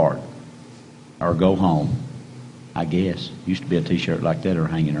go hard or go home, I guess. Used to be a T-shirt like that or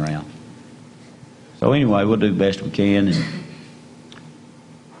hanging around. So anyway, we'll do the best we can, and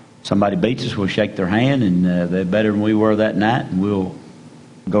somebody beats us, we'll shake their hand, and they're better than we were that night, and we'll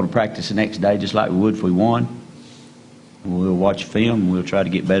go to practice the next day just like we would if we won. We'll watch film, and we'll try to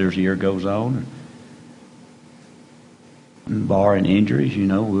get better as the year goes on. And barring injuries,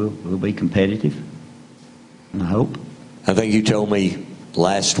 we'll be competitive, I hope. I think you told me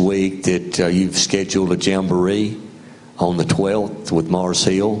last week that you've scheduled a jamboree on the 12th with Mars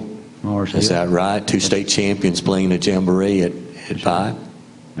Hill. Is that right? 2 state champions playing a jamboree at 5?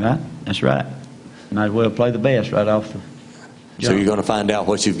 Right, that's right. Might as well play the best right off the jump. So you're going to find out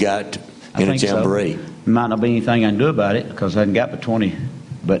what you've got in a jamboree. So. Might not be anything I can do about it because I haven't got but 20.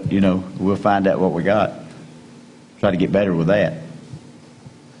 But, we'll find out what we got. Try to get better with that.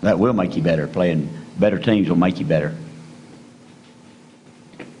 That will make you better. Playing better teams will make you better.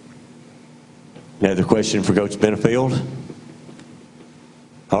 Another question for Coach Benefield?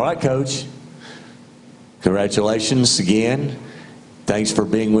 All right, Coach. Congratulations again. Thanks for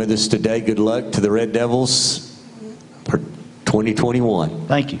being with us today. Good luck to the Red Devils for 2021.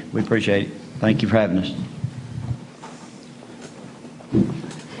 Thank you. We appreciate it. Thank you for having us.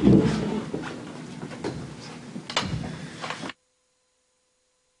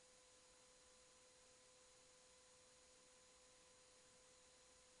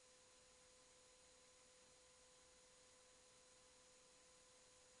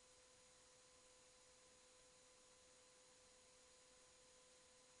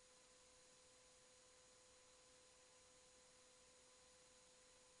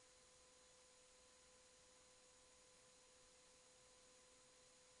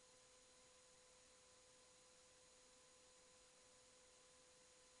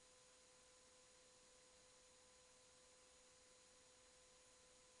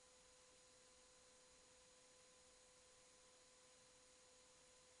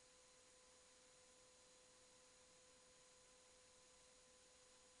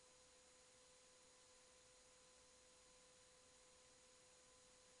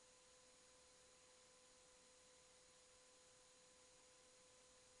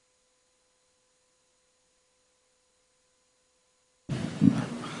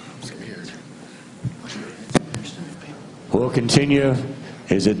 We'll continue.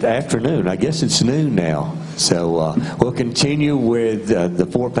 Is it afternoon? I guess it's noon now. So we'll continue with the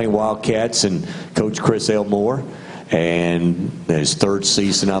Fort Payne Wildcats and Coach Chris Elmore. And his 3rd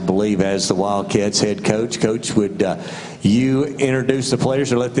season, I believe, as the Wildcats head coach. Coach, would you introduce the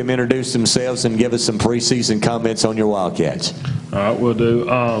players or let them introduce themselves and give us some preseason comments on your Wildcats? All right, we'll do.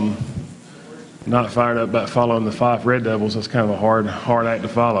 Not fired up about following the 5 Red Devils. That's kind of a hard act to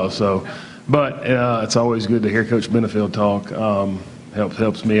follow. So, but it's always good to hear Coach Benefield talk.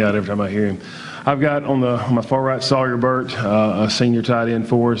 Helps me out every time I hear him. I've got on my far right Sawyer Burt, a senior tight end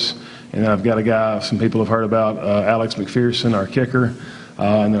for us, and I've got a guy some people have heard about, Alex McPherson, our kicker.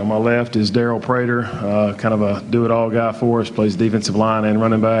 And then on my left is Daryl Prater, kind of a do-it-all guy for us, plays defensive line and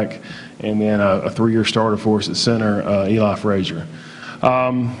running back, and then a 3-year starter for us at center, Eli Frazier.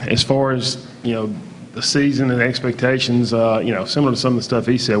 As far as the season and expectations, similar to some of the stuff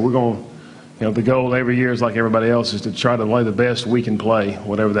he said, we're going. The goal every year is like everybody else is to try to play the best we can play,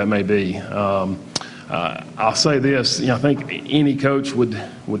 whatever that may be. I'll say this, I think any coach would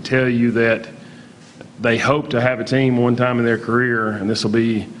tell you that they hope to have a team one time in their career, and this will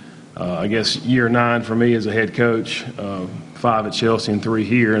be I guess year 9 for me as a head coach, 5 at Chelsea and 3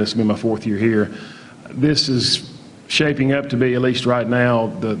 here, and this will be my 4th year here. This is shaping up to be, at least right now,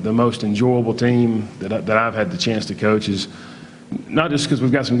 the most enjoyable team that I've had the chance to coach. Is not just because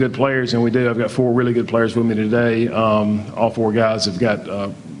we've got some good players, and we do. I've got 4 really good players with me today. All 4 guys have got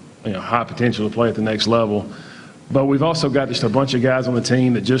high potential to play at the next level. But we've also got just a bunch of guys on the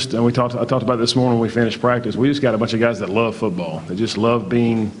team that just, and I talked about this morning when we finished practice, we just got a bunch of guys that love football. They just love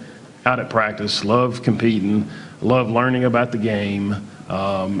being out at practice, love competing, love learning about the game.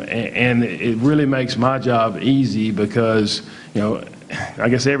 And it really makes my job easy because, I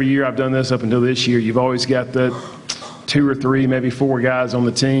guess every year I've done this up until this year, you've always got that 2 or 3, maybe 4 guys on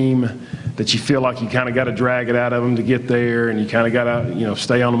the team that you feel like you kind of got to drag it out of them to get there, and you kind of got to,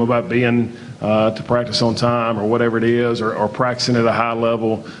 stay on them about being to practice on time or whatever it is, or practicing at a high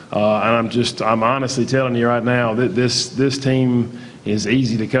level. And I'm honestly telling you right now that this team is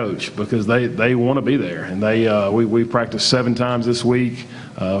easy to coach because they want to be there, and we practiced 7 times this week.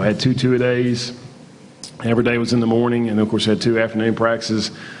 Had 2 two-a-days. Every day was in the morning, and of course had 2 afternoon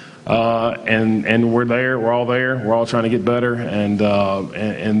practices. And we're there. We're all there. We're all trying to get better, and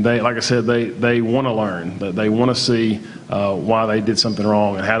they, like I said, they want to learn. They want to see why they did something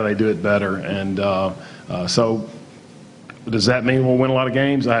wrong and how do they do it better. And so, does that mean we'll win a lot of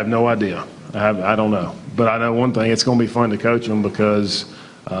games? I have no idea. I don't know. But I know one thing: it's going to be fun to coach them because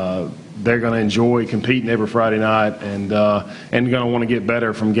they're going to enjoy competing every Friday night, and going to want to get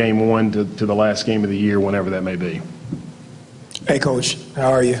better from game 1 to the last game of the year, whenever that may be. Hey, Coach.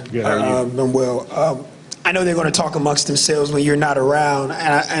 How are you? Good. How are you? I'm well. I know they're going to talk amongst themselves when you're not around,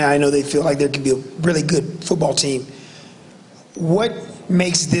 and I know they feel like there can be a really good football team. What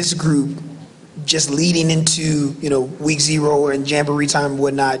makes this group, just leading into week 0 and jamboree time and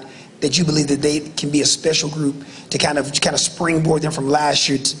whatnot, that you believe that they can be a special group to kind of springboard them from last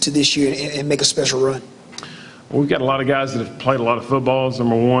year to this year and make a special run? Well, we've got a lot of guys that have played a lot of footballs.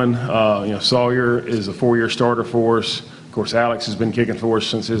 Number one, Sawyer is a 4-year starter for us. Of course, Alex has been kicking for us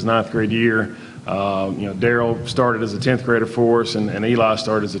since his 9th grade year. Daryl started as a 10th grader for us, and Eli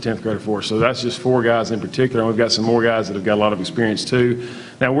started as a 10th grader for us. So that's just 4 guys in particular. And we've got some more guys that have got a lot of experience too.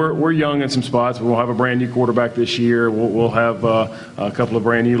 Now we're young in some spots. We'll have a brand new quarterback this year. We'll have a couple of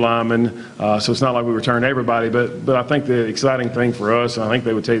brand new linemen. So it's not like we return everybody, but I think the exciting thing for us, and I think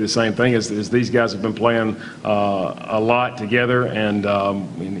they would tell you the same thing, is these guys have been playing a lot together. And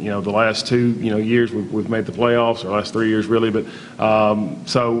the last 2 years we've made the playoffs, or last 3 years really. But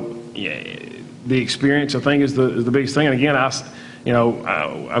the experience, I think, is the biggest thing. And again,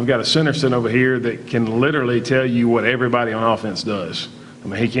 I've got a center sitting over here that can literally tell you what everybody on offense does. I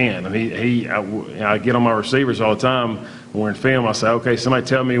mean, he can. I get on my receivers all the time when we're in film. I say, okay, somebody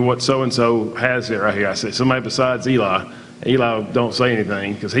tell me what so-and-so has it right here. I say, somebody besides Eli. Eli don't say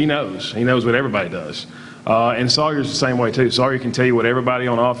anything because he knows. He knows what everybody does. And Sawyer's the same way too. Sawyer can tell you what everybody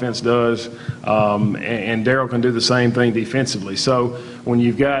on offense does, and Daryl can do the same thing defensively. So when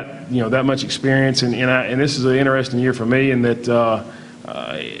you've got that much experience, and this is an interesting year for me in that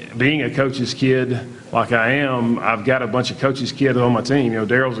being a coach's kid like I am, I've got a bunch of coaches' kids on my team.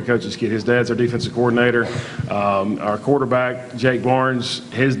 Daryl's a coach's kid. His dad's our defensive coordinator. Our quarterback, Jake Barnes,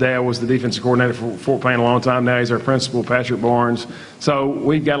 his dad was the defensive coordinator for Fort Payne a long time. Now he's our principal, Patrick Barnes. So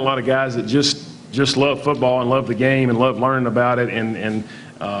we've got a lot of guys that just love football and love the game and love learning about it. And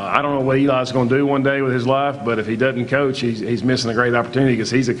I don't know what Eli's going to do one day with his life, but if he doesn't coach, he's missing a great opportunity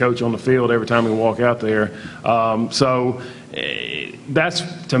because he's a coach on the field every time we walk out there. That's,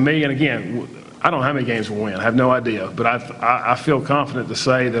 to me, and again, I don't know how many games we'll win. I have no idea. But I feel confident to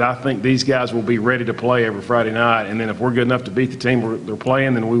say that I think these guys will be ready to play every Friday night. And then if we're good enough to beat the team they're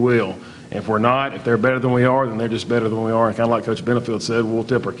playing, then we will. If we're not, if they're better than we are, then they're just better than we are. And kind of like Coach Benefield said, we'll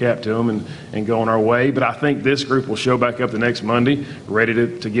tip our cap to them and go on our way. But I think this group will show back up the next Monday ready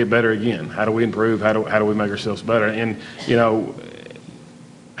to get better again. How do we improve? How do we make ourselves better? And,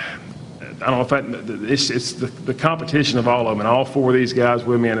 I don't know if it's the competition of all of them, and all 4 of these guys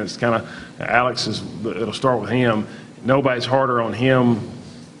with me, and it's kind of it'll start with him. Nobody's harder on him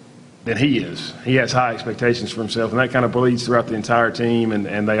than he is. He has high expectations for himself, and that kind of bleeds throughout the entire team,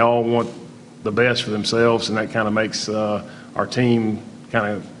 and they all want the best for themselves, and that kind of makes our team kind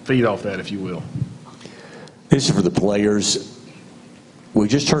of feed off that, if you will. This is for the players. We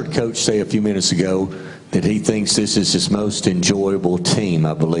just heard Coach say a few minutes ago that he thinks this is his most enjoyable team,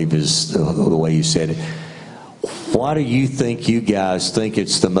 I believe is the way you said it. Why do you think you guys think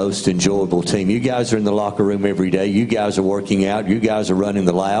it's the most enjoyable team? You guys are in the locker room every day. You guys are working out. You guys are running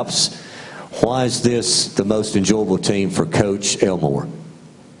the laps. Why is this the most enjoyable team for Coach Elmore?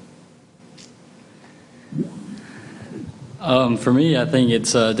 For me, I think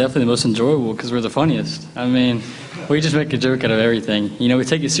it's definitely the most enjoyable because we're the funniest. I mean, we just make a joke out of everything. You know, we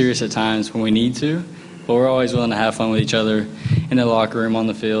take it serious at times when we need to, but we're always willing to have fun with each other in the locker room, on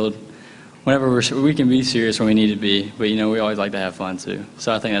the field. Whenever we can be serious when we need to be, but, you know, we always like to have fun, too.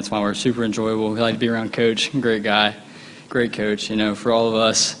 So I think that's why we're super enjoyable. We like to be around Coach, great guy, great coach, you know, for all of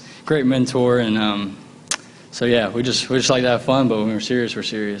us, great mentor. And so, yeah, we just like to have fun, but when we're serious, we're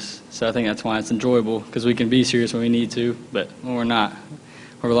serious. So I think that's why it's enjoyable, because we can be serious when we need to, but when we're not,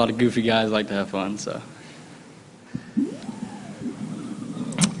 we're a lot of goofy guys who like to have fun, so.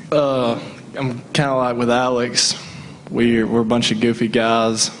 I'm kind of like with Alex. We're a bunch of goofy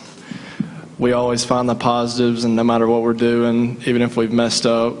guys. We always find the positives, and no matter what we're doing, even if we've messed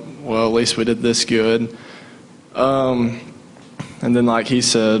up, well, at least we did this good. And then, like he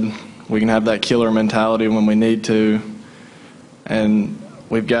said, we can have that killer mentality when we need to. And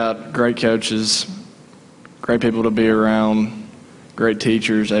we've got great coaches, great people to be around, great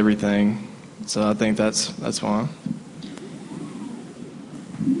teachers, everything. So I think that's why.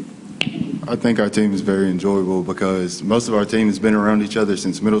 I think our team is very enjoyable because most of our team has been around each other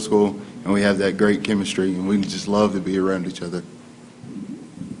since middle school, and we have that great chemistry, and we just love to be around each other.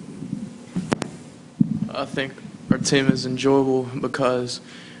 I think our team is enjoyable because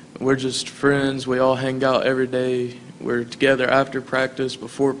we're just friends. We all hang out every day. We're together after practice,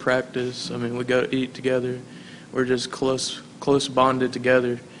 before practice. I mean, we go to eat together. We're just close bonded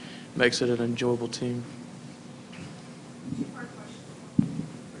together. Makes it an enjoyable team.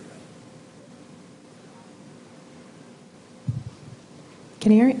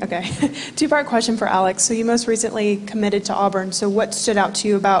 Can you hear me? Okay. Two-part question for Alex. So you most recently committed to Auburn. So what stood out to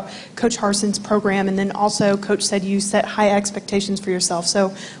you about Coach Harsin's program? And then also, Coach said you set high expectations for yourself. So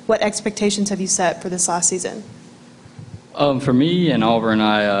what expectations have you set for this last season? For me and Auburn,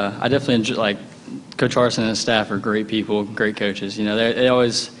 I definitely enjoy, like, Coach Harsin and his staff are great people, great coaches. You know, they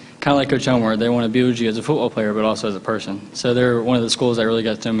always, kind of like Coach Elmore, they want to build you as a football player, but also as a person. So they're one of the schools that really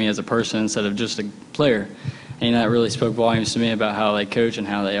got to know me as a person instead of just a player. And that really spoke volumes to me about how they coach and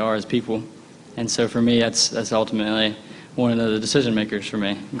how they are as people. And so for me, that's ultimately one of the decision makers for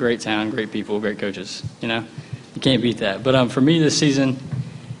me. Great town, great people, great coaches. You know, you can't beat that. But for me this season,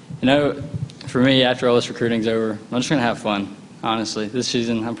 you know, for me after all this recruiting's over, I'm just gonna have fun. Honestly, this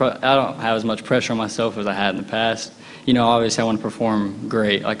season I don't have as much pressure on myself as I had in the past. You know, obviously I want to perform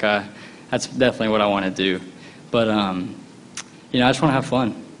great. Like that's definitely what I want to do. But you know, I just want to have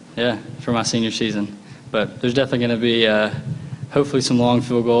fun. Yeah, for my senior season. But there's definitely going to be hopefully some long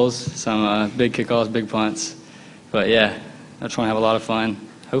field goals, some big kickoffs, big punts. But yeah, I just want to have a lot of fun.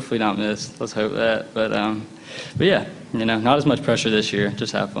 Hopefully not miss. Let's hope that. But yeah, you know, not as much pressure this year.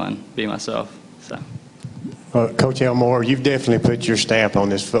 Just have fun, be myself. So. Coach Elmore, you've definitely put your stamp on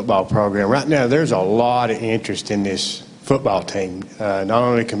this football program. Right now, there's a lot of interest in this football team, not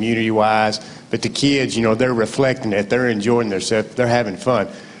only community-wise, but the kids. You know, they're reflecting it. They're enjoying themselves. They're having fun.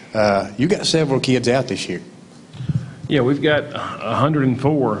 You got several kids out this year. Yeah, we've got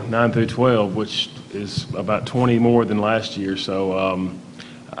 104, 9 through 12, which is about 20 more than last year. So,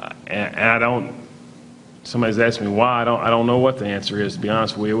 and I don't. Somebody's asked me why. I don't know what the answer is, to be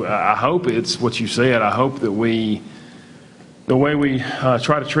honest with you. I hope it's what you said. I hope that the way we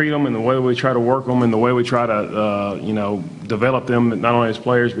try to treat them, and the way we try to work them, and the way we try to, you know, develop them not only as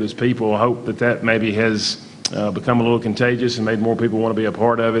players but as people. I hope that maybe has become a little contagious and made more people want to be a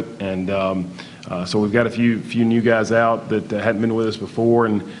part of it. And so we've got a few new guys out that hadn't been with us before.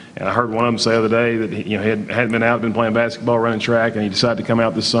 And I heard one of them say the other day that he hadn't been out, been playing basketball, running track, and he decided to come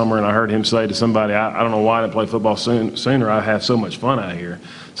out this summer. And I heard him say to somebody, I don't know why I didn't play football sooner. I have so much fun out here.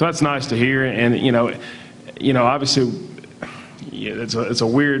 So that's nice to hear. And you know, obviously, yeah, it's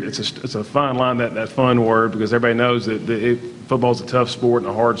a fine line, that fun word, because everybody knows that football's a tough sport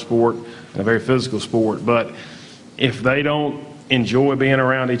and a hard sport and a very physical sport. But if they don't enjoy being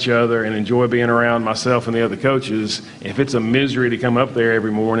around each other and enjoy being around myself and the other coaches, if it's a misery to come up there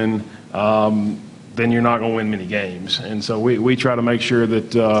every morning, then you're not going to win many games. And so we try to make sure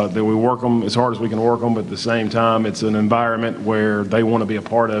that we work them as hard as we can work them, but at the same time, it's an environment where they want to be a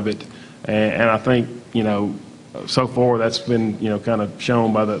part of it. And I think, you know, so far that's been, you know, kind of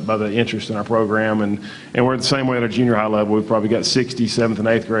shown by the interest in our program, and we're the same way at our junior high level. We've probably got 60 7th and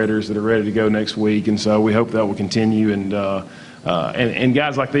 8th graders that are ready to go next week, and so we hope that will continue. And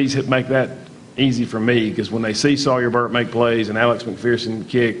guys like these make that easy for me, because when they see Sawyer Burt make plays and Alex McPherson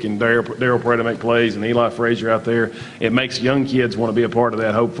kick and Daryl Pareto make plays and Eli Frazier out there, it makes young kids want to be a part of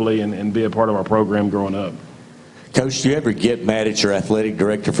that, hopefully, and be a part of our program growing up. Coach, do you ever get mad at your athletic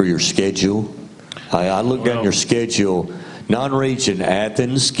director for your schedule? I looked down your schedule Non-region,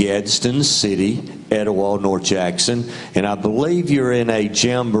 Athens, Gadsden City, Etowah, North Jackson, and I believe you're in a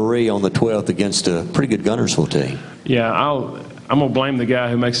jamboree on the 12th against a pretty good Guntersville team. Yeah, I'm going to blame the guy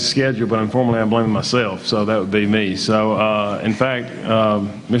who makes the schedule, but informally I'm blaming myself, so that would be me. So, in fact,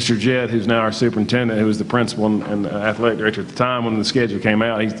 Mr. Jett, who's now our superintendent, who was the principal and athletic director at the time when the schedule came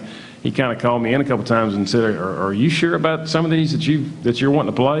out, he kind of called me in a couple times and said, are you sure about some of these that you're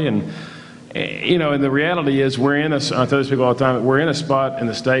wanting to play? And and the reality is I tell these people all the time, we're in a spot in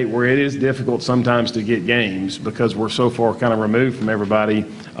the state where it is difficult sometimes to get games because we're so far kind of removed from everybody,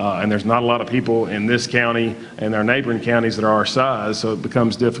 and there's not a lot of people in this county and our neighboring counties that are our size, so it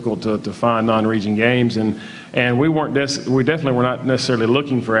becomes difficult to find non-region games. And we definitely were not necessarily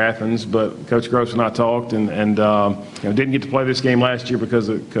looking for Athens, but Coach Gross and I talked and didn't get to play this game last year because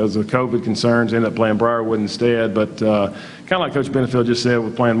of COVID concerns. Ended up playing Briarwood instead. But kind of like Coach Benefield just said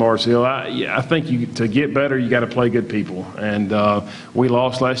with playing Mars Hill, I think to get better, you got to play good people. And we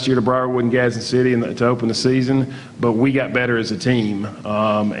lost last year to Briarwood and Gadsden City to open the season, but we got better as a team,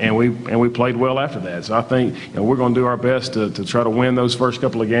 and we played well after that. So I think we're going to do our best to try to win those first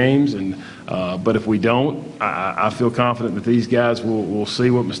couple of games. But if we don't, I feel confident that these guys will see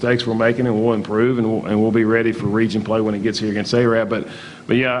what mistakes we're making and we'll improve and we'll be ready for region play when it gets here against ARAB.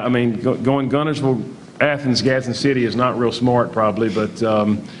 But yeah, I mean, going Guntersville, Athens, Gadsden City is not real smart probably, but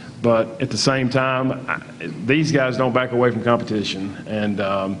at the same time, these guys don't back away from competition, and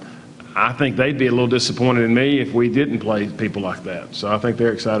I think they'd be a little disappointed in me if we didn't play people like that. So I think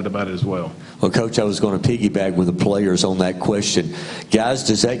they're excited about it as well. Well, Coach, I was going to piggyback with the players on that question. Guys,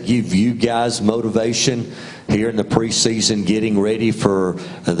 does that give you guys motivation here in the preseason, getting ready for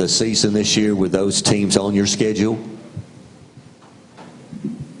the season this year with those teams on your schedule?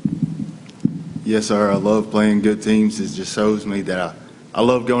 Yes, sir. I love playing good teams. It just shows me that I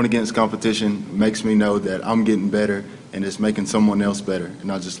love going against competition. It makes me know that I'm getting better and it's making someone else better.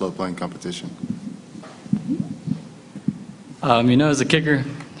 And I just love playing competition. As a kicker,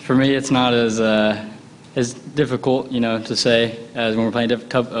 for me, it's not as difficult, to say as when we're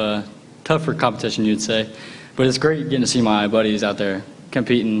playing tougher competition, you'd say. But it's great getting to see my buddies out there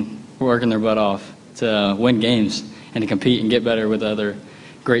competing, working their butt off to win games and to compete and get better with other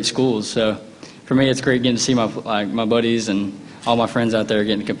great schools. So for me, it's great getting to see my buddies and all my friends out there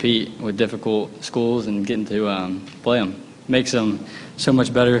getting to compete with difficult schools and getting to play them. Makes them so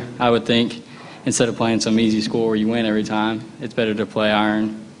much better, I would think. Instead of playing some easy school where you win every time, it's better to play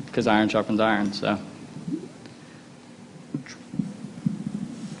iron because iron sharpens iron. So.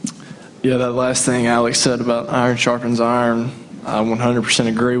 Yeah, that last thing Alex said about iron sharpens iron, I 100%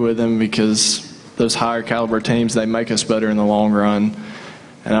 agree with him because those higher caliber teams, they make us better in the long run.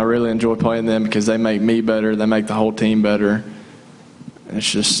 And I really enjoy playing them because they make me better, they make the whole team better. It's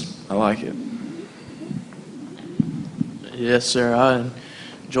just, I like it. Yes, sir. I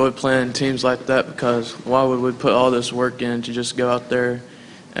enjoy playing teams like that because why would we put all this work in to just go out there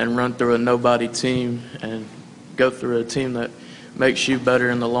and run through a nobody team and go through a team that makes you better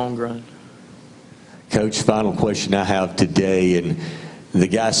in the long run? Coach, final question I have today, and the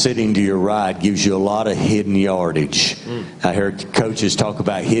guy sitting to your right gives you a lot of hidden yardage. I heard coaches talk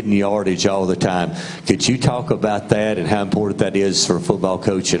about hidden yardage all the time. Could you talk about that and how important that is for a football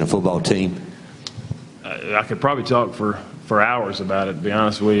coach and a football team? I could probably talk for hours about it, to be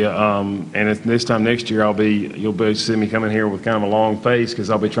honest with you. And this time next year, you'll be seeing me coming here with kind of a long face because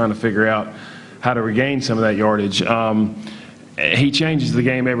I'll be trying to figure out how to regain some of that yardage. He changes the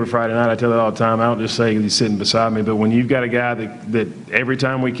game every Friday night. I tell that all the time. I don't just say he's sitting beside me, but when you've got a guy that every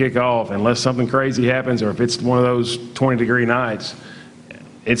time we kick off, unless something crazy happens or if it's one of those 20-degree nights,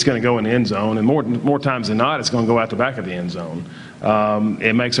 it's going to go in the end zone, and more times than not, it's going to go out the back of the end zone.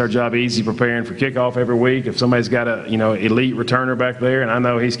 It makes our job easy preparing for kickoff every week. If somebody's got a elite returner back there, and I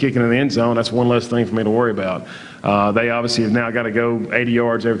know he's kicking in the end zone, that's one less thing for me to worry about. They obviously have now got to go 80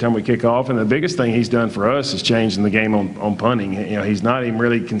 yards every time we kick off, and the biggest thing he's done for us is changing the game on punting. He's not even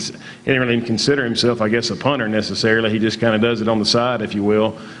really he didn't really even consider himself, I guess, a punter necessarily. He just kind of does it on the side, if you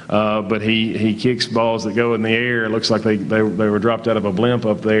will. But he kicks balls that go in the air. It looks like they were dropped out of a blimp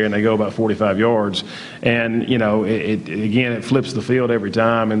up there, and they go about 45 yards. And it flips the field every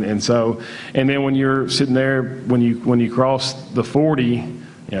time. And then when you're sitting there, when you cross the 40,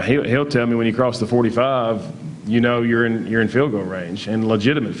 he'll tell me when you cross the 45. You're in field goal range and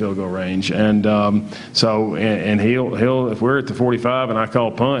legitimate field goal range, and he'll if we're at the 45 and I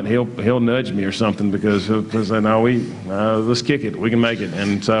call punt, he'll nudge me or something because he'll say, no, let's kick it, we can make it.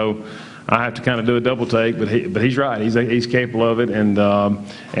 And so I have to kind of do a double take, but he's right. He's capable of it, and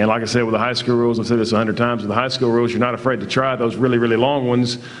like I said, with the high school rules, I've said this 100 times. With the high school rules, you're not afraid to try those really, really long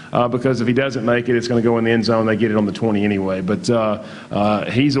ones because if he doesn't make it, it's going to go in the end zone. They get it on the 20 anyway. But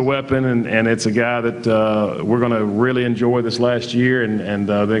he's a weapon, and it's a guy that we're going to really enjoy this last year, and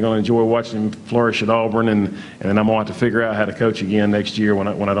they're going to enjoy watching him flourish at Auburn, and then I'm going to have to figure out how to coach again next year when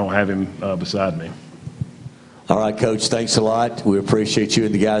I don't have him beside me. All right, Coach, thanks a lot. We appreciate you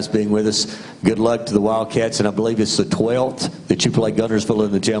and the guys being with us. Good luck to the Wildcats, and I believe it's the 12th that you play Guntersville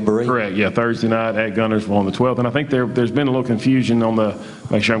in the Jamboree? Correct, yeah, Thursday night at Guntersville on the 12th. And I think there's been a little confusion on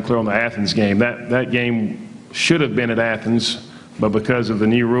make sure I'm clear on the Athens game. That game should have been at Athens, but because of the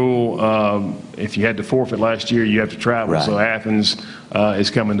new rule, if you had to forfeit last year, you have to travel. Right. So Athens is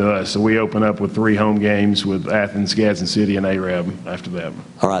coming to us. So we open up with 3 home games with Athens, Gadsden City, and Arab after that.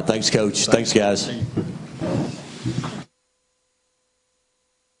 All right, thanks, Coach. Thanks guys.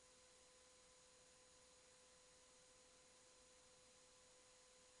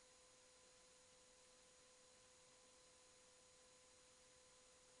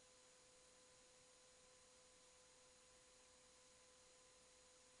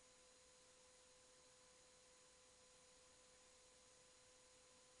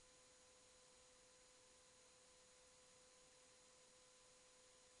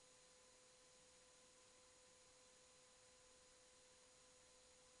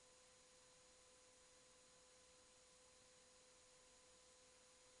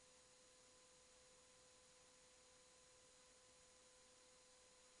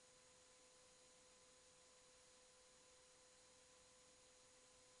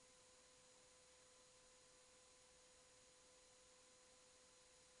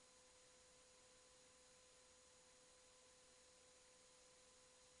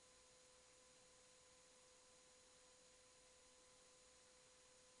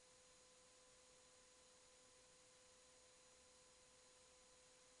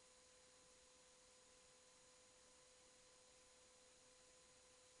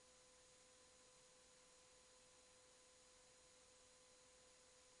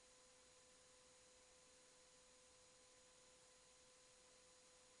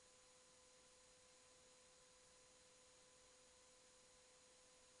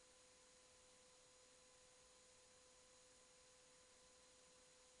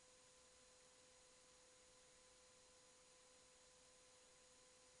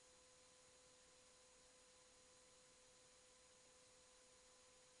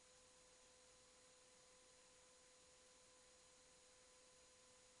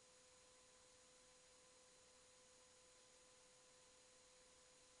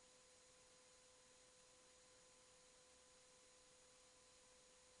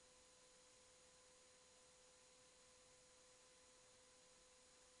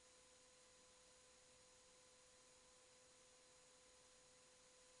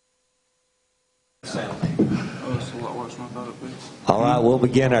 All right, we'll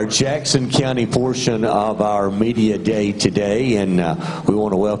begin our Jackson County portion of our media day today, and we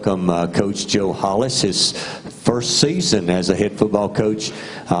want to welcome Coach Joe Hollis, his first season as a head football coach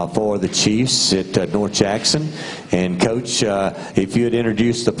for the Chiefs at North Jackson. And Coach, if you'd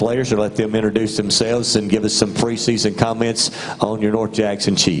introduce the players or let them introduce themselves and give us some preseason comments on your North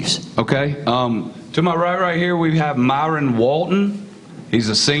Jackson Chiefs. Okay. To my right here, we have Myron Walton. He's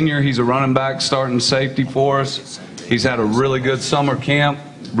a senior. He's a running back starting safety for us. He's had a really good summer camp,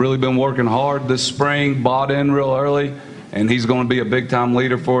 really been working hard this spring, bought in real early, and he's going to be a big-time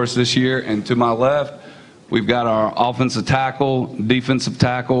leader for us this year. And to my left, we've got our offensive tackle, defensive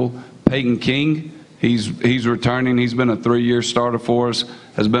tackle, Peyton King. He's returning. He's been a 3-year starter for us,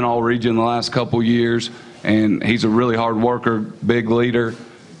 has been all-region the last couple years, and he's a really hard worker, big leader,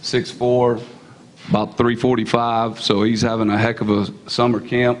 6'4", about 345, so he's having a heck of a summer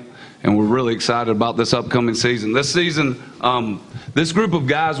camp. And we're really excited about this upcoming season. This season, this group of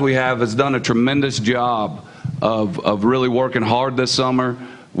guys we have has done a tremendous job of really working hard this summer.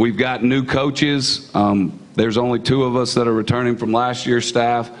 We've got new coaches. There's only 2 of us that are returning from last year's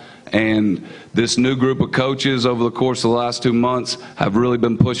staff. And this new group of coaches over the course of the last 2 months have really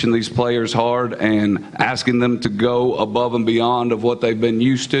been pushing these players hard and asking them to go above and beyond of what they've been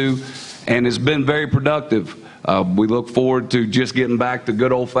used to. And it's been very productive. We look forward to just getting back to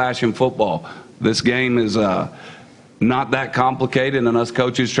good old-fashioned football. This game is not that complicated, and us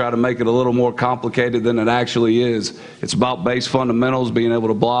coaches try to make it a little more complicated than it actually is. It's about base fundamentals, being able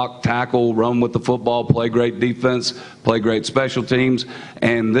to block, tackle, run with the football, play great defense, play great special teams.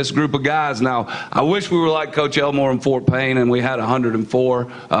 And this group of guys, now, I wish we were like Coach Elmore in Fort Payne and we had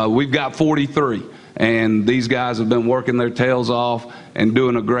 104. We've got 43. And these guys have been working their tails off and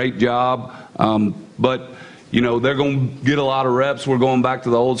doing a great job. But you know, they're going to get a lot of reps. We're going back to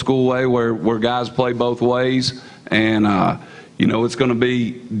the old school way where guys play both ways. And, you know, it's going to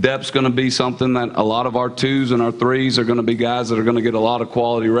be, depth's going to be something that a lot of our 2s and our 3s are going to be guys that are going to get a lot of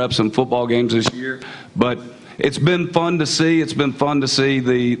quality reps in football games this year. But it's been fun to see. It's been fun to see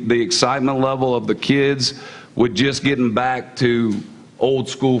the excitement level of the kids with just getting back to old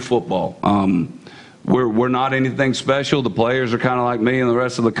school football. We're not anything special. The players are kind of like me and the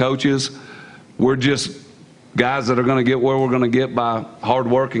rest of the coaches. We're just guys that are going to get where we're going to get by hard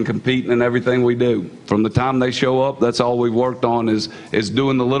work and competing in everything we do. From the time they show up, that's all we've worked on is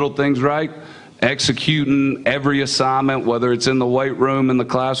doing the little things right, executing every assignment, whether it's in the weight room, in the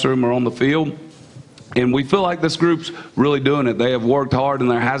classroom, or on the field. And we feel like this group's really doing it. They have worked hard, and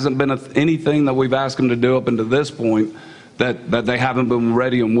there hasn't been anything that we've asked them to do up until this point that they haven't been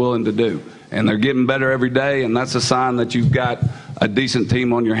ready and willing to do. And they're getting better every day, and that's a sign that you've got a decent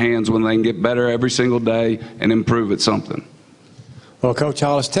team on your hands when they can get better every single day and improve at something. Well, Coach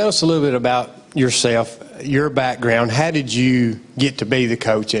Hollis, tell us a little bit about yourself, your background. How did you get to be the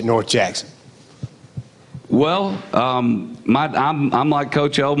coach at North Jackson? Well, I'm like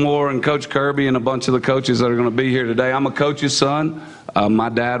Coach Elmore and Coach Kirby and a bunch of the coaches that are going to be here today. I'm a coach's son. My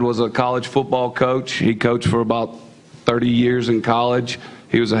dad was a college football coach. He coached for about 30 years in college.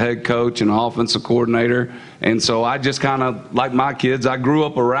 He was a head coach and an offensive coordinator. And so I just kind of, like my kids, I grew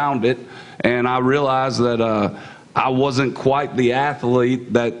up around it, and I realized that I wasn't quite the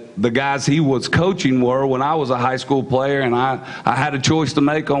athlete that the guys he was coaching were when I was a high school player, and I had a choice to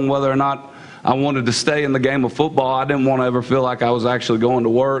make on whether or not I wanted to stay in the game of football. I didn't want to ever feel like I was actually going to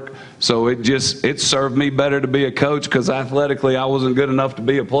work. So it served me better to be a coach because athletically I wasn't good enough to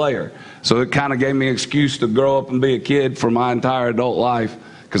be a player. So it kind of gave me an excuse to grow up and be a kid for my entire adult life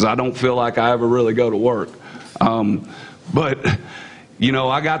because I don't feel like I ever really go to work. But, you know,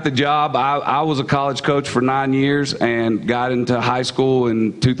 I got the job. I was a college coach for 9 years and got into high school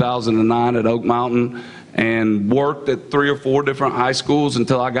in 2009 at Oak Mountain, and worked at 3 or 4 different high schools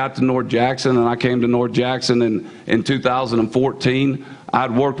until I got to North Jackson, and I came to North Jackson in 2014.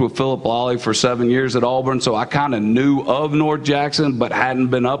 I'd worked with Philip Lawley for 7 years at Auburn, so I kind of knew of North Jackson but hadn't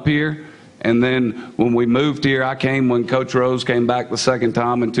been up here. And then when we moved here, I came when Coach Rose came back the second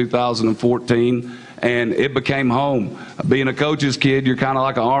time in 2014, and it became home. Being a coach's kid, you're kind of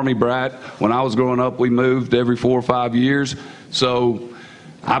like an Army brat. When I was growing up, we moved every 4 or 5 years. So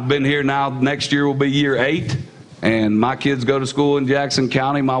I've been here now. Next year will be year 8, and my kids go to school in Jackson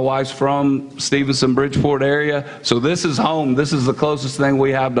County. My wife's from Stevenson, Bridgeport area. So this is home. This is the closest thing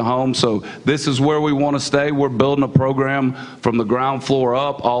we have to home. So this is where we want to stay. We're building a program from the ground floor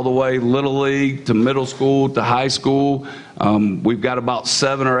up all the way Little League to middle school to high school. We've got about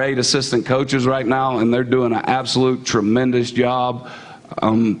 7 or 8 assistant coaches right now, and they're doing an absolute tremendous job.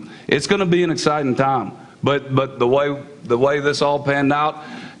 It's going to be an exciting time. But the way this all panned out,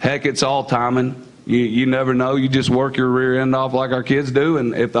 heck, it's all timing. You never know. You just work your rear end off like our kids do,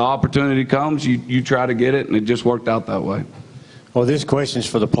 and if the opportunity comes, you try to get it, and it just worked out that way. Well, this question's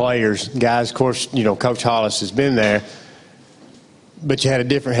for the players. Guys, of course, you know, Coach Hollis has been there, but you had a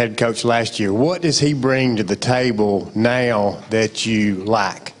different head coach last year. What does he bring to the table now that you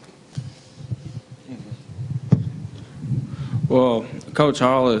like? Well, Coach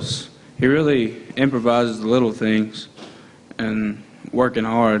Hollis, he really improvises the little things and working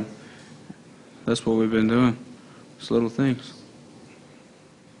hard. That's what we've been doing. Just little things.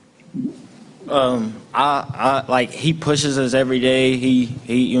 I like he pushes us every day. He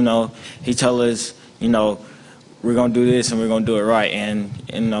you know, he tells us, you know, we're gonna do this and we're gonna do it right. And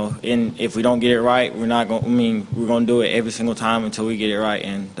you know, and if we don't get it right, we're not gonna. I mean, we're gonna do it every single time until we get it right.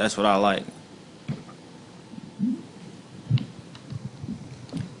 And that's what I like.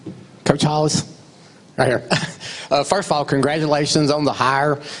 Coach Hollis, right here. First of all, congratulations on the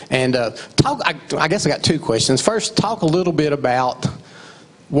hire. And I guess I got 2 questions. First, talk a little bit about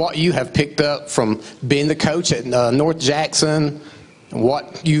what you have picked up from being the coach at North Jackson,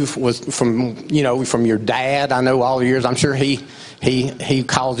 what you was from, you know, from your dad. I know all the years. I'm sure he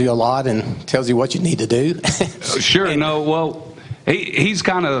calls you a lot and tells you what you need to do. Sure. No. Well, he's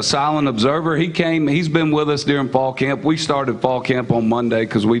kind of a silent observer. He's been with us during fall camp. We started fall camp on Monday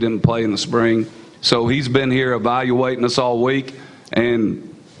because we didn't play in the spring. So he's been here evaluating us all week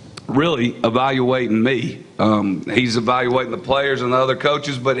and really evaluating me. He's evaluating the players and the other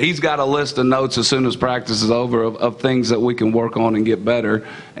coaches, but he's got a list of notes as soon as practice is over of things that we can work on and get better.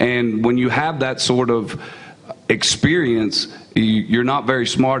 And when you have that sort of experience, you're not very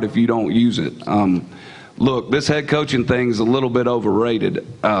smart if you don't use it. Look, this head coaching thing is a little bit overrated.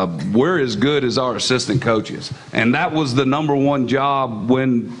 We're as good as our assistant coaches. And that was the number one job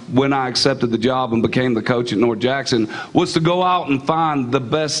when I accepted the job and became the coach at North Jackson, was to go out and find the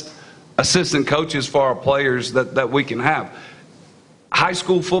best assistant coaches for our players that we can have. High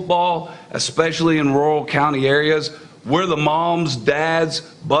school football, especially in rural county areas, we're the moms, dads,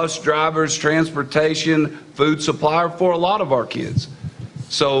 bus drivers, transportation, food supplier for a lot of our kids.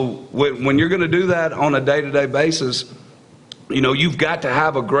 So when you're going to do that on a day-to-day basis, you've got to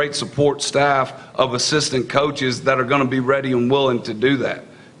have a great support staff of assistant coaches that are going to be ready and willing to do that.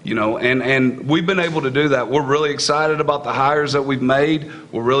 And we've been able to do that. We're really excited about the hires that we've made.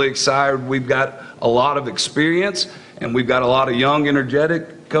 We're really excited. We've got a lot of experience, and we've got a lot of young,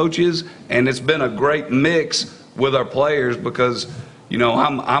 energetic coaches, and it's been a great mix with our players because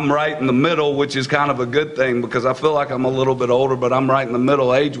I'm right in the middle, which is kind of a good thing because I feel like I'm a little bit older, but I'm right in the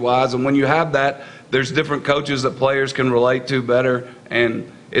middle age-wise. And when you have that, there's different coaches that players can relate to better.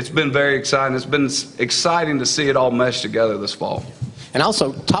 And it's been very exciting. It's been exciting to see it all mesh together this fall. And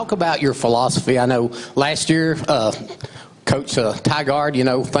also, talk about your philosophy. I know last year, Coach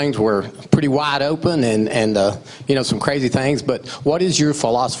Tygard, things were pretty wide open and some crazy things. But what is your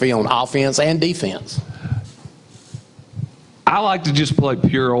philosophy on offense and defense? I like to just play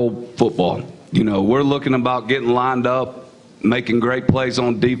pure old football. We're looking about getting lined up, making great plays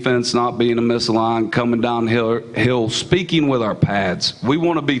on defense, not being a misaligned, coming downhill, speaking with our pads. We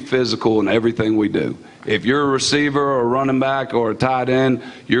want to be physical in everything we do. If you're a receiver or a running back or a tight end,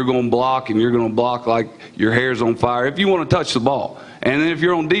 you're going to block, and you're going to block like your hair's on fire if you want to touch the ball. And then if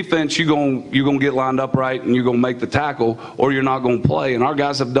you're on defense, you're going to get lined up right and you're going to make the tackle, or you're not going to play. And our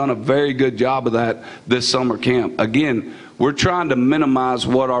guys have done a very good job of that this summer camp. Again, we're trying to minimize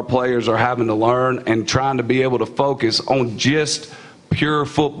what our players are having to learn and trying to be able to focus on just pure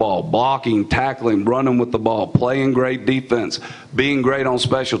football, blocking, tackling, running with the ball, playing great defense, being great on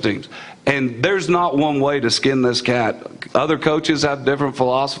special teams. And there's not one way to skin this cat. Other coaches have different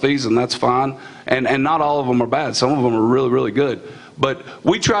philosophies, and that's fine. And not all of them are bad. Some of them are really, really good. But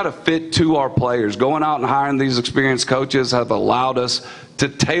we try to fit to our players. Going out and hiring these experienced coaches have allowed us to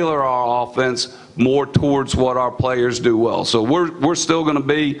tailor our offense more towards what our players do well. So we're still going to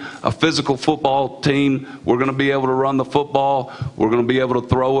be a physical football team. We're going to be able to run the football. We're going to be able to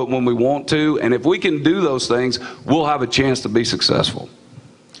throw it when we want to. And if we can do those things, we'll have a chance to be successful.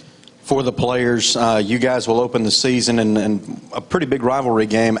 For the players, you guys will open the season in a pretty big rivalry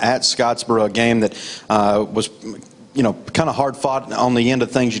game at Scottsboro, a game that was kind of hard fought on the end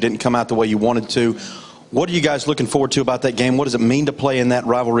of things. You didn't come out the way you wanted to. What are you guys looking forward to about that game? What does it mean to play in that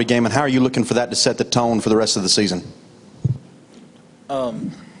rivalry game, and how are you looking for that to set the tone for the rest of the season?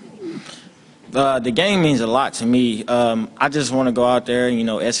 The game means a lot to me. I just want to go out there and,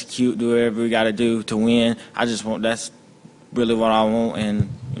 execute, do whatever we got to do to win. That's really what I want, and,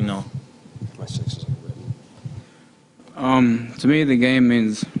 To me, the game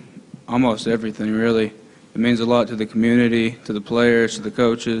means almost everything, really. It means a lot to the community, to the players, to the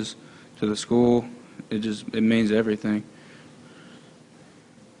coaches, to the school. It means everything.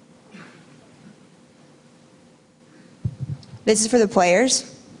 This is for the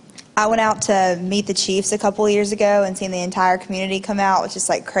players. I went out to meet the Chiefs a couple of years ago and seeing the entire community come out was just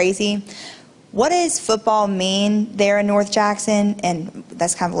like crazy. What does football mean there in North Jackson? And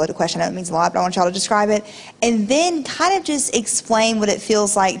that's kind of a loaded question. I know it means a lot, but I want y'all to describe it. And then kind of just explain what it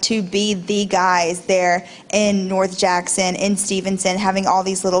feels like to be the guys there in North Jackson, in Stevenson, having all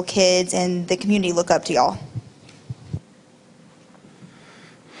these little kids and the community look up to y'all.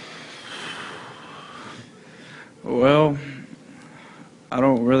 Well, I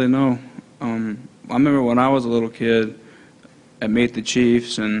don't really know. I remember when I was a little kid at Meet the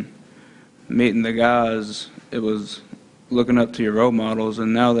Chiefs and meeting the guys, it was looking up to your role models.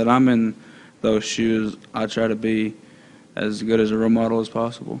 And now that I'm in those shoes, I try to be as good as a role model as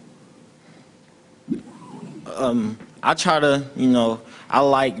possible. I try to, I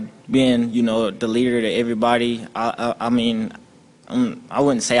like being, the leader to everybody. I mean, I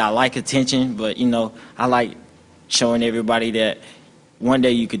wouldn't say I like attention, but, I like showing everybody that one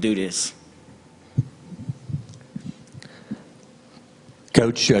day you could do this.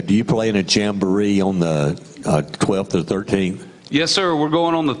 Coach, do you play in a jamboree on the 12th or 13th? Yes, sir. We're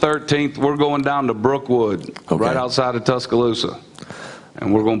going on the 13th. We're going down to Brookwood, right outside of Tuscaloosa.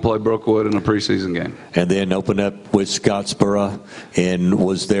 and we're going to play Brookwood in a preseason game. And then open up with Scottsboro. And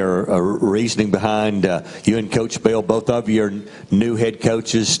was there a reasoning behind you and Coach Bell, both of you are new head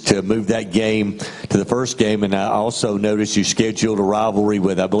coaches, to move that game to the first game? And I also noticed you scheduled a rivalry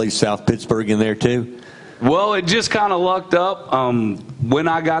with, I believe, South Pittsburgh in there too? Well, it just kind of lucked up. When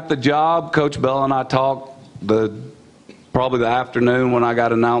I got the job, Coach Bell and I talked probably the afternoon when I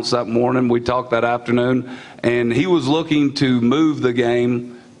got announced that morning. We talked that afternoon, and he was looking to move the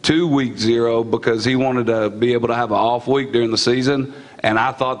game to week 0 because he wanted to be able to have an off week during the season, and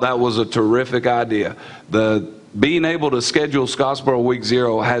I thought that was a terrific idea. Being able to schedule Scottsboro week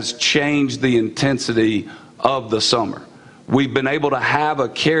 0 has changed the intensity of the summer. We've been able to have a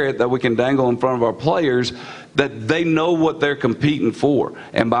carrot that we can dangle in front of our players that they know what they're competing for.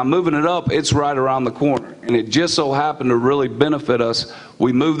 And by moving it up, it's right around the corner. And it just so happened to really benefit us.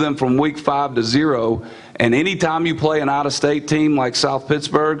 We moved them from week 5 to 0. And anytime you play an out-of-state team like South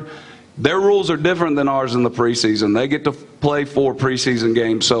Pittsburgh, their rules are different than ours in the preseason. They get to play 4 preseason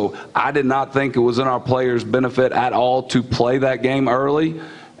games. So I did not think it was in our players' benefit at all to play that game early.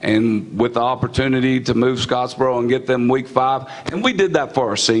 And with the opportunity to move Scottsboro and get them week 5. And we did that for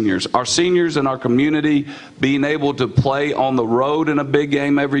our seniors. Our seniors in our community being able to play on the road in a big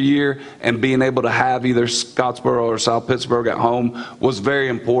game every year and being able to have either Scottsboro or South Pittsburgh at home was very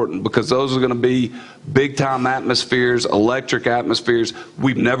important because those are going to be big-time atmospheres, electric atmospheres.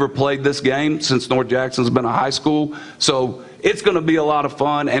 We've never played this game since North Jackson's been a high school. So it's going to be a lot of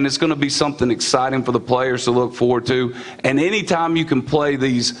fun, and it's going to be something exciting for the players to look forward to. And anytime you can play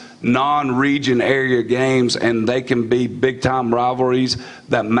these non-region area games and they can be big-time rivalries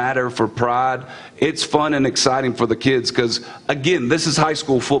that matter for pride, it's fun and exciting for the kids because, again, this is high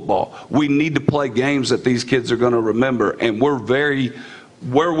school football. We need to play games that these kids are going to remember, and where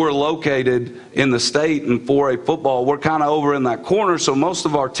we're located in the state and 4A football, we're kind of over in that corner, so most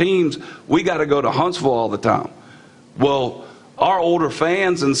of our teams, we got to go to Huntsville all the time. Well, our older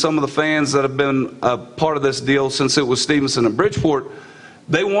fans and some of the fans that have been a part of this deal since it was Stevenson and Bridgeport,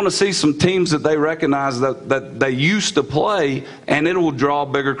 they want to see some teams that they recognize that they used to play, and it will draw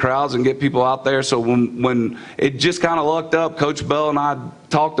bigger crowds and get people out there. So when it just kind of lucked up, Coach Bell and I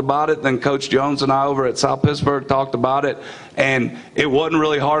talked about it, then Coach Jones and I over at South Pittsburgh talked about it, and it wasn't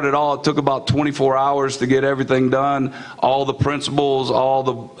really hard at all. It took about 24 hours to get everything done. All the principals, all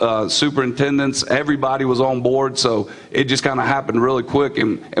the superintendents, everybody was on board, so it just kind of happened really quick,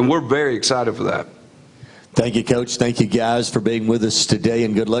 and we're very excited for that. Thank you, Coach. Thank you, guys, for being with us today,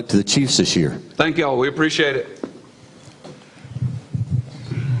 and good luck to the Chiefs this year. Thank y'all. We appreciate it.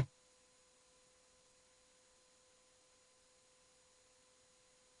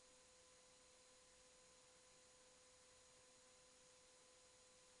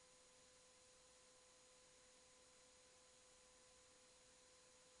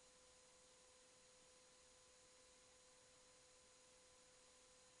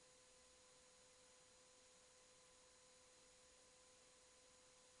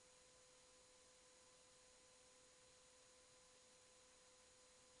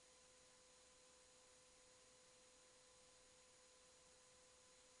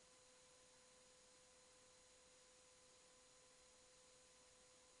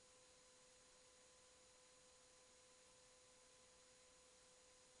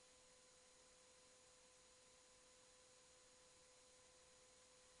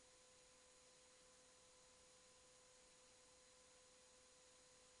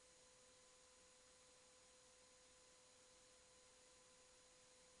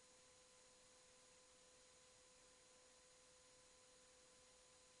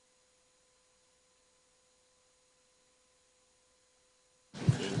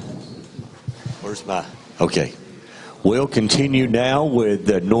 Where's my? Okay. We'll continue now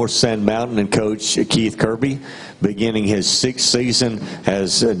with North Sand Mountain and Coach Keith Kirby, beginning his 6th season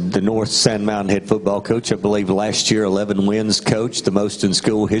as the North Sand Mountain head football coach. I believe last year 11 wins, coach, the most in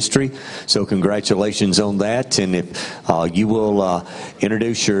school history. So congratulations on that. And if you will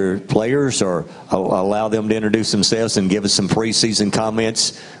introduce your players or allow them to introduce themselves and give us some preseason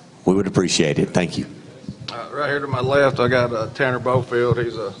comments, we would appreciate it. Thank you. Right here to my left, I got Tanner Bofield.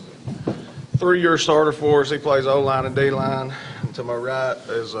 He's a 3-year starter for us. He plays O-line and D-line. And to my right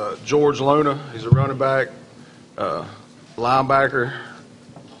is George Luna. He's a running back, linebacker,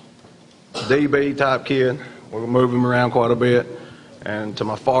 DB type kid. We'll move him around quite a bit. And to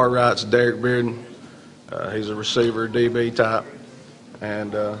my far right is Derek Bearden. He's a receiver, DB type.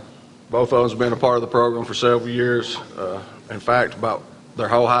 And both of them have been a part of the program for several years. In fact, about their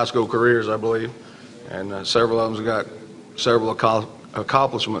whole high school careers, I believe. And several of them have got several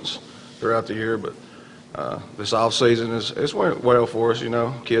accomplishments throughout the year. But this off season it's went well for us.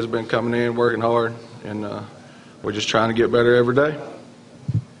 Kids have been coming in, working hard, and we're just trying to get better every day.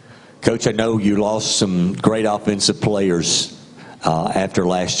 Coach, I know you lost some great offensive players after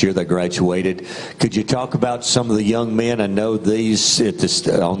last year that graduated. Could you talk about some of the young men? I know these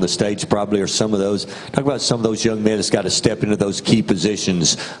on the stage probably are some of those. Talk about some of those young men that's got to step into those key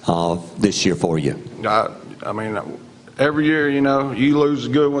positions this year for you. I mean, every year, you lose the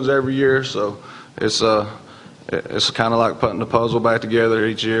good ones every year, so it's kind of like putting the puzzle back together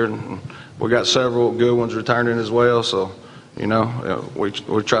each year. And we got several good ones returning as well, so. We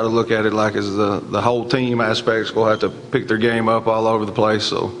try to look at it like as the whole team aspects will have to pick their game up all over the place.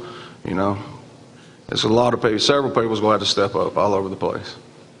 So, it's a lot of people, several people's going to have to step up all over the place.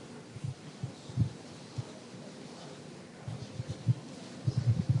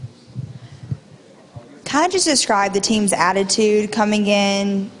 Kind of just describe the team's attitude coming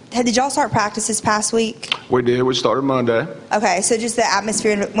in. Did y'all start practice this past week? We did. We started Monday. Okay, so just the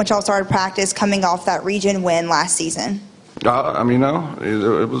atmosphere in which y'all started practice coming off that region win last season. It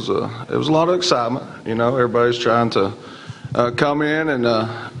was a lot of excitement. Everybody's trying to come in and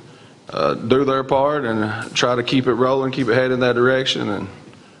do their part and try to keep it rolling, keep it headed in that direction. And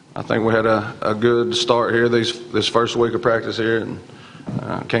I think we had a good start here this first week of practice here. And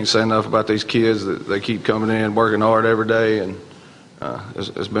can't say enough about these kids that they keep coming in, working hard every day, and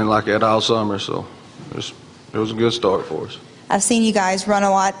it's been like that all summer. So it was a good start for us. I've seen you guys run a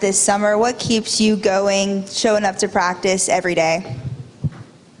lot this summer. What keeps you going, showing up to practice every day?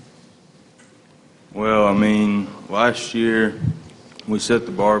 Well, last year we set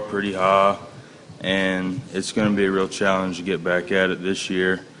the bar pretty high, and it's going to be a real challenge to get back at it this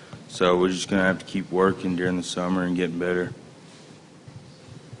year. So we're just going to have to keep working during the summer and getting better.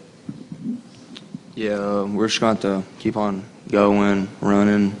 Yeah, we're just going to have to keep on going,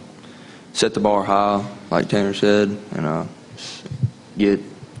 running, set the bar high, like Tanner said, and get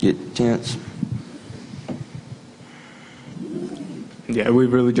tense. Yeah,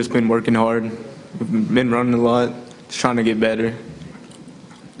 we've really just been working hard. We've been running a lot, just trying to get better,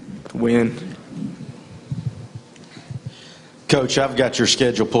 to win. Coach, I've got your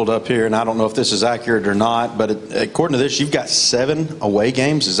schedule pulled up here, and I don't know if this is accurate or not, but according to this, you've got 7 away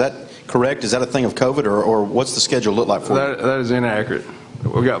games. Is that correct? Is that a thing of COVID, or what's the schedule look like for you? That is inaccurate.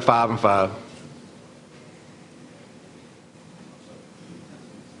 We've got 5 and 5.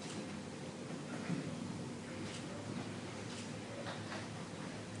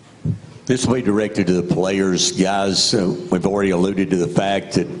 This will be directed to the players. Guys, we've already alluded to the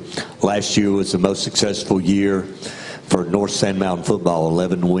fact that last year was the most successful year for North Sand Mountain football,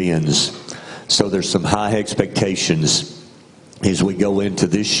 11 wins. So there's some high expectations as we go into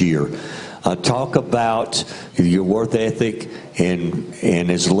this year. Talk about your work ethic and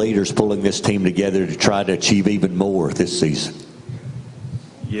as leaders pulling this team together to try to achieve even more this season.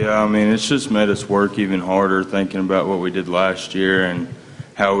 Yeah, it's just made us work even harder thinking about what we did last year and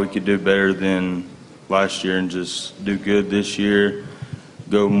how we could do better than last year and just do good this year,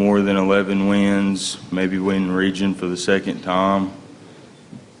 go more than 11 wins, maybe win region for the second time.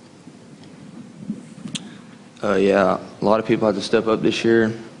 Yeah, a lot of people have to step up this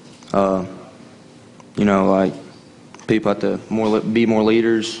year. Like people have to be more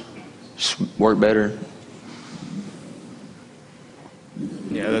leaders, work better.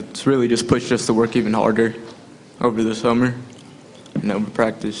 Yeah, that's really just pushed us to work even harder over the summer and over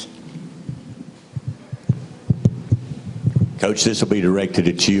practice. Coach, this will be directed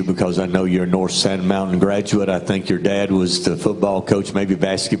at you because I know you're a North Sand Mountain graduate. I think your dad was the football coach, maybe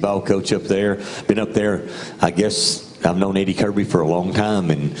basketball coach up there. Been up there, I guess I've known Eddie Kirby for a long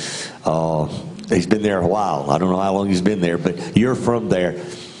time, and he's been there a while. I don't know how long he's been there, but you're from there.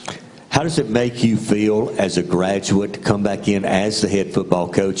 How does it make you feel as a graduate to come back in as the head football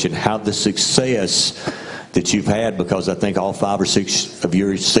coach, and how the success that you've had, because I think all 5 or 6 of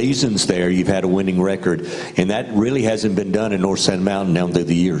your seasons there you've had a winning record, and that really hasn't been done in North Sand Mountain down through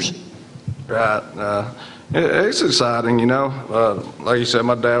the years. Right. It's exciting, like you said,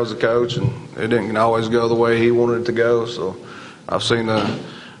 my dad was a coach, and it didn't always go the way he wanted it to go, so I've seen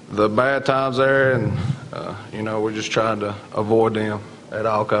the bad times there, and we're just trying to avoid them at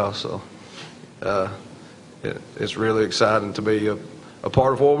all costs. So it's really exciting to be a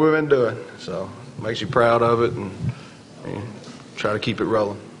part of what we've been doing. So it makes you proud of it, and try to keep it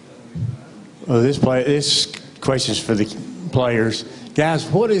rolling. Well, this question's for the players. Guys,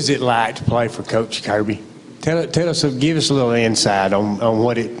 what is it like to play for Coach Kirby? Tell us, give us a little insight on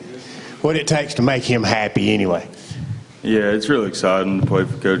what it takes to make him happy anyway. Yeah, it's really exciting to play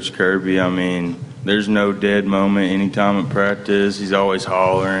for Coach Kirby. There's no dead moment anytime at practice. He's always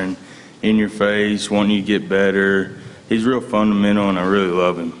hollering. in your face, wanting you to get better. He's real fundamental, and I really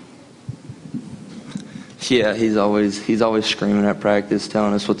love him. Yeah, he's always screaming at practice,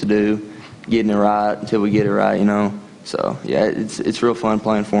 telling us what to do, getting it right until we get it right, you know. So yeah, it's real fun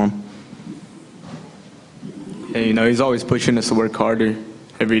playing for him. Yeah, you know, he's always pushing us to work harder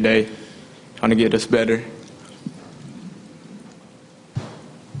every day, trying to get us better.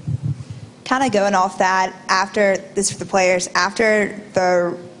 Kind of going off that, after this for the players, after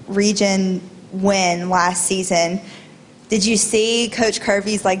the region win last season, did you see Coach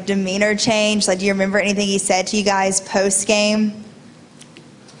Kirby's like demeanor change? Like, do you remember anything he said to you guys post game?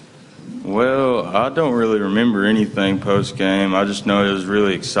 Well, I don't really remember anything post game. I just know it was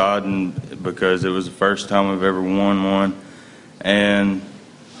really exciting because it was the first time we've ever won one, and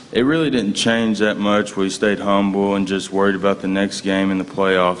it really didn't change that much. We stayed humble and just worried about the next game and the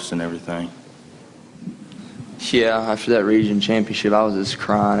playoffs and everything. Yeah, after that region championship, I was just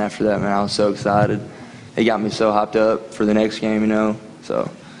crying after that, man. I was so excited. It got me so hyped up for the next game, you know, so.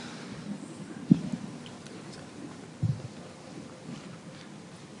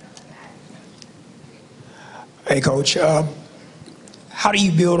 Hey, Coach, how do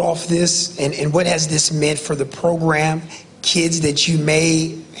you build off this, and what has this meant for the program? Kids that you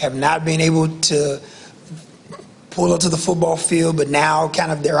may have not been able to pull up to the football field, but now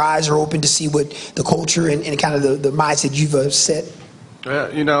kind of their eyes are open to see what the culture and kind of the mindset you've set? Yeah,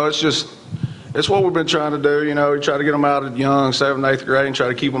 you know, it's what we've been trying to do. You know, we try to get them out at young, 7th, 8th grade, and try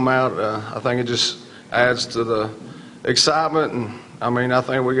to keep them out. I think it just adds to the excitement, and I mean, I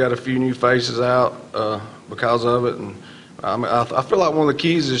think we got a few new faces out because of it, and I feel like one of the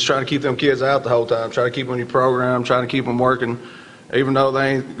keys is trying to keep them kids out the whole time, try to keep them in your program, trying to keep them working, even though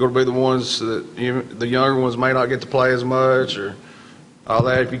they ain't going to be the ones that the younger ones may not get to play as much or all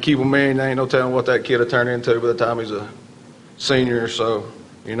that. If you keep them in, there ain't no telling what that kid will turn into by the time he's a senior. So,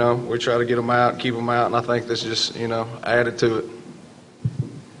 you know, we try to get them out, keep them out, and I think this just, you know, added to it.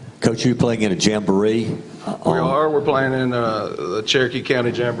 Coach, you're playing in a jamboree? We are. We're playing in the Cherokee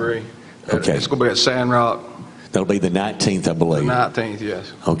County Jamboree. Okay. It's going to be at Sand Rock. That'll be the 19th, I believe. The 19th,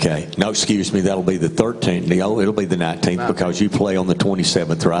 yes. Okay. No, excuse me. That'll be the 13th. No, it'll be the 19th because you play on the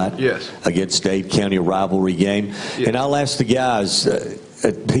 27th, right? Yes. Against Dade County, a rivalry game. Yes. And I'll ask the guys,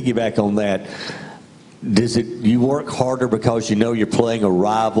 piggyback on that, you work harder because you know you're playing a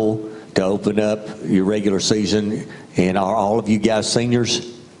rival to open up your regular season, and are all of you guys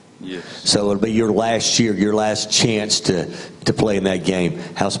seniors? Yes. So it'll be your last year, your last chance to play in that game.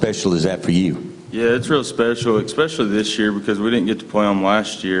 How special is that for you? Yeah, it's real special, especially this year because we didn't get to play them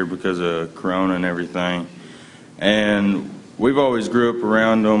last year because of Corona and everything. And we've always grew up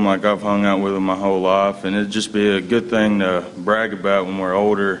around them, like I've hung out with them my whole life, and it'd just be a good thing to brag about when we're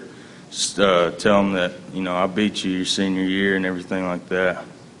older. Just tell them that, you know, I beat you your senior year and everything like that.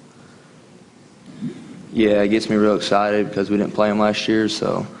 Yeah, it gets me real excited because we didn't play them last year,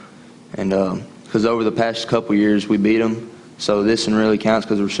 so. And because over the past couple years we beat them. So this one really counts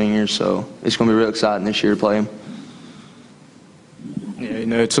because we're seniors, so it's going to be real exciting this year to play them. Yeah, you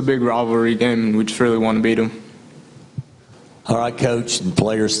know, it's a big rivalry game, and we just really want to beat them. All right, Coach and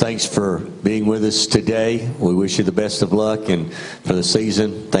players, thanks for being with us today. We wish you the best of luck, and for the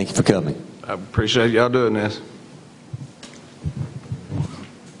season, thank you for coming. I appreciate y'all doing this.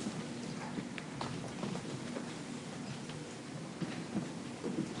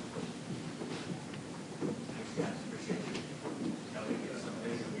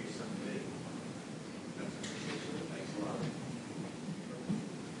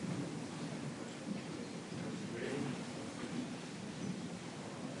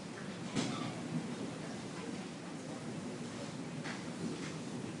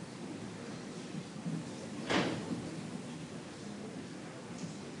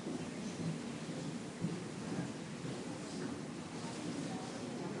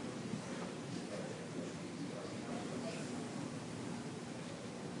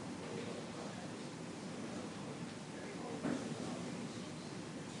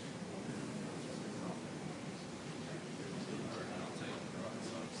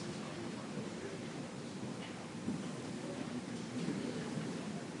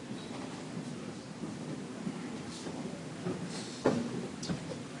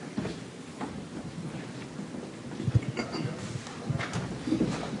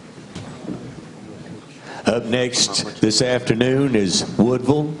 Up next this afternoon is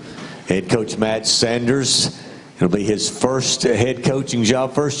Woodville. Head coach Matt Sanders. It'll be his first head coaching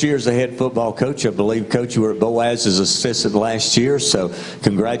job. First year as a head football coach. I believe, Coach, you were at Boaz as assistant last year, so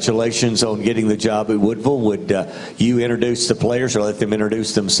congratulations on getting the job at Woodville. Would you introduce the players or let them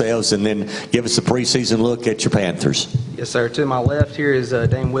introduce themselves and then give us a preseason look at your Panthers? Yes, sir. To my left here is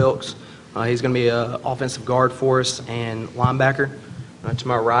Dane Wilkes. He's going to be an offensive guard for us and linebacker. To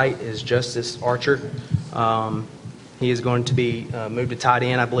my right is Justice Archer. He is going to be moved to tight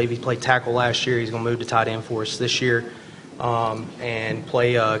end. I believe he played tackle last year. He's going to move to tight end for us this year and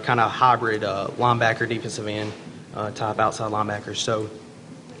play kind of hybrid linebacker, defensive end type outside linebacker. So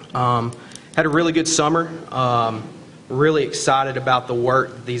had a really good summer. Really excited about the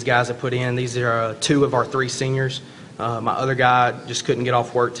work that these guys have put in. These are 2 of our 3 seniors. My other guy just couldn't get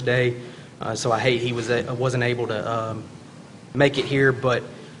off work today, so I hate he wasn't able to make it here. But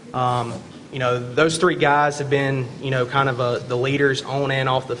those 3 guys have been kind of the leaders on and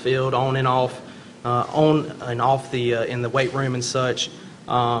off the field, on and off in the weight room and such.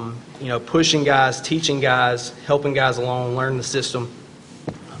 Pushing guys, teaching guys, helping guys along, learn the system.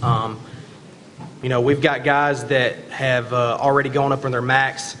 We've got guys that have already gone up on their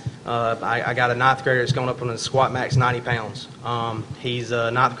max. I got a 9th grader that's going up on the squat max 90 pounds. He's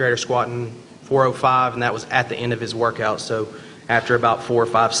a 9th grader squatting 405, and that was at the end of his workout. So after about 4 or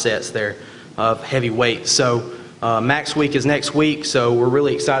 5 sets there of heavy weight. So max week is next week, so we're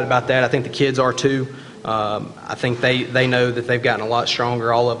really excited about that. I think the kids are too. I think they know that they've gotten a lot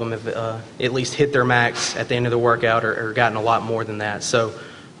stronger. All of them have at least hit their max at the end of the workout or gotten a lot more than that. So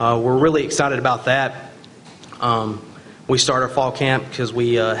we're really excited about that. We started fall camp because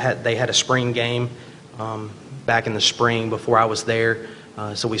they had a spring game back in the spring before I was there.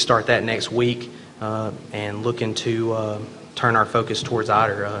 So we start that next week and looking to turn our focus towards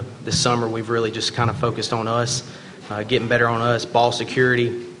Ider. This summer we've really just kind of focused on us, getting better on us, ball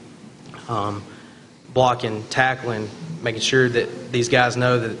security, blocking, tackling, making sure that these guys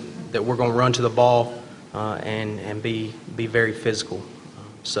know that we're going to run to the ball and be very physical.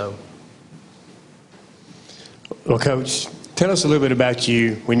 Well, Coach, tell us a little bit about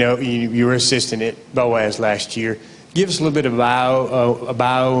you. We know you were assistant at Boaz last year. Give us a little bit of a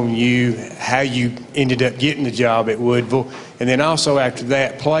bio on you, how you ended up getting the job at Woodville, and then also after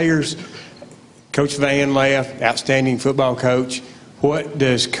that, players. Coach Van left, outstanding football coach. What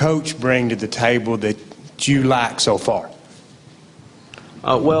does Coach bring to the table that you like so far?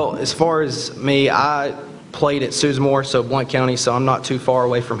 Well, as far as me, I played at Susmore, so Blount County, so I'm not too far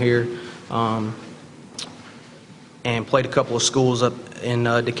away from here. And played a couple of schools up in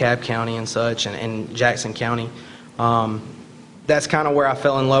DeKalb County and such, and Jackson County. That's kind of where I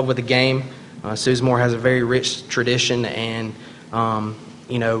fell in love with the game. Susmore has a very rich tradition, and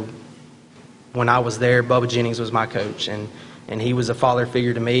when I was there, Bubba Jennings was my coach, and he was a father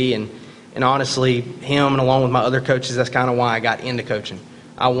figure to me. And honestly, him and along with my other coaches, that's kind of why I got into coaching.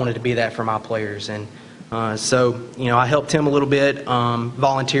 I wanted to be that for my players, and so I helped him a little bit,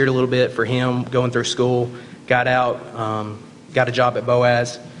 volunteered a little bit for him going through school. Got out, got a job at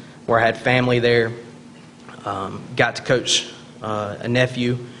Boaz where I had family there. Got to coach a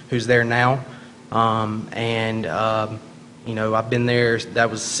nephew who's there now. I've been there,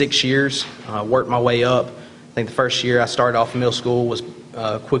 that was 6 years, worked my way up. I think the first year I started off in middle school, was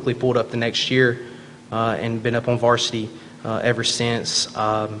quickly pulled up the next year and been up on varsity ever since.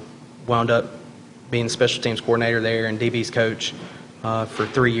 Wound up being the special teams coordinator there and DB's coach for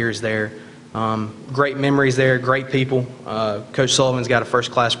 3 years there. Great memories there, great people. Coach Sullivan's got a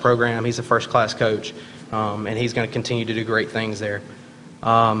first-class program. He's a first-class coach, and he's going to continue to do great things there.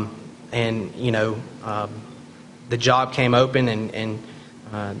 The job came open, and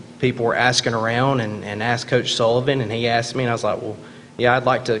people were asking around and asked Coach Sullivan, and he asked me, and I was like, well, yeah, I'd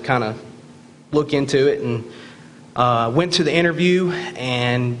like to kind of look into it, and went to the interview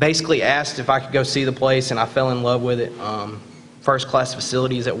and basically asked if I could go see the place, and I fell in love with it. First-class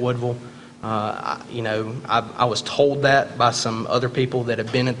facilities at Woodville. I was told that by some other people that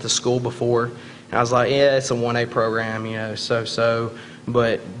had been at the school before, and I was like, yeah, it's a 1A program,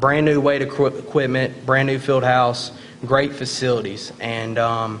 but brand new weight equipment, brand new field house, great facilities, and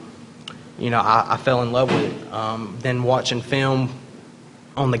I fell in love with it. Then watching film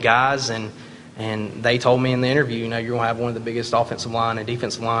on the guys, and they told me in the interview, you're going to have one of the biggest offensive line and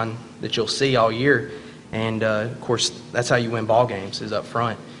defensive line that you'll see all year, and of course that's how you win ball games, is up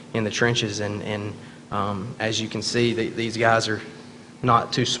front in the trenches, and as you can see, these guys are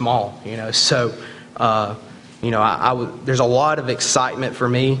not too small, so there's a lot of excitement for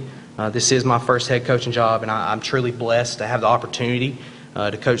me. This is my first head coaching job, and I'm truly blessed to have the opportunity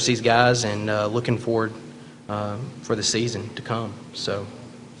to coach these guys, and looking forward for the season to come. So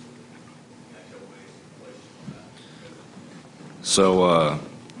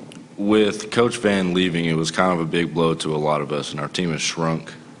with Coach Van leaving, it was kind of a big blow to a lot of us, and our team has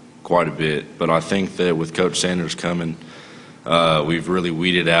shrunk quite a bit. But I think that with Coach Sanders coming, we've really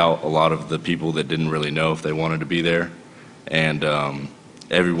weeded out a lot of the people that didn't really know if they wanted to be there. And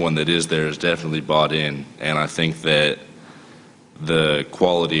everyone that is there is definitely bought in, and I think that the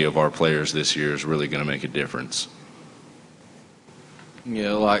quality of our players this year is really going to make a difference.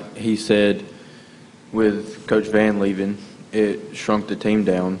 Yeah, like he said, with Coach Van leaving, it shrunk the team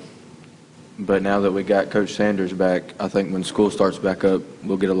down. But now that we got Coach Sanders back, I think when school starts back up,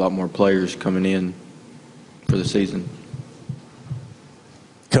 we'll get a lot more players coming in for the season.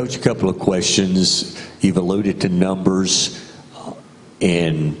 Coach, a couple of questions. You've alluded to numbers,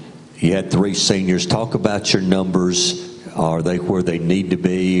 and you had 3 seniors. Talk about your numbers. Are they where they need to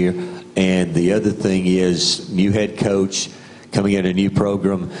be? And the other thing is, new head coach coming in a new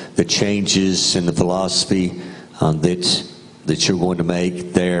program, the changes in the philosophy that you're going to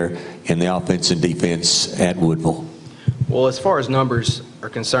make there in the offense and defense at Woodville. Well, as far as numbers are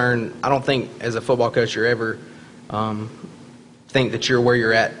concerned, I don't think as a football coach you're ever think that you're where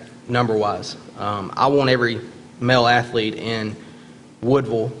you're at number-wise. I want every male athlete in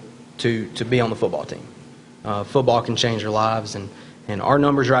Woodville to be on the football team. Football can change their lives, and our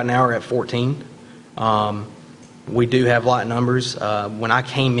numbers right now are at 14. We do have a lot of numbers. When I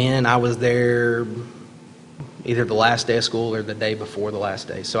came in, I was there either the last day of school or the day before the last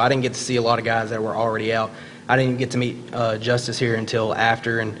day. So I didn't get to see a lot of guys that were already out. I didn't get to meet Justice here until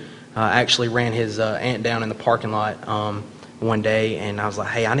after, and actually ran his aunt down in the parking lot one day, and I was like,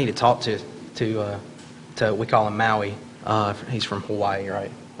 hey, I need to talk to we call him Maui. He's from Hawaii,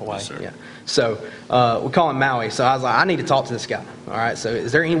 right? Hawaii, yes, sir. Yeah. So we call him Maui. So I was like, I need to talk to this guy. All right. So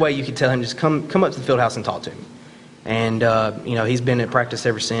is there any way you could tell him just come up to the field house and talk to him? And he's been in practice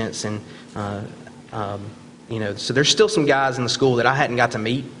ever since, and so there's still some guys in the school that I hadn't got to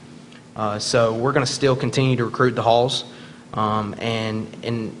meet. So we're going to still continue to recruit the halls,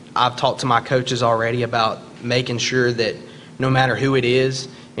 and I've talked to my coaches already about making sure that no matter who it is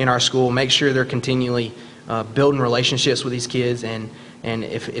in our school, make sure they're continually building relationships with these kids, and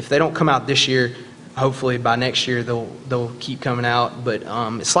if they don't come out this year, hopefully by next year they'll keep coming out. But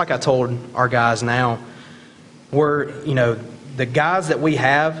it's like I told our guys now, the guys that we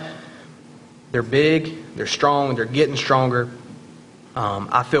have, they're big, they're strong, they're getting stronger.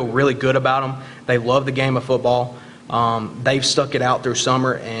 I feel really good about them. They love the game of football. They've stuck it out through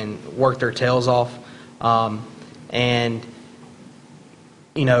summer and worked their tails off. I've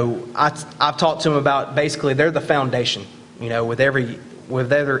talked to them about basically they're the foundation. With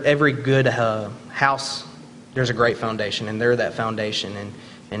every good house, there's a great foundation, and they're that foundation.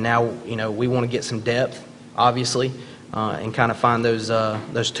 And now we want to get some depth, obviously, and kind of find those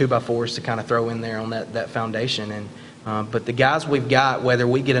 2x4s to kind of throw in there on that foundation. But the guys we've got, whether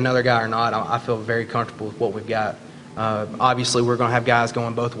we get another guy or not, I feel very comfortable with what we've got. Obviously, we're going to have guys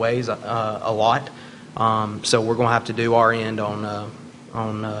going both ways a lot, so we're going to have to do our end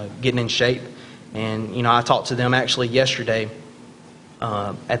on getting in shape. And I talked to them actually yesterday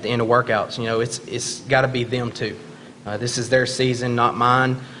at the end of workouts. It's got to be them too. This is their season, not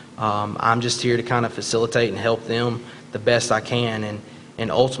mine. I'm just here to kind of facilitate and help them the best I can,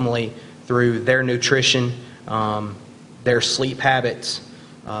 and ultimately through their nutrition, their sleep habits,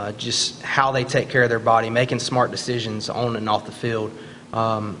 just how they take care of their body, making smart decisions on and off the field.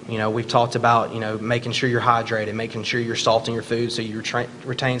 We've talked about making sure you're hydrated, making sure you're salting your food so you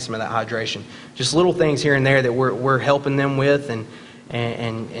retain some of that hydration. Just little things here and there that we're helping them with, and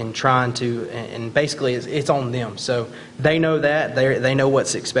trying to, and basically it's on them. So they know that they know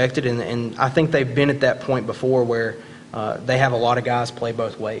what's expected, and I think they've been at that point before where they have a lot of guys play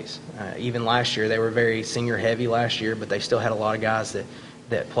both ways. Even last year, they were very senior heavy last year, but they still had a lot of guys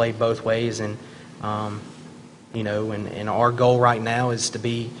that played both ways. And and our goal right now is to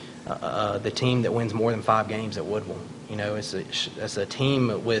be the team that wins more than 5 games at Woodville. It's a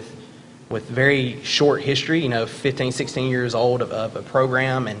team with very short history, 15, 16 years old of a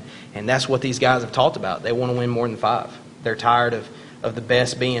program, and that's what these guys have talked about. They want to win more than 5. They're tired of the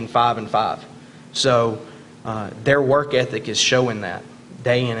best being 5-5. So their work ethic is showing that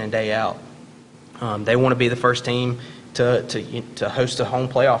day in and day out. They want to be the first team to host a home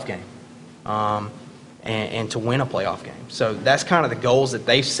playoff game. And to win a playoff game. So that's kind of the goals that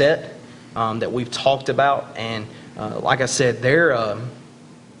they've set, that we've talked about. And like I said, their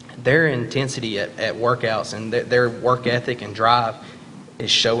intensity at workouts and their work ethic and drive is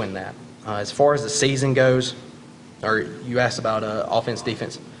showing that. As far as the season goes, or you asked about offense,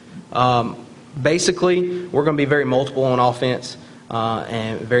 defense. Basically, we're going to be very multiple on offense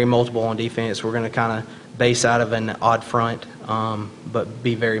and very multiple on defense. We're going to kind of base out of an odd front, but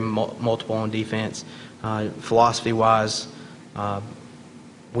be very multiple on defense. Philosophy-wise,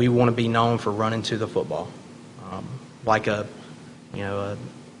 we want to be known for running to the football, like a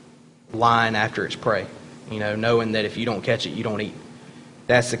lion after its prey. Knowing that if you don't catch it, you don't eat.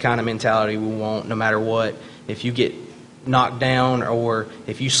 that's the kind of mentality we want no matter what. If you get knocked down or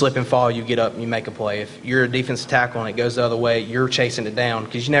if you slip and fall, you get up and you make a play. If you're a defensive tackle and it goes the other way, you're chasing it down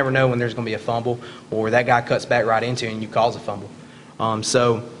because you never know when there's going to be a fumble or that guy cuts back right into you and you cause a fumble.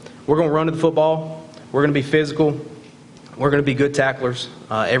 So we're going to run to the football. We're going to be physical. We're going to be good tacklers.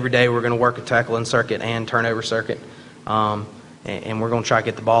 Every day we're going to work a tackling circuit and turnover circuit. And we're going to try to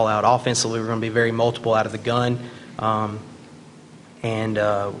get the ball out. Offensively, we're going to be very multiple out of the gun. And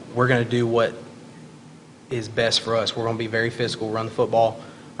we're going to do what is best for us. We're going to be very physical, run the football.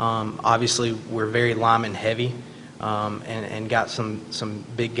 Obviously, we're very lineman heavy and got some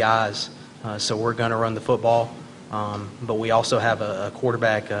big guys. So we're going to run the football. But we also have a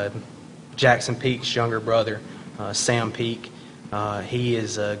quarterback, Jackson Peak's younger brother, Sam Peak. He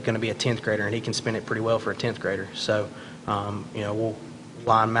is going to be a 10th grader, and he can spin it pretty well for a 10th grader. So, we'll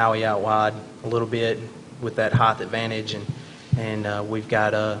line Maui out wide a little bit with that height advantage, and we've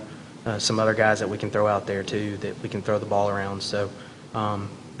got some other guys that we can throw out there too that we can throw the ball around. So,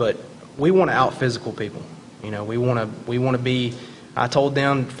 but we want to out physical people. We want to be. I told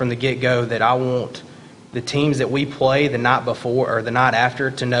them from the get-go that I want the teams that we play the night before or the night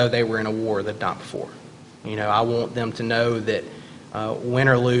after to know they were in a war the night before. I want them to know that win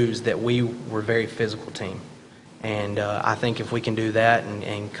or lose, that we were a very physical team. And I think if we can do that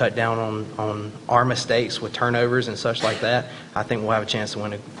and cut down on our mistakes with turnovers and such like that, I think we'll have a chance to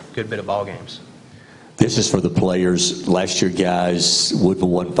win a good bit of ball games. This is for the players. Last year, guys, Woodville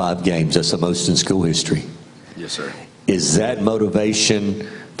won 5 games. That's the most in school history. Yes, sir. Is that motivation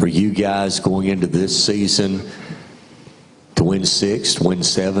for you guys going into this season to win 6, win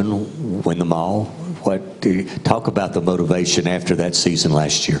 7, win them all? Talk about the motivation after that season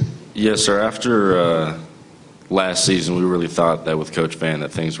last year. Yes, sir. After last season, we really thought that with Coach Van that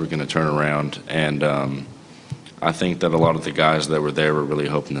things were going to turn around, and I think that a lot of the guys that were there were really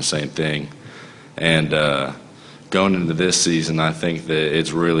hoping the same thing. And going into this season, I think that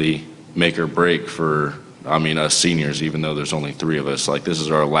it's really make or break for, us seniors, even though there's only 3 of us. Like, this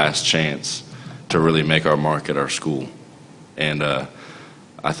is our last chance to really make our mark at our school. And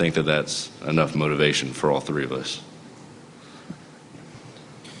I think that that's enough motivation for all 3 of us.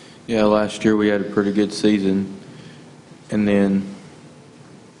 Yeah, last year we had a pretty good season, and then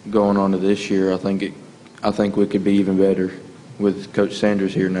going on to this year, I think we could be even better with Coach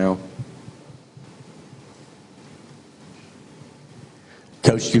Sanders here now.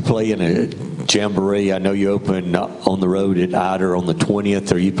 Coach, you play in a jamboree. I know you open on the road at Ider on the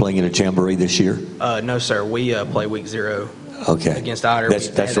 20th. Are you playing in a jamboree this year? No, sir. We play week 0 okay. against Ider.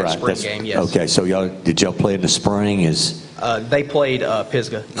 That's right. Spring game, yes. Okay, so did y'all play in the spring? They played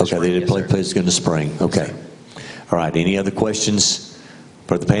Pisgah. Okay, they did play Pisgah in the spring. Okay. All right, any other questions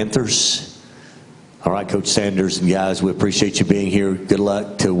for the Panthers? All right, Coach Sanders and guys, we appreciate you being here. Good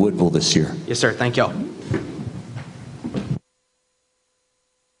luck to Woodville this year. Yes, sir. Thank y'all.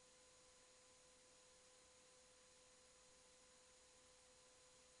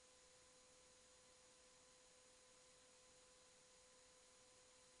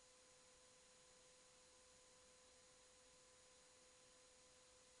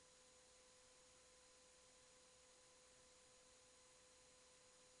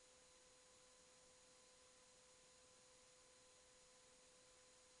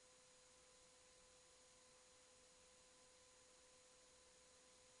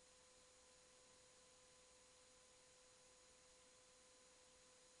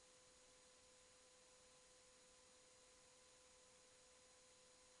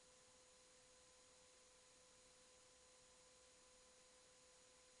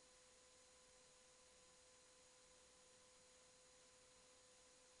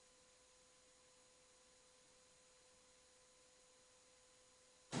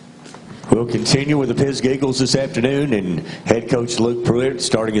 We'll continue with the Pisgah Eagles this afternoon, and head coach Luke Pruitt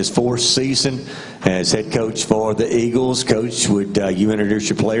starting his 4th season as head coach for the Eagles. Coach, would you introduce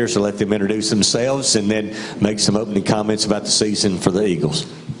your players or let them introduce themselves and then make some opening comments about the season for the Eagles?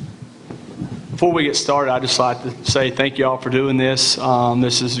 Before we get started, I'd just like to say thank you all for doing this.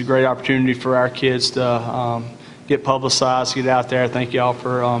 This is a great opportunity for our kids to get publicized, get out there. Thank you all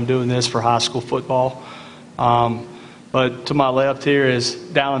for doing this for high school football. But to my left here is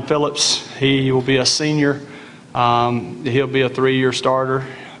Dallin Phillips. He will be a senior. He'll be a 3-year starter.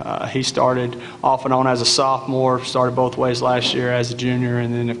 He started off and on as a sophomore, started both ways last year as a junior,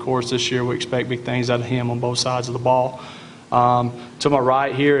 and then, of course, this year we expect big things out of him on both sides of the ball. To my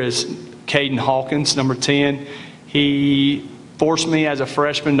right here is Caden Hawkins, number 10. He forced me as a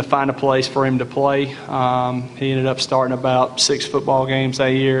freshman to find a place for him to play. He ended up starting about 6 football games that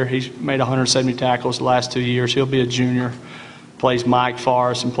year. He's made 170 tackles the last 2 years. He'll be a junior. plays Mike for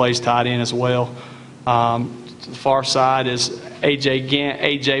us and plays tight end as well. To the far side is A.J. Gant.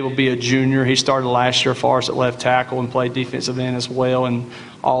 A.J. will be a junior. He started last year for us at left tackle and played defensive end as well. And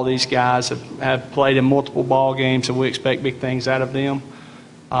all these guys have played in multiple ball games, and we expect big things out of them.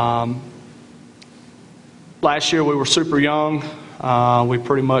 Last year we were super young. We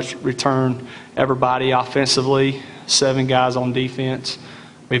pretty much returned everybody offensively, 7 guys on defense.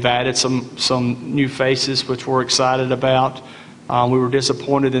 We've added some new faces, which we're excited about. We were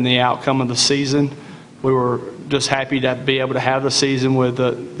disappointed in the outcome of the season. We were just happy to be able to have the season with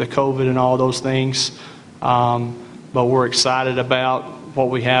the COVID and all those things. But we're excited about what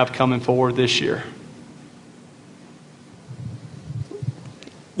we have coming forward this year.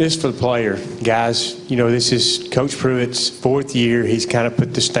 This for the player, guys. You know, this is Coach Pruitt's 4th year. He's kind of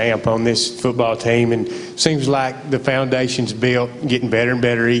put the stamp on this football team, and seems like the foundation's built, getting better and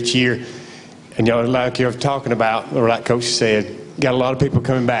better each year. And you know, like you're talking about, or like Coach said, got a lot of people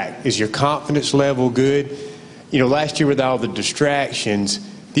coming back. Is your confidence level good? You know, last year with all the distractions,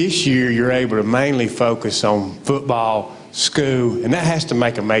 this year you're able to mainly focus on football, school, and that has to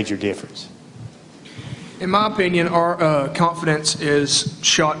make a major difference. In my opinion, our confidence is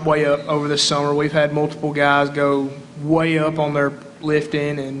shot way up over the summer. We've had multiple guys go way up on their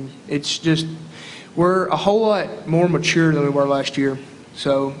lifting, and it's just, we're a whole lot more mature than we were last year.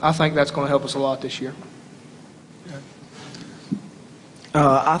 So I think that's going to help us a lot this year.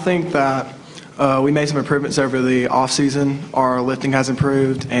 I think that we made some improvements over the off-season. Our lifting has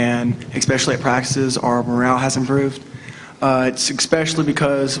improved, and especially at practices, our morale has improved. It's especially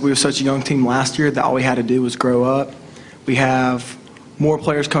because we were such a young team last year that all we had to do was grow up. We have more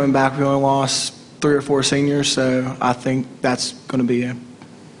players coming back. We only lost 3 or 4 seniors, so I think that's going to be a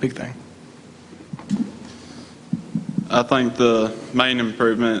big thing. I think the main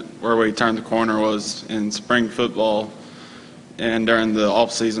improvement where we turned the corner was in spring football and during the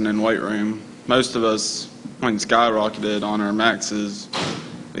off-season in weight room. Most of us went skyrocketed on our maxes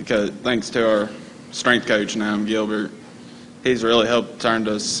because thanks to our strength coach now, Gilbert. He's really helped turn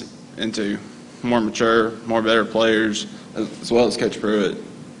us into more mature, more better players, as well as Coach Pruitt.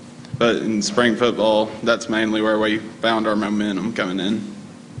 But in spring football, that's mainly where we found our momentum coming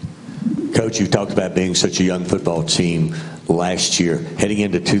in. Coach, you talked about being such a young football team last year. Heading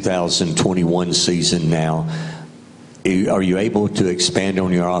into 2021 season now, are you able to expand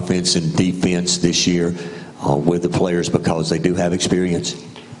on your offense and defense this year with the players because they do have experience?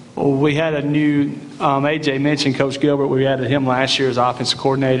 Well, we had a new, A.J. mentioned Coach Gilbert. We added him last year as offensive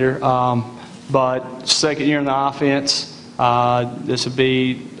coordinator. But second year in the offense, this would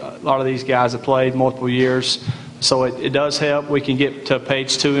be a lot of these guys have played multiple years. So it does help. We can get to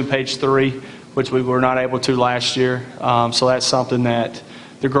page 2 and page 3, which we were not able to last year. So that's something that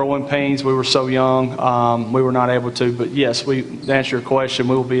the growing pains, we were so young, we were not able to. But yes, to answer your question,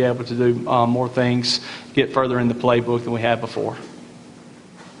 we will be able to do more things, get further in the playbook than we had before.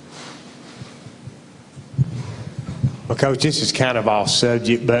 Well, Coach, this is kind of off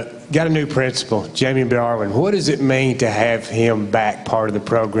subject, but got a new principal, Jamie Darwin. What does it mean to have him back part of the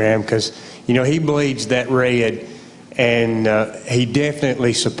program? Because, you know, he bleeds that red, and he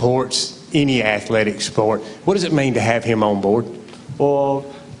definitely supports any athletic sport. What does it mean to have him on board? Well,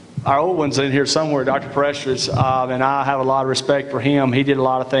 our old one's in here somewhere, Dr. Prestridge, and I have a lot of respect for him. He did a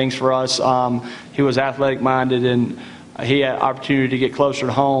lot of things for us. He was athletic-minded, and he had opportunity to get closer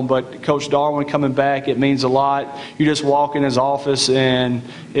to home. But Coach Darwin coming back, it means a lot. You just walk in his office, and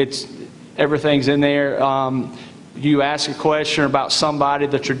everything's in there. You ask a question about somebody,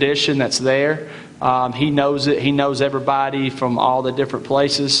 the tradition that's there. He knows it. He knows everybody from all the different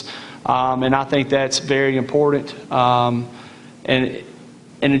places, and I think that's very important. And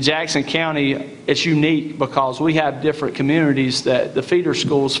in Jackson County, it's unique because we have different communities that the feeder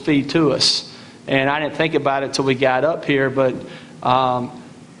schools feed to us. And I didn't think about it until we got up here, but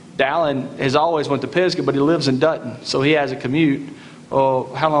Dallin has always went to Pisgah, but he lives in Dutton, so he has a commute.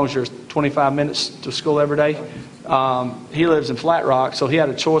 Oh, how long is yours? 25 minutes to school every day? He lives in Flat Rock, so he had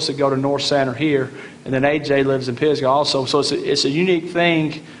a choice to go to North Center here, and then AJ lives in Pisgah also. So it's a unique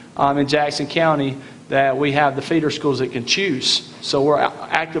thing in Jackson County that we have the feeder schools that can choose. So we're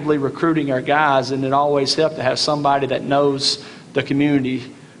actively recruiting our guys, and it always helps to have somebody that knows the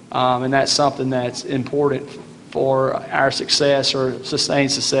community. And that's something that's important for our success or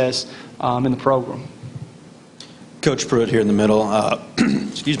sustained success in the program. Coach Pruitt here in the middle.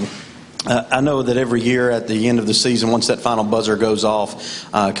 Excuse me. I know that every year at the end of the season, once that final buzzer goes off,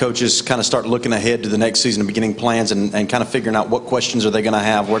 coaches kind of start looking ahead to the next season and beginning plans and kind of figuring out what questions are they going to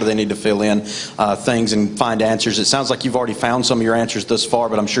have, where do they need to fill in things and find answers. It sounds like you've already found some of your answers thus far,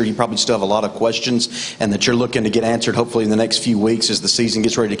 but I'm sure you probably still have a lot of questions and that you're looking to get answered hopefully in the next few weeks as the season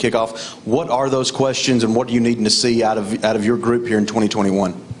gets ready to kick off. What are those questions and what are you needing to see out of your group here in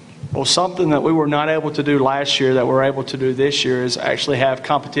 2021? Well, something that we were not able to do last year that we're able to do this year is actually have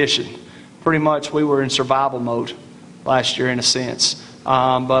competition. Pretty much we were in survival mode last year in a sense.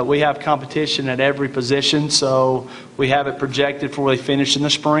 But we have competition at every position, so we have it projected for we finish in the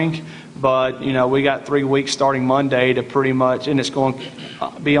spring. But, we got 3 weeks starting Monday to pretty much, and it's going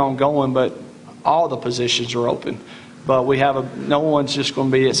to be ongoing, but all the positions are open. But we have no one's just going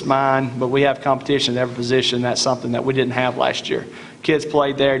to be it's mine, but we have competition at every position. That's something that we didn't have last year. Kids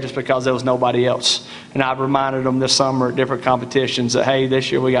played there just because there was nobody else. And I've reminded them this summer at different competitions that, hey,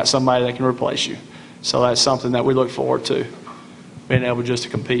 this year we got somebody that can replace you. So that's something that we look forward to, being able just to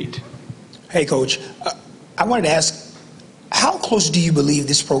compete. Hey, Coach, I wanted to ask, how close do you believe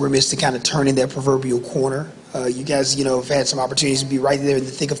this program is to kind of turning that proverbial corner? You guys, have had some opportunities to be right there in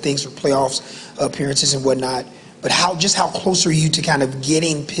the thick of things for playoffs appearances and whatnot. But how close are you to kind of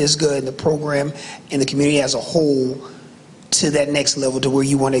getting Pisgah and the program and the community as a whole to that next level to where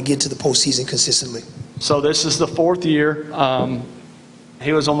you want to get to the postseason consistently? So this is the 4th year.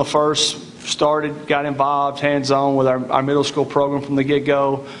 He was on the first, started, got involved, hands-on with our middle school program from the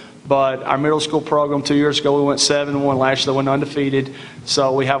get-go. But our middle school program 2 years ago, we went 7-1. Last year, we went undefeated.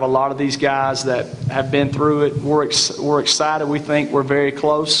 So we have a lot of these guys that have been through it. We're excited. We think we're very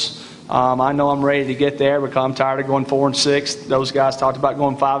close. I know I'm ready to get there because I'm tired of going 4-6. Those guys talked about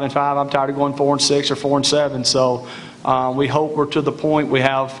going 5-5. I'm tired of going 4-6 or 4-7. So we hope we're to the point we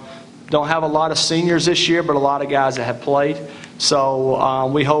don't have a lot of seniors this year, but a lot of guys that have played. So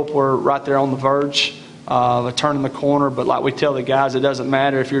we hope we're right there on the verge of turning the corner. But like we tell the guys, it doesn't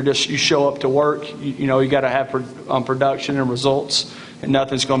matter if you show up to work. You got to have production and results, and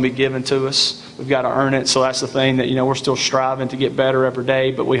nothing's going to be given to us. We've got to earn it. So that's the thing that we're still striving to get better every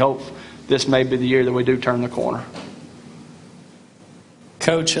day. But we hope this may be the year that we do turn the corner.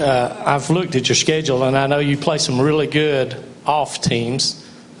 Coach, I've looked at your schedule, and I know you play some really good off teams.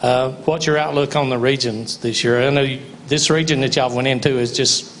 What's your outlook on the regions this year? I know this region that y'all went into is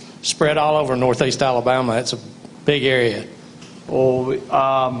just spread all over Northeast Alabama. It's a big area. Well,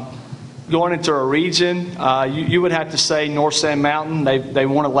 going into a region, you would have to say North Sand Mountain. They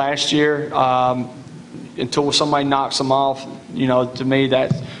won it last year. Until somebody knocks them off, to me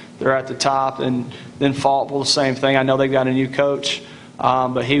that they're at the top. And then Faultville, the same thing. I know they got a new coach,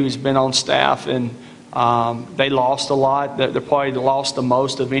 but he's been on staff, and they lost a lot. They're probably lost the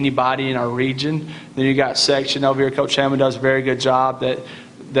most of anybody in our region. Then you got Section over here. Coach Hammond does a very good job that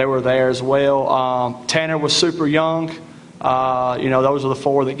they were there as well. Tanner was super young. Those are the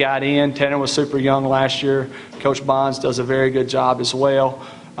 4 that got in. Tanner was super young last year. Coach Bonds does a very good job as well.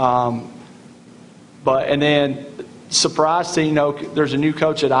 And then surprised to, there's a new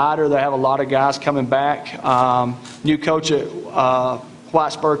coach at Ider. They have a lot of guys coming back. New coach at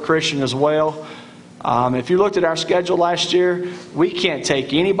Whitesburg Christian as well. If you looked at our schedule last year, we can't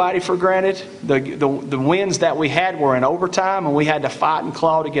take anybody for granted. The wins that we had were in overtime, and we had to fight and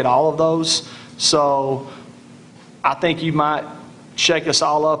claw to get all of those. So I think you might shake us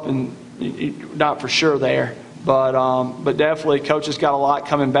all up, and not for sure there. But definitely, Coach has got a lot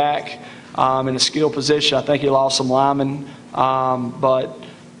coming back in a skill position. I think he lost some linemen. But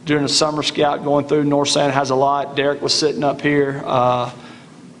during the summer scout going through, North Sand has a lot. Derek was sitting up here.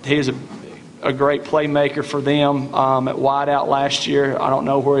 He is a great playmaker for them at wideout last year. I don't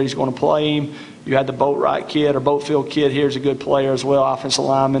know where he's going to play him. You had the Boatwright kid or Boatfield kid here is a good player as well, offensive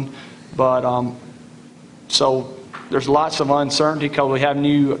lineman. But so there's lots of uncertainty because we have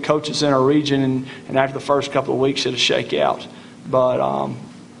new coaches in our region, and after the first couple of weeks it'll shake out. But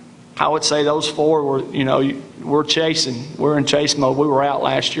I would say those 4 were, we're chasing. We're in chase mode. We were out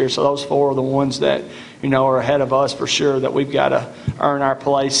last year, so those 4 are the ones that, are ahead of us for sure, that we've got to earn our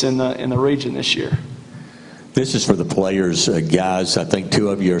place in the region this year. This is for the players, guys. I think 2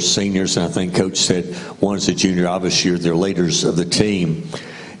 of you are seniors, and I think Coach said one's a junior. Obviously, they're leaders of the team.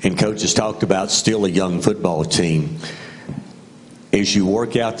 And Coach has talked about still a young football team. As you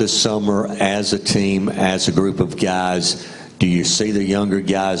work out this summer as a team, as a group of guys, do you see the younger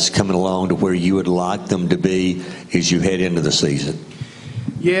guys coming along to where you would like them to be as you head into the season?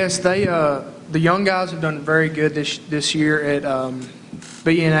 Yes, the young guys have done very good this year at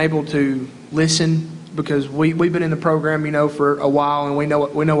being able to listen, because we've been in the program, for a while, and we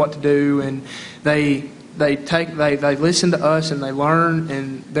know what to do, and they listen to us and they learn,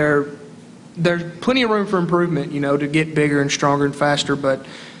 and they're there's plenty of room for improvement, to get bigger and stronger and faster. But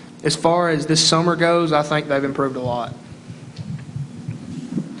as far as this summer goes, I think they've improved a lot.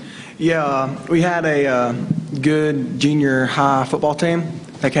 Yeah, we had a good junior high football team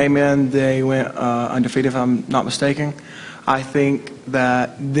that came in. They went undefeated, if I'm not mistaken. I think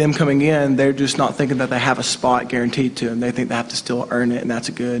that them coming in, they're just not thinking that they have a spot guaranteed to them. They think they have to still earn it, and that's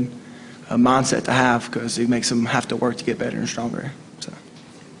a good mindset to have because it makes them have to work to get better and stronger. So.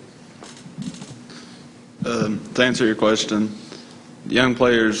 To answer your question, young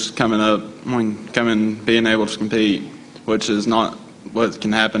players coming up, being able to compete, which is not what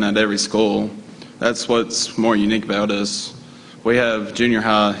can happen at every school. That's what's more unique about us. We have junior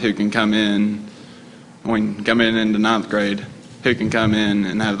high who can come in into ninth grade, who can come in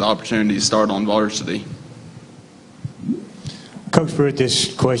and have the opportunity to start on varsity. Coach Pruitt,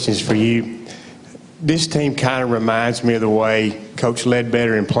 this question is for you. This team kind of reminds me of the way Coach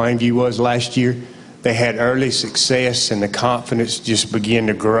Ledbetter in Plainview was last year. They had early success and the confidence just began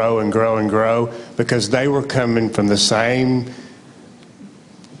to grow and grow and grow because they were coming from the same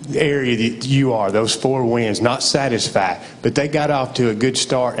area that you are, those 4 wins, not satisfied, but they got off to a good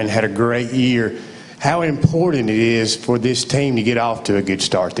start and had a great year. How important it is for this team to get off to a good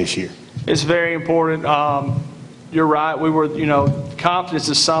start this year? It's very important. You're right. Confidence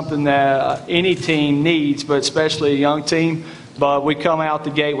is something that any team needs, but especially a young team. But we come out the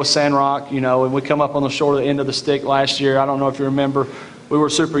gate with Sandrock, and we come up on the short end of the stick last year. I don't know if you remember, we were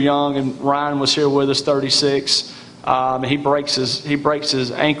super young, and Ryan was here with us, 36. He breaks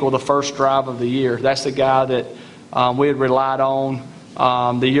his ankle the first drive of the year. That's the guy that we had relied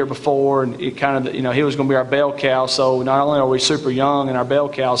on the year before, and it kind of, he was going to be our bell cow. So not only are we super young and our bell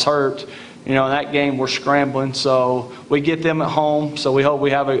cow's hurt, in that game we're scrambling. So we get them at home. So we hope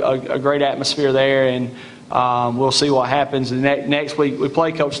we have a great atmosphere there, and we'll see what happens. And next week we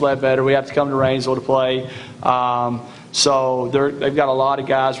play Coach Ledbetter. We have to come to Rainsville to play. So they've got a lot of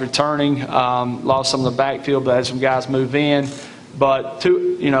guys returning. Lost some of the backfield, but had some guys move in. But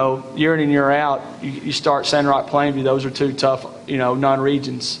year in and year out, you start Sandrock, Plainview. Those are 2 tough,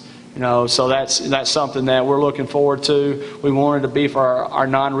 non-regions. So that's something that we're looking forward to. We wanted to beef our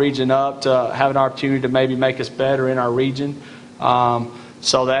non-region up to have an opportunity to maybe make us better in our region.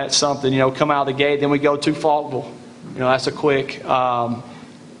 So that's something. Come out of the gate. Then we go to Faulkville. That's a quick.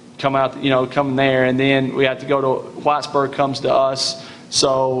 Come out, come there, and then we have to go to Whitesburg. Comes to us,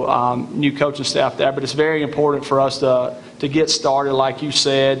 so new coaching staff there. But it's very important for us to get started, like you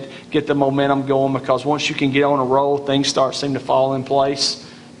said, get the momentum going, because once you can get on a roll, things seem to fall in place.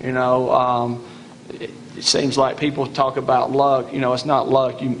 It seems like people talk about luck. It's not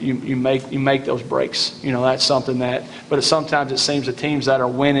luck. You make those breaks. That's something that. But sometimes it seems the teams that are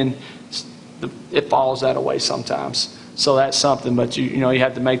winning, it falls that way sometimes. So that's something, but you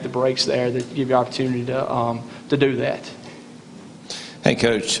have to make the breaks there that give you opportunity to do that. Hey,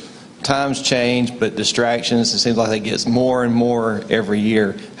 Coach, times change, but distractions, it seems like they get more and more every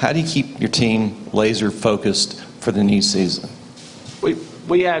year. How do you keep your team laser focused for the new season?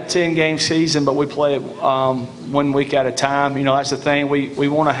 We have 10-game season, but we play it 1 week at a time. That's the thing. We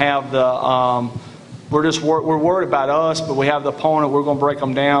want to have the we're worried about us, but we have the opponent. We're going to break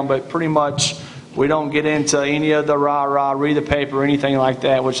them down, but pretty much. We don't get into any of the rah-rah, read the paper, or anything like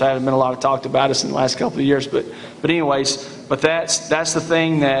that, which hasn't been a lot of talked about us in the last couple of years. But that's the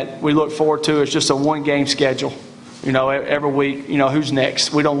thing that we look forward to. It's just a 1-game schedule. Every week, who's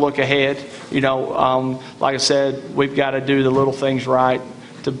next. We don't look ahead. Like I said, we've got to do the little things right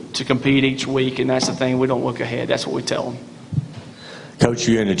to compete each week, and that's the thing. We don't look ahead. That's what we tell them. Coach,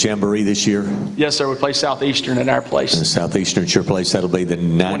 you're in a jamboree this year? Yes, sir. We play Southeastern at our place. Southeastern at your place. That'll be the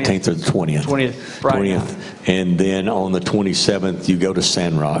 19th or the 20th? 20th, Friday 20th. And then on the 27th, you go to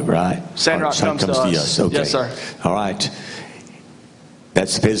Sandrock, right? Sandrock comes to us. Okay. Yes, sir. All right.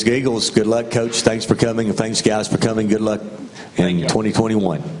 That's the Pisgah Eagles. Good luck, Coach. Thanks for coming, and thanks, guys, for coming. Good luck in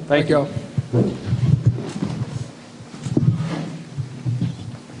 2021. Thank you.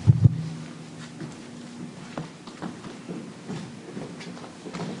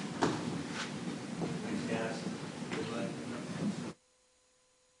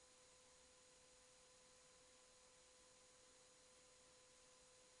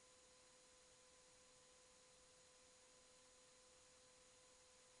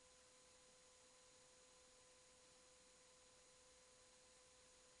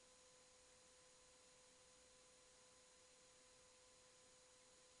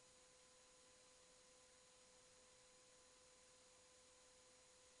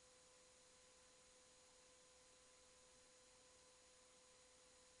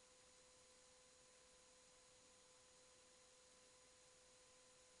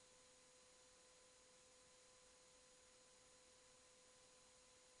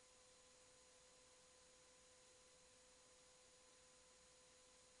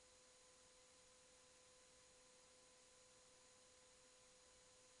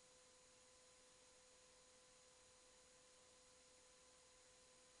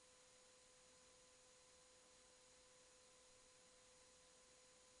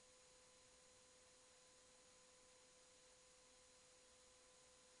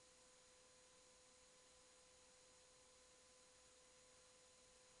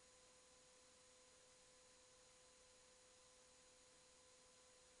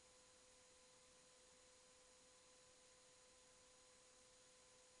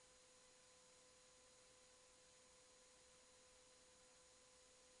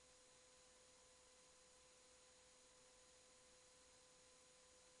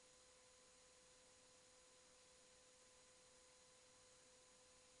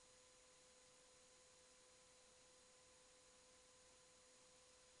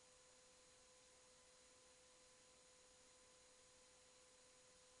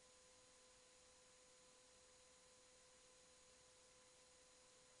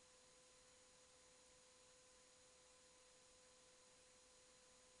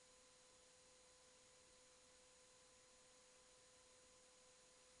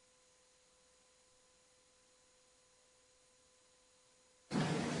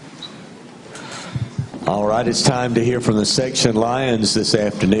 All right, it's time to hear from the Section Lions this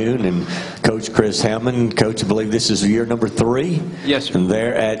afternoon. And Coach Chris Hammond, Coach, I believe this is year number 3. Yes, sir. And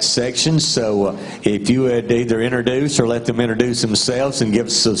they're at Section. So if you would either introduce or let them introduce themselves and give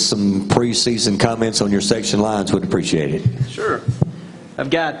us some preseason comments on your Section Lions, would appreciate it. Sure. I've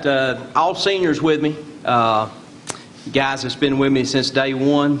got all seniors with me. Guys that's been with me since day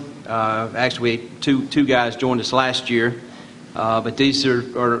one. Actually, two guys joined us last year. But these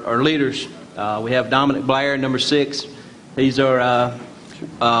are leaders. We have Dominic Blair, number 6. He's our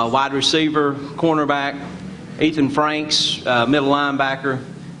wide receiver, cornerback. Ethan Franks, middle linebacker,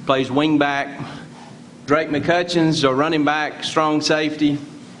 plays wing back. Drake McCutcheons, our running back, strong safety.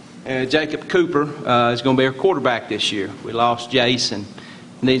 And Jacob Cooper is going to be our quarterback this year. We lost Jace and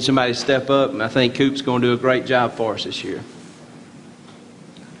need somebody to step up, and I think Coop's going to do a great job for us this year.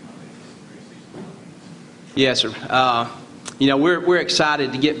 Yes, sir. We're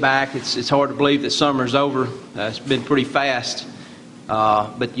excited to get back. It's hard to believe that summer's over. It's been pretty fast.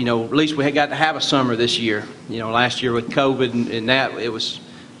 But at least we got to have a summer this year. Last year with COVID and that, it was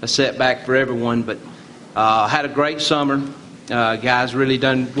a setback for everyone. But had a great summer. Guys really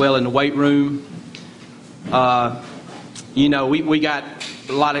done well in the weight room. We got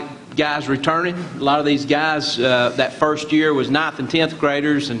a lot of guys returning. A lot of these guys that first year was 9th and 10th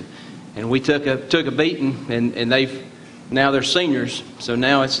graders, and we took a beating, and now they're seniors. So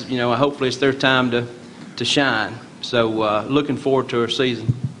now it's hopefully it's their time to shine. So looking forward to our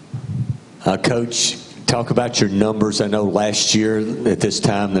season. Coach, talk about your numbers. I know last year at this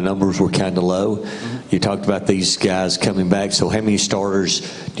time the numbers were kind of low. Mm-hmm. You talked about these guys coming back. So how many starters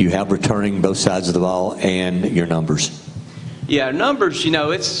do you have returning both sides of the ball, and your numbers? Yeah, numbers,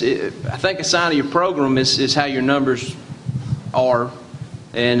 I think a sign of your program is how your numbers are.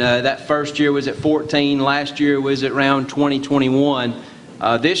 And that first year was at 14. Last year was at around 20, 21.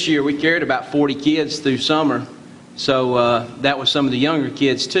 This year we carried about 40 kids through summer. So that was some of the younger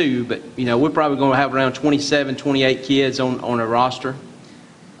kids too. But, we're probably going to have around 27, 28 kids on our roster.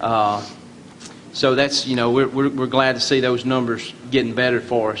 So that's, we're glad to see those numbers getting better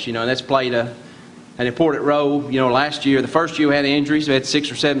for us. And that's played an important role. Last year, the first year we had injuries. We had 6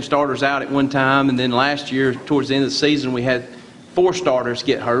 or 7 starters out at one time. And then last year, towards the end of the season, we had 4 starters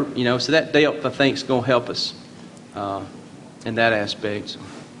get hurt. So that depth, I think, is going to help us in that aspect.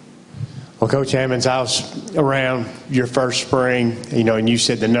 Well, Coach Hammonds, I was around your first spring, and you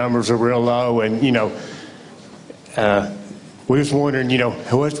said the numbers are real low, and, we was wondering,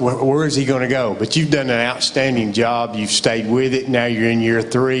 where is he going to go? But you've done an outstanding job. You've stayed with it. Now you're in year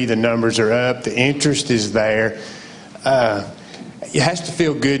 3. The numbers are up. The interest is there. It has to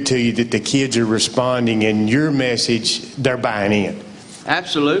feel good to you that the kids are responding, and your message, they're buying in.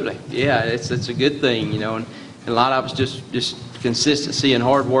 Absolutely. Yeah, it's a good thing, and a lot of it's just consistency and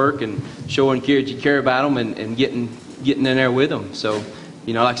hard work and showing kids you care about them and getting in there with them. So,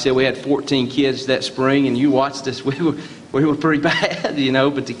 like I said, we had 14 kids that spring, and you watched us. We were pretty bad,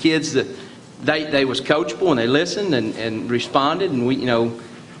 but the kids they was coachable, and they listened and responded, and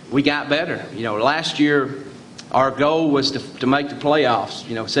we got better. Last year our goal was to make the playoffs.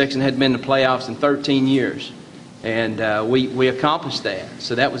 Section had been in the playoffs in 13 years, and we accomplished that.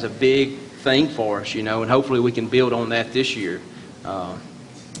 So that was a big thing for us, and hopefully we can build on that this year.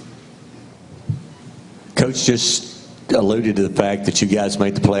 Coach just alluded to the fact that you guys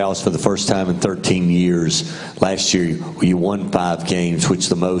made the playoffs for the first time in 13 years. Last year you won 5 games, which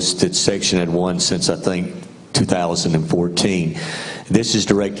the most that Section had won since, I think, 2014. This is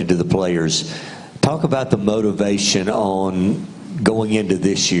directed to the players. Talk about the motivation on going into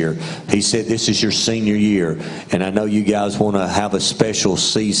this year. He said this is your senior year, and I know you guys want to have a special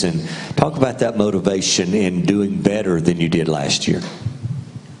season. Talk about that motivation in doing better than you did last year.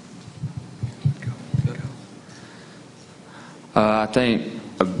 I think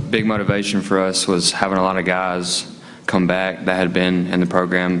a big motivation for us was having a lot of guys come back that had been in the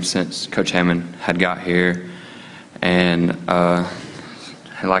program since Coach Hammond had got here. And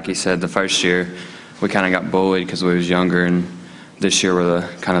like he said, the first year we kind of got bullied because we was younger, and this year we're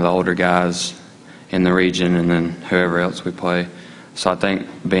the older guys in the region, and then whoever else we play. So I think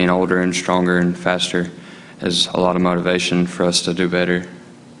being older and stronger and faster is a lot of motivation for us to do better,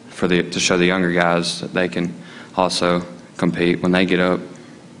 to show the younger guys that they can also compete when they get up.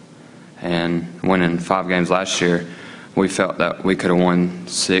 And winning 5 games last year, we felt that we could have won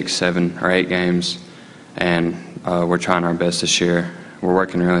 6, 7, or 8 games, and we're trying our best this year. We're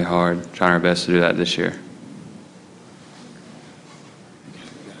working really hard, trying our best to do that this year.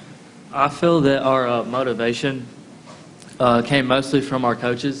 I feel that our motivation came mostly from our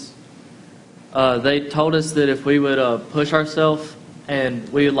coaches. They told us that if we would push ourselves and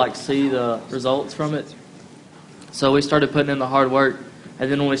we would see the results from it, So we started putting in the hard work,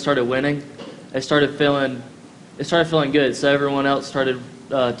 and then when we started winning, it started feeling good. So everyone else started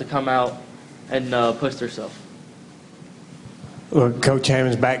to come out and push themselves. Well, Coach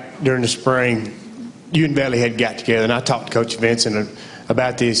Hammonds, back during the spring, you and Valley had got together, and I talked to Coach Vincent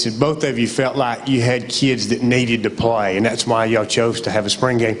about this, and both of you felt like you had kids that needed to play, and that's why y'all chose to have a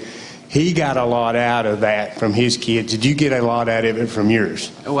spring game. He got a lot out of that from his kids. Did you get a lot out of it from yours?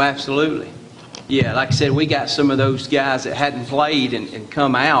 Oh, absolutely. Yeah, like I said, we got some of those guys that hadn't played and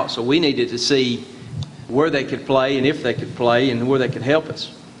come out, so we needed to see where they could play and if they could play and where they could help us.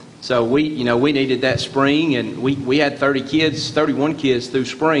 So we needed that spring, and we had 31 kids through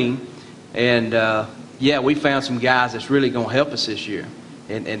spring, and we found some guys that's really going to help us this year,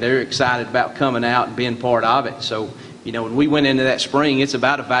 and they're excited about coming out and being part of it. So, when we went into that spring, it's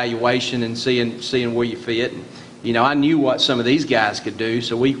about evaluation and seeing where you fit. And, I knew what some of these guys could do,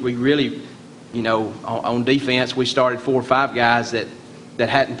 so we really, on defense, we started 4 or 5 guys that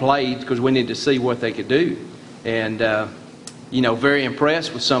hadn't played because we needed to see what they could do. And, very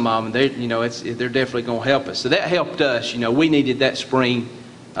impressed with some of them. They're definitely going to help us. So that helped us. We needed that spring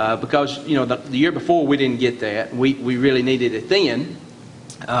because, the year before we didn't get that. We really needed it then.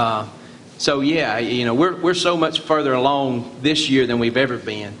 We're so much further along this year than we've ever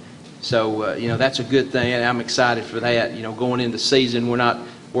been. So, that's a good thing, and I'm excited for that. Going into the season, we're not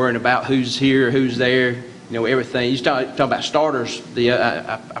worrying about who's here, who's there, everything. You talk about starters.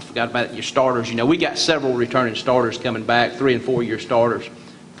 I forgot about your starters. We got several returning starters coming back, 3- and 4-year starters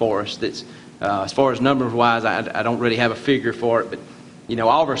for us. That's as far as numbers-wise, I don't really have a figure for it, but,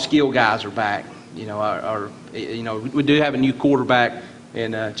 all of our skill guys are back. We do have a new quarterback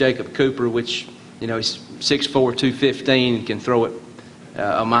in Jacob Cooper, which, he's 6'4", 215, and can throw it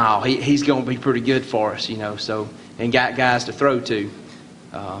a mile. He's going to be pretty good for us, and got guys to throw to.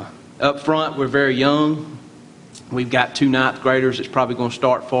 Up front, we're very young. We've got 2 9th graders that's probably going to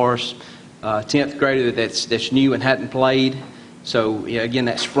start for us. 10th grader that's new and hadn't played. So, again,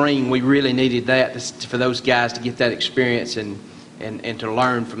 that spring, we really needed that for those guys to get that experience and to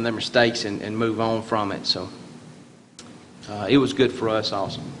learn from their mistakes and move on from it. So it was good for us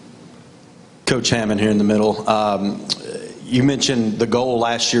also. Coach Hammond here in the middle. You mentioned the goal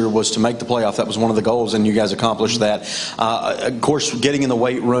last year was to make the playoff. That was one of the goals, and you guys accomplished that. Of course, getting in the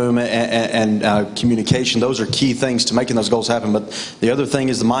weight room and communication, those are key things to making those goals happen. But the other thing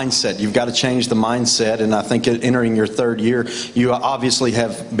is the mindset. You've got to change the mindset, and I think entering your 3rd year, you obviously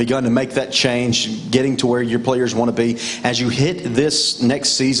have begun to make that change, getting to where your players want to be. As you hit this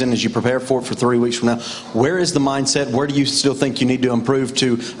next season, as you prepare for it for 3 weeks from now, where is the mindset? Where do you still think you need to improve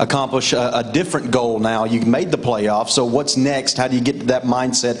to accomplish a different goal now? You made the playoff, so what's next? How do you get to that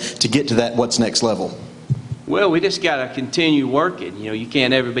mindset to get to that what's next level? Well, we just got to continue working. You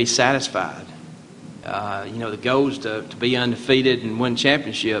can't ever be satisfied. The goal is to be undefeated and win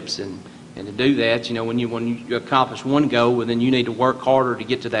championships, and to do that, when you accomplish one goal, well, then you need to work harder to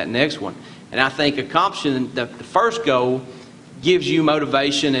get to that next one. And I think accomplishing the first goal gives you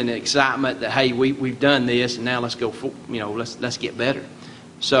motivation and excitement that, hey, we've done this, and now let's go. Let's get better.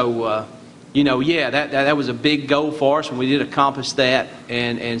 So. That was a big goal for us, and we did accomplish that.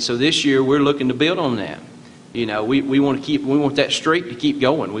 And so this year we're looking to build on that. We want that streak to keep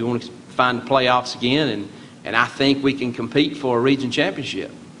going. We want to find the playoffs again, and I think we can compete for a region championship.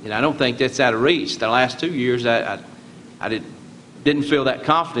 I don't think that's out of reach. The last 2 years I didn't feel that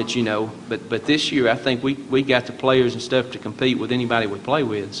confidence, but this year I think we got the players and stuff to compete with anybody we play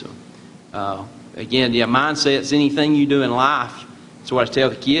with. So again, mindset's anything you do in life. That's what I tell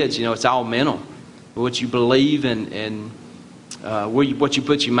the kids. It's all mental. What you believe and what you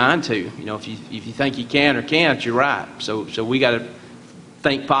put your mind to. If you think you can or can't, you're right. So we got to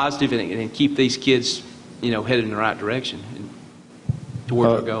think positive and keep these kids, headed in the right direction and toward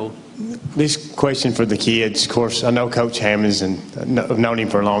our goal. This question for the kids, of course, I know Coach Hammonds and I've known him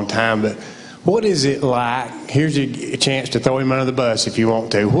for a long time, but what is it like? Here's a chance to throw him under the bus if you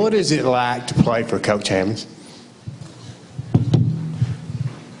want to. What is it like to play for Coach Hammonds?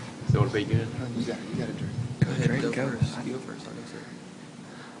 That would be good. You got a drink. Go ahead, go first. You go first. I'll go second.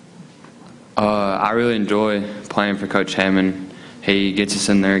 I really enjoy playing for Coach Hammond. He gets us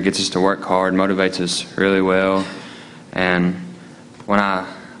in there, gets us to work hard, motivates us really well. And when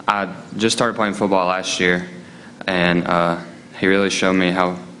I just started playing football last year, and he really showed me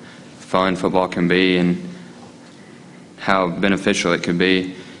how fun football can be and how beneficial it could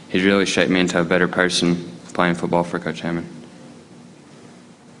be. He's really shaped me into a better person playing football for Coach Hammond.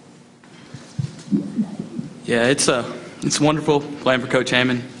 Yeah, it's wonderful playing for Coach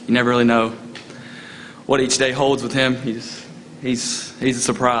Hammond. You never really know what each day holds with him. He's a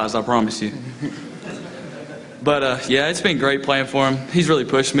surprise, I promise you. Yeah, it's been great playing for him. He's really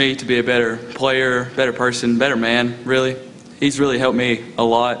pushed me to be a better player, better person, better man, really. He's really helped me a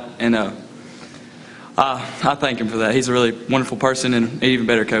lot, and I thank him for that. He's a really wonderful person and an even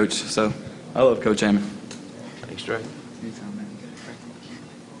better coach. So I love Coach Hammond. Thanks, Trey.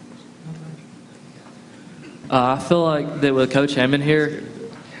 I feel like that with Coach Hammond here,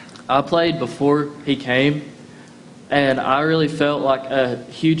 I played before he came, and I really felt like a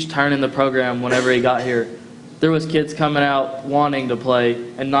huge turn in the program whenever he got here. There was kids coming out wanting to play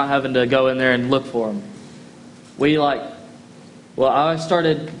and not having to go in there and look for them. I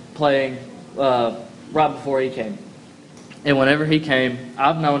started playing right before he came. And whenever he came,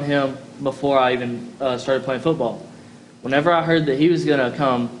 I've known him before I even started playing football. Whenever I heard that he was going to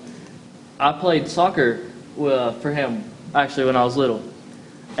come, I played soccer for him, actually, when I was little.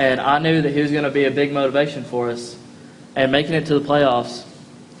 And I knew that he was going to be a big motivation for us. And making it to the playoffs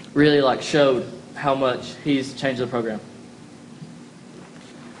really showed how much he's changed the program.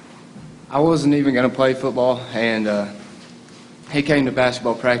 I wasn't even going to play football, and he came to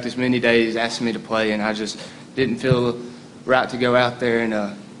basketball practice many days asking me to play, and I just didn't feel right to go out there.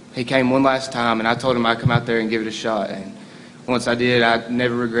 And he came one last time, and I told him I'd come out there and give it a shot. And once I did, I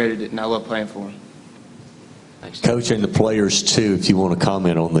never regretted it, and I love playing for him. Coach, and the players too, if you want to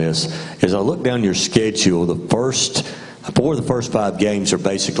comment on this. As I look down your schedule, the first 5 games are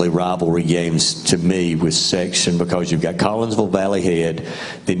basically rivalry games to me with section, because you've got Collinsville, Valley Head,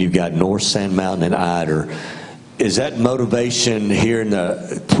 then you've got North Sand Mountain and Ider. Is that motivation here in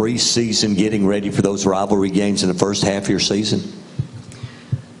the preseason, getting ready for those rivalry games in the first half of your season?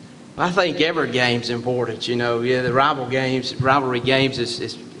 I think every game's important. The rivalry games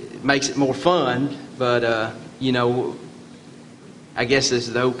it makes it more fun, but I guess this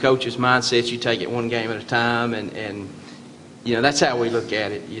is the old coach's mindset. You take it one game at a time, and that's how we look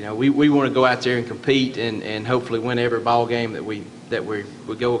at it. We want to go out there and compete and hopefully win every ball game that we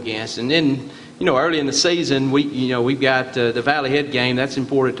go against. And then, early in the season, we've got the Valley Head game. That's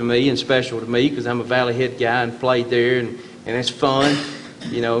important to me and special to me because I'm a Valley Head guy and played there, and it's fun.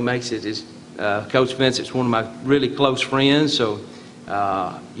 It makes it Coach Vincent's one of my really close friends, so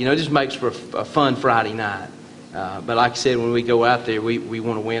it just makes for a fun Friday night. But like I said, when we go out there, we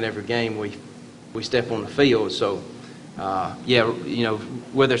want to win every game we step on the field. So,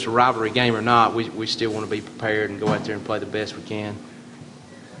 whether it's a rivalry game or not, we still want to be prepared and go out there and play the best we can.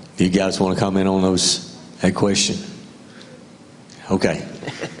 Do you guys want to comment on that question? Okay.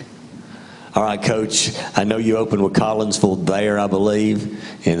 All right, Coach. I know you opened with Collinsville there, I believe,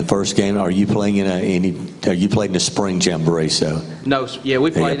 in the first game. Are you playing Are you played in the spring jamboree? So no,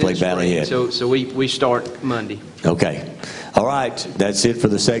 we played in the Valley Head. So we start Monday. Okay. All right. That's it for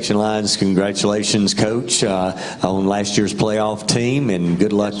the section lines. Congratulations, Coach, on last year's playoff team, and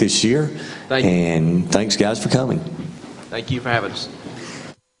good luck this year. Thank you. And thanks, guys, for coming. Thank you for having us.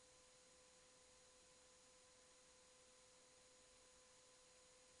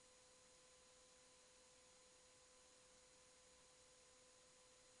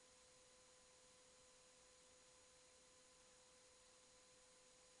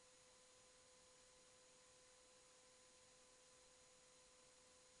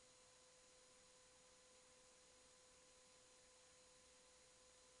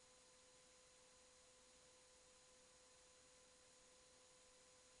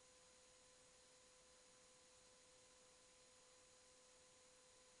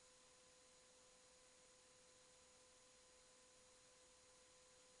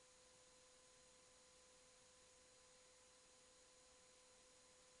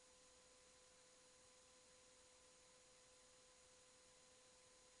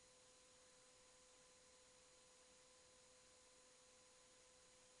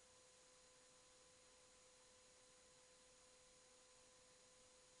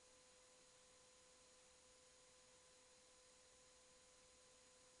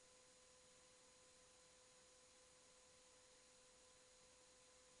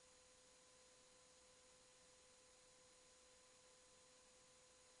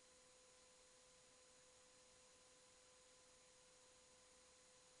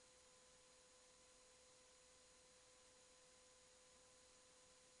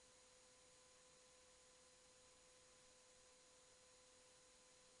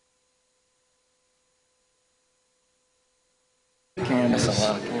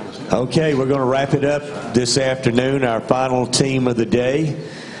 Okay, we're going to wrap it up this afternoon. Our final team of the day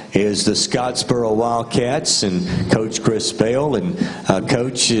is the Scottsboro Wildcats and Coach Chris Bale. And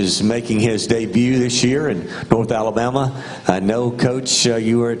Coach is making his debut this year in North Alabama. I know, Coach,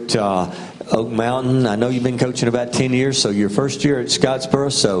 you were at Oak Mountain. I know you've been coaching about 10 years, so your first year at Scottsboro,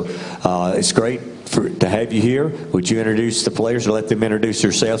 so it's great to have you here. Would you introduce the players or let them introduce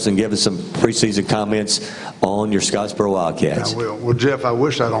themselves and give us some preseason comments on your Scottsboro Wildcats? I will. Well, Jeff, I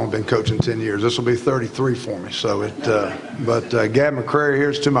wish I'd only been coaching 10 years. This will be 33 for me. So but Gab McCrary here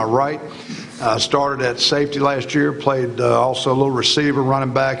is to my right. Started at safety last year, played also a little receiver,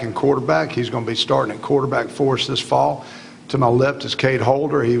 running back, and quarterback. He's going to be starting at quarterback for us this fall. To my left is Cade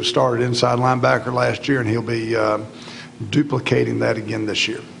Holder. He started inside linebacker last year, and he'll be duplicating that again this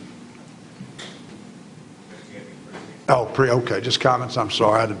year. Oh, okay. Just comments. I'm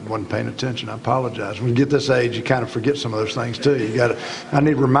sorry, I wasn't paying attention. I apologize. When you get this age, you kind of forget some of those things too. I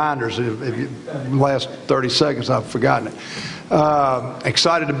need reminders. If the last 30 seconds, I've forgotten it.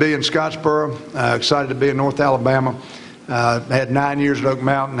 Excited to be in Scottsboro. Excited to be in North Alabama. Had 9 years at Oak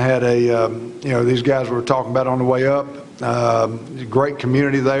Mountain. Had these guys we were talking about on the way up. Great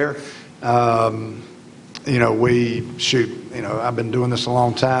community there. I've been doing this a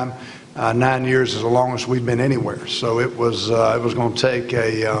long time. 9 years is the longest we've been anywhere. So it was going to take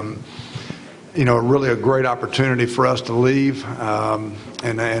really a great opportunity for us to leave.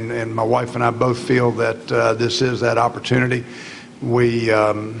 And my wife and I both feel that this is that opportunity. I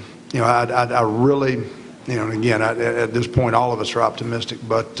really, and again, at this point, all of us are optimistic,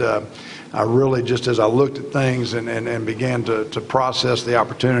 but I really, just as I looked at things and began to process the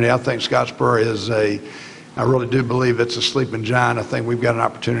opportunity, I think Scottsboro is I really do believe it's a sleeping giant. I think we've got an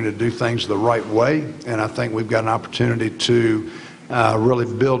opportunity to do things the right way, and I think we've got an opportunity to really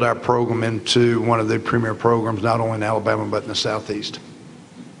build our program into one of the premier programs, not only in Alabama, but in the Southeast.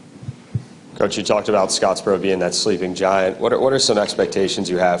 Coach, you talked about Scottsboro being that sleeping giant. What are some expectations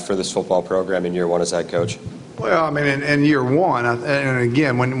you have for this football program in year one as head coach? Well, I mean, in year one, and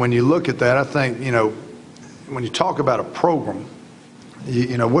again, when you look at that, I think, when you talk about a program,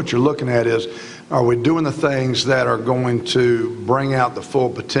 what you're looking at is, are we doing the things that are going to bring out the full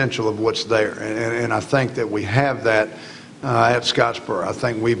potential of what's there? And I think that we have that at Scottsboro. I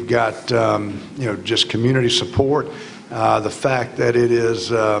think we've got, just community support, the fact that it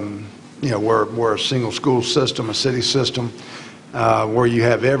is, we're a single school system, a city system, where you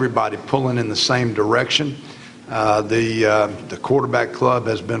have everybody pulling in the same direction. The quarterback club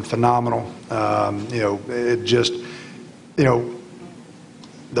has been phenomenal.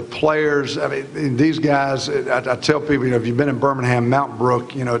 The players, I mean, these guys, I tell people, if you've been in Birmingham, Mountain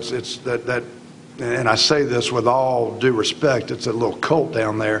Brook, it's that, and I say this with all due respect, it's a little cult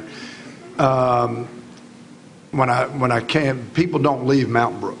down there. When I came, people don't leave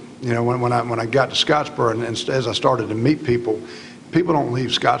Mountain Brook. When I got to Scottsboro, and as I started to meet people don't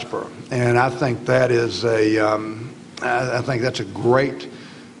leave Scottsboro, and I think that is I think that's a great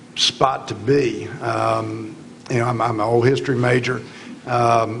spot to be. I'm an old history major.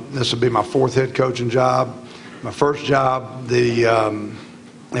 This will be my fourth head coaching job. My first job, it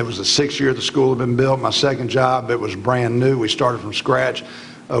was the 6th year the school had been built. My second job, it was brand new. We started from scratch.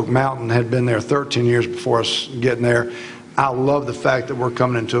 Oak Mountain had been there 13 years before us getting there. I love the fact that we're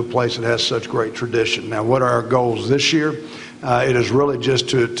coming into a place that has such great tradition. Now, what are our goals this year? It is really just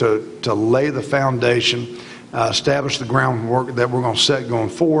to lay the foundation, establish the groundwork that we're going to set going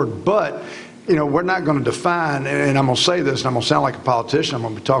forward. But we're not going to define, and I'm going to say this, and I'm going to sound like a politician. I'm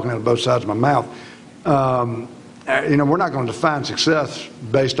going to be talking out of both sides of my mouth. We're not going to define success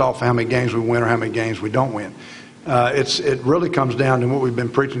based off of how many games we win or how many games we don't win. It really comes down to what we've been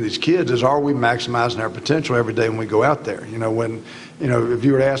preaching to these kids is, are we maximizing our potential every day when we go out there? If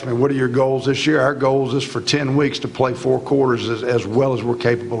you were to ask me, what are your goals this year? Our goals is for 10 weeks to play 4 quarters as well as we're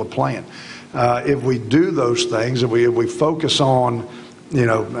capable of playing. If we do those things, if we focus on,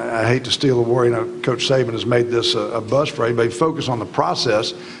 I hate to steal the word, Coach Saban has made this a buzz phrase, but focus on the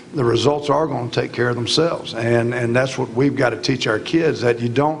process, the results are going to take care of themselves. And that's what we've got to teach our kids, that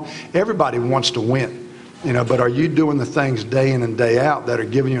everybody wants to win, but are you doing the things day in and day out that are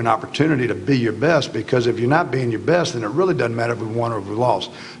giving you an opportunity to be your best? Because if you're not being your best, then it really doesn't matter if we won or if we lost.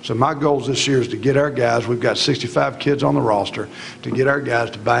 So my goals this year is to get our guys, we've got 65 kids on the roster, to get our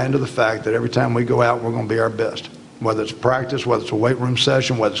guys to buy into the fact that every time we go out, we're going to be our best. Whether it's practice, whether it's a weight room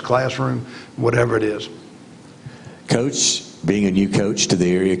session, whether it's classroom, whatever it is. Coach, being a new coach to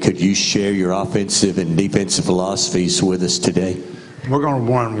the area, could you share your offensive and defensive philosophies with us today? We're going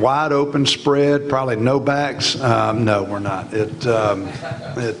to run wide open spread, probably no backs. No, we're not.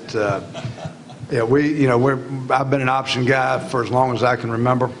 I've been an option guy for as long as I can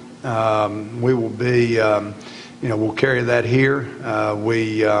remember. We will be, we'll carry that here.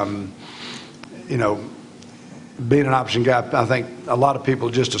 Being an option guy, I think a lot of people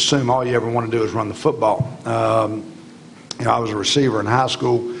just assume all you ever want to do is run the football. I was a receiver in high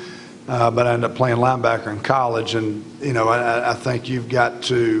school. but I ended up playing linebacker in college. And I think you've got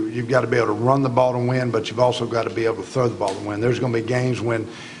to be able to run the ball to win, but you've also got to be able to throw the ball to win. There's going to be games when,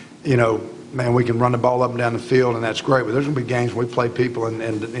 man, we can run the ball up and down the field, and that's great. But there's going to be games when we play people, and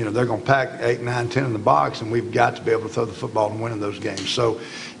they're going to pack 8, 9, 10 in the box, and we've got to be able to throw the football and win in those games. So,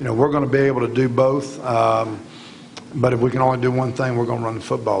 we're going to be able to do both. But if we can only do one thing, we're going to run the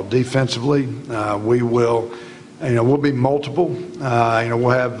football. Defensively, we will, we'll be multiple. We'll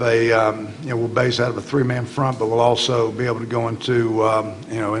have we'll base out of a 3-man front, but we'll also be able to go into,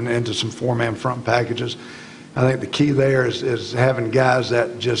 into some 4-man front packages. I think the key there is having guys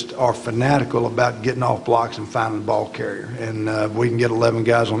that just are fanatical about getting off blocks and finding the ball carrier. And if we can get 11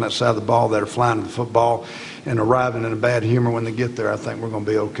 guys on that side of the ball that are flying the football and arriving in a bad humor when they get there, I think we're going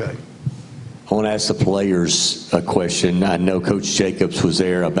to be okay. I want to ask the players a question. I know Coach Jacobs was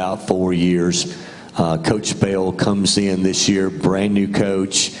there about 4 years. Coach Bell comes in this year, brand new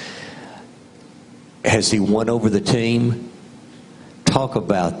coach. Has he won over the team? Talk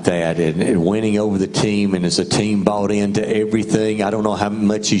about that and winning over the team, and has the team bought into everything? I don't know how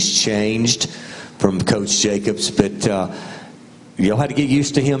much he's changed from Coach Jacobs, but y'all had to get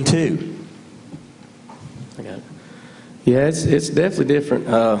used to him too. I got it. Yeah, it's definitely different.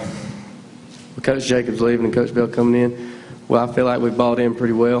 With Coach Jacobs leaving and Coach Bell coming in, well, I feel like we've bought in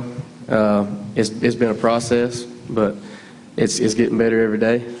pretty well. It's been a process, but it's getting better every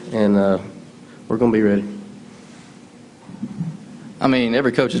day, and we're going to be ready. I mean,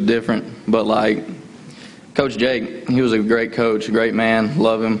 every coach is different, but like Coach Jake, he was a great coach, a great man,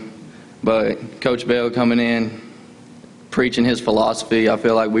 love him. But Coach Bell coming in, preaching his philosophy, I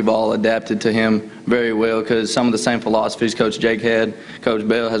feel like we've all adapted to him very well, because some of the same philosophies Coach Jake had, Coach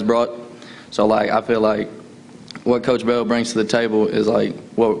Bell has brought. So like I feel like what Coach Bell brings to the table is like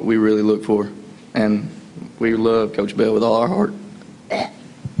what we really look for, and we love Coach Bell with all our heart.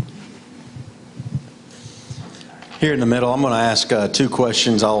 Here in the middle, I'm going to ask 2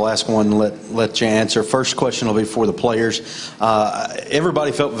 questions. I'll ask one and let you answer. First question will be for the players.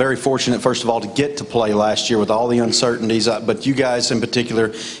 Everybody felt very fortunate, first of all, to get to play last year with all the uncertainties. But you guys in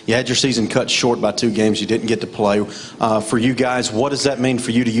particular, you had your season cut short by 2 games. You didn't get to play. For you guys, what does that mean for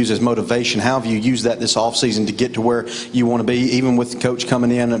you to use as motivation? How have you used that this offseason to get to where you want to be, even with the coach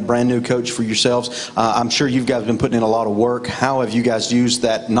coming in, a brand new coach for yourselves? I'm sure you guys have been putting in a lot of work. How have you guys used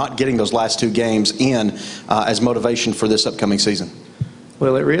that, not getting those last 2 games in, as motivation for this upcoming season?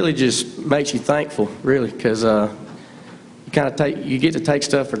 Well, it really just makes you thankful, really, because you get to take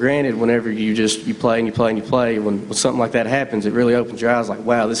stuff for granted whenever you play and you play and you play. When something like that happens, it really opens your eyes like,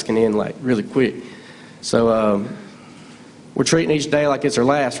 wow, this can end like really quick. So we're treating each day like it's our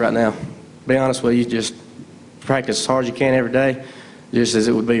last right now. To be honest with you, just practice as hard as you can every day, just as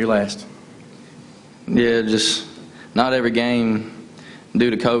it would be your last. Yeah, just not every game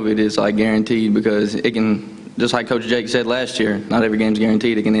due to COVID is like guaranteed, because it can, just like Coach Jake said last year, not every game's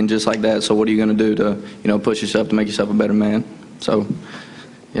guaranteed. It can end just like that. So what are you going to do to, push yourself to make yourself a better man? So,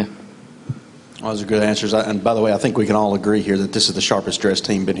 yeah. Well, those are good answers. And by the way, I think we can all agree here that this is the sharpest dressed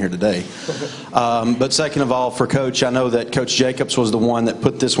team been here today. But second of all, for Coach, I know that Coach Jacobs was the one that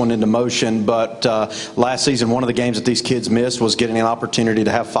put this one into motion. But last season, one of the games that these kids missed was getting an opportunity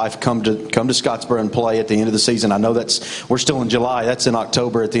to have Fife come to Scottsboro and play at the end of the season. I know we're still in July. That's in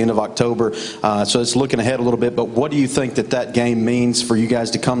October, at the end of October. So it's looking ahead a little bit. But what do you think that game means for you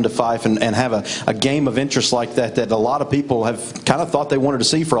guys to come to Fife and have a game of interest like that a lot of people have kind of thought they wanted to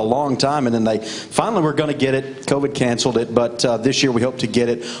see for a long time, and then they finally we're going to get it. COVID canceled it, but this year we hope to get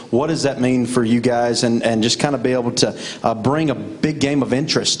it. What does that mean for you guys, and just kind of be able to bring a big game of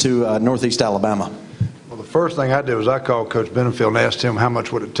interest to Northeast Alabama? Well, the first thing I did was I called Coach Benefield and asked him how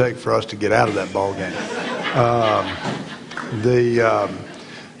much would it take for us to get out of that ball game.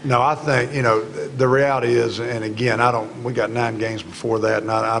 No, I think, the reality is, and again, we got 9 games before that,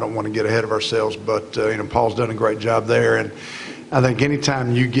 and I don't want to get ahead of ourselves, but, Paul's done a great job there. And I think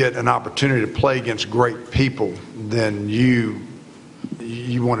anytime you get an opportunity to play against great people, then you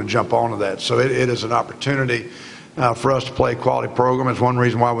want to jump onto that. So it is an opportunity for us to play a quality program. It's one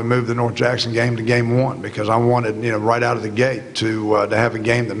reason why we moved the North Jackson game to game 1, because I wanted, right out of the gate to have a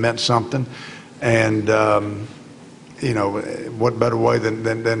game that meant something. And, what better way than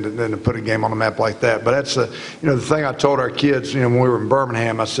to put a game on the map like that? But that's the thing I told our kids, when we were in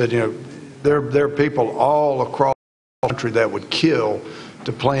Birmingham. I said, there are people all across the country that would kill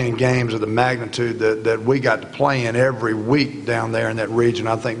to play in games of the magnitude that we got to play in every week down there in that region.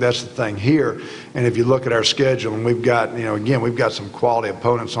 I think that's the thing here. And if you look at our schedule, and we've got, we've got some quality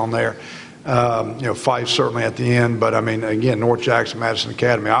opponents on there. Fife certainly at the end, but I mean, again, North Jackson, Madison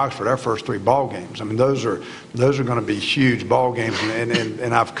Academy, Oxford, our first 3 ball games. I mean, those are going to be huge ball games,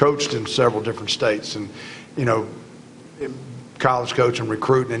 and I've coached in several different states, and college coaching,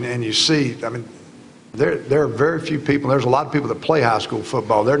 recruiting, and you see, I mean, there are very few people. There's a lot of people that play high school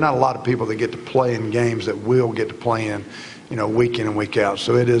football. There are not a lot of people that get to play in games that will get to play in, week in and week out.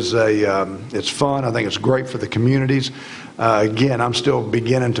 So it is it's fun. I think it's great for the communities. Again, I'm still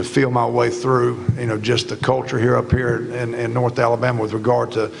beginning to feel my way through, just the culture here up here in North Alabama with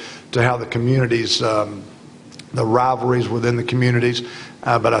regard to how the communities, the rivalries within the communities.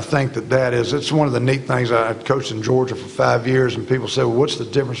 But I think it's one of the neat things. I coached in Georgia for 5 years, and people say, well, what's the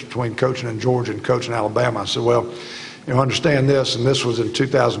difference between coaching in Georgia and coaching in Alabama? I said, well, understand this, and this was in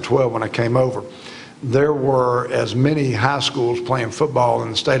 2012 when I came over. There were as many high schools playing football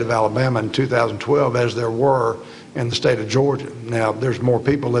in the state of Alabama in 2012 as there were in the state of Georgia. Now, there's more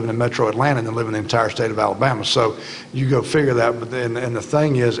people living in metro Atlanta than live in the entire state of Alabama. So you go figure that. But and the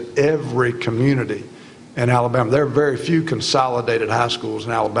thing is, every community in Alabama, there are very few consolidated high schools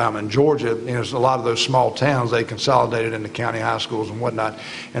in Alabama. In Georgia, a lot of those small towns, they consolidated into county high schools and whatnot.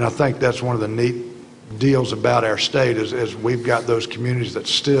 And I think that's one of the neat deals about our state is we've got those communities that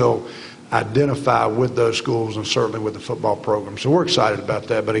still identify with those schools and certainly with the football program. So we're excited about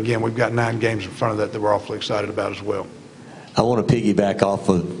that. But again, we've got 9 games in front of that we're awfully excited about as well. I want to piggyback off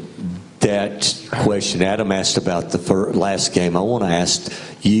of that question Adam asked about the last game. I want to ask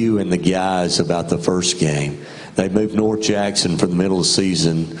you and the guys about the first game. They moved North Jackson from the middle of the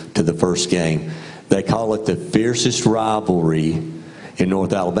season to the first game. They call it the fiercest rivalry in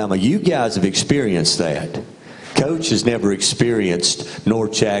North Alabama. You guys have experienced that. Coach has never experienced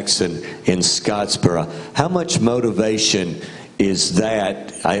North Jackson in Scottsboro. How much motivation is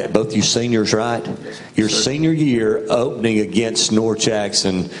that? Both you seniors, right? Your senior year opening against North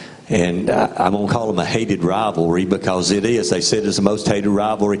Jackson, and I'm going to call them a hated rivalry because it is. They said it's the most hated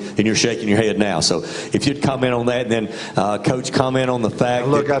rivalry, and you're shaking your head now. So if you'd comment on that, and then Coach, comment on the fact.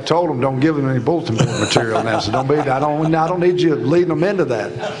 Look, I told them don't give them any bulletin board material now, so I don't need you leading them into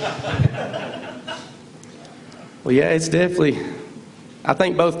that. Well, yeah, it's definitely. I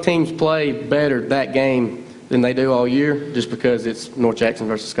think both teams play better that game than they do all year, just because it's North Jackson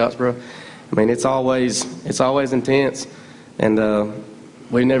versus Scottsboro. I mean, it's always intense, and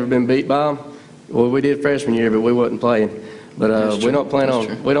we've never been beat by them. Well, we did freshman year, but we wasn't playing. But we don't plan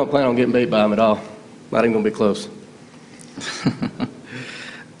on getting beat by them at all. Not even gonna be close.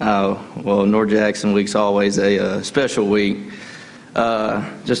 Well, North Jackson week's always a special week.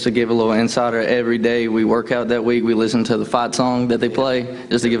 Just to give a little insider, every day we work out that week, we listen to the fight song that they play,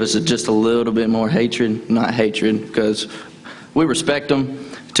 just to give us just a little bit more hatred. Not hatred, because we respect them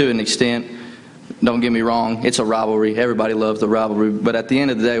to an extent. Don't get me wrong, it's a rivalry. Everybody loves the rivalry. But at the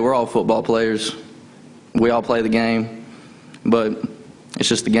end of the day, we're all football players. We all play the game, but it's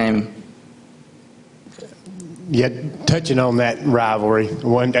just the game. Yeah, touching on that rivalry,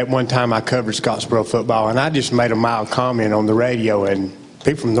 at one time I covered Scottsboro football, and I just made a mild comment on the radio, and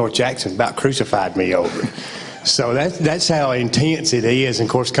people from North Jackson about crucified me over it. So that's how intense it is. And,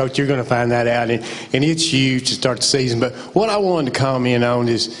 of course, Coach, you're going to find that out, and it's huge to start the season. But what I wanted to comment on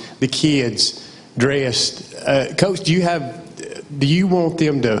is the kids dressed. Coach, do you want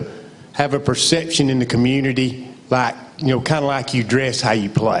them to have a perception in the community, like, kind of like you dress, how you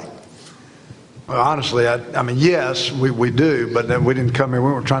play? Well, honestly, I mean, yes, we do, but then we didn't come here.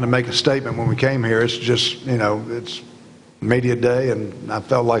 We weren't trying to make a statement when we came here. It's just, it's media day, and I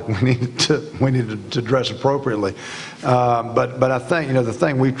felt like we needed to dress appropriately. But I think, the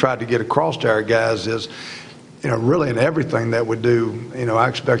thing we've tried to get across to our guys is, really in everything that we do, I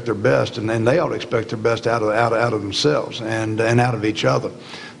expect their best, and they ought to expect their best out of themselves and out of each other.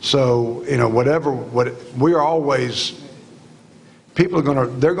 So, we are always. People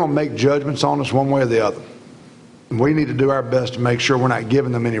they're going to make judgments on us one way or the other. We need to do our best to make sure we're not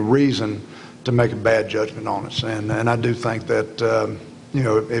giving them any reason to make a bad judgment on us. And I do think that,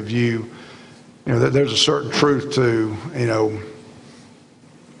 if there's a certain truth to,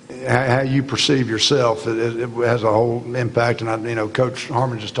 how you perceive yourself. It has a whole impact. And Coach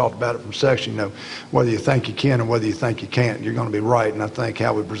Harmon just talked about it from section. Whether you think you can and whether you think you can't, you're going to be right. And I think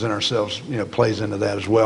how we present ourselves, plays into that as well.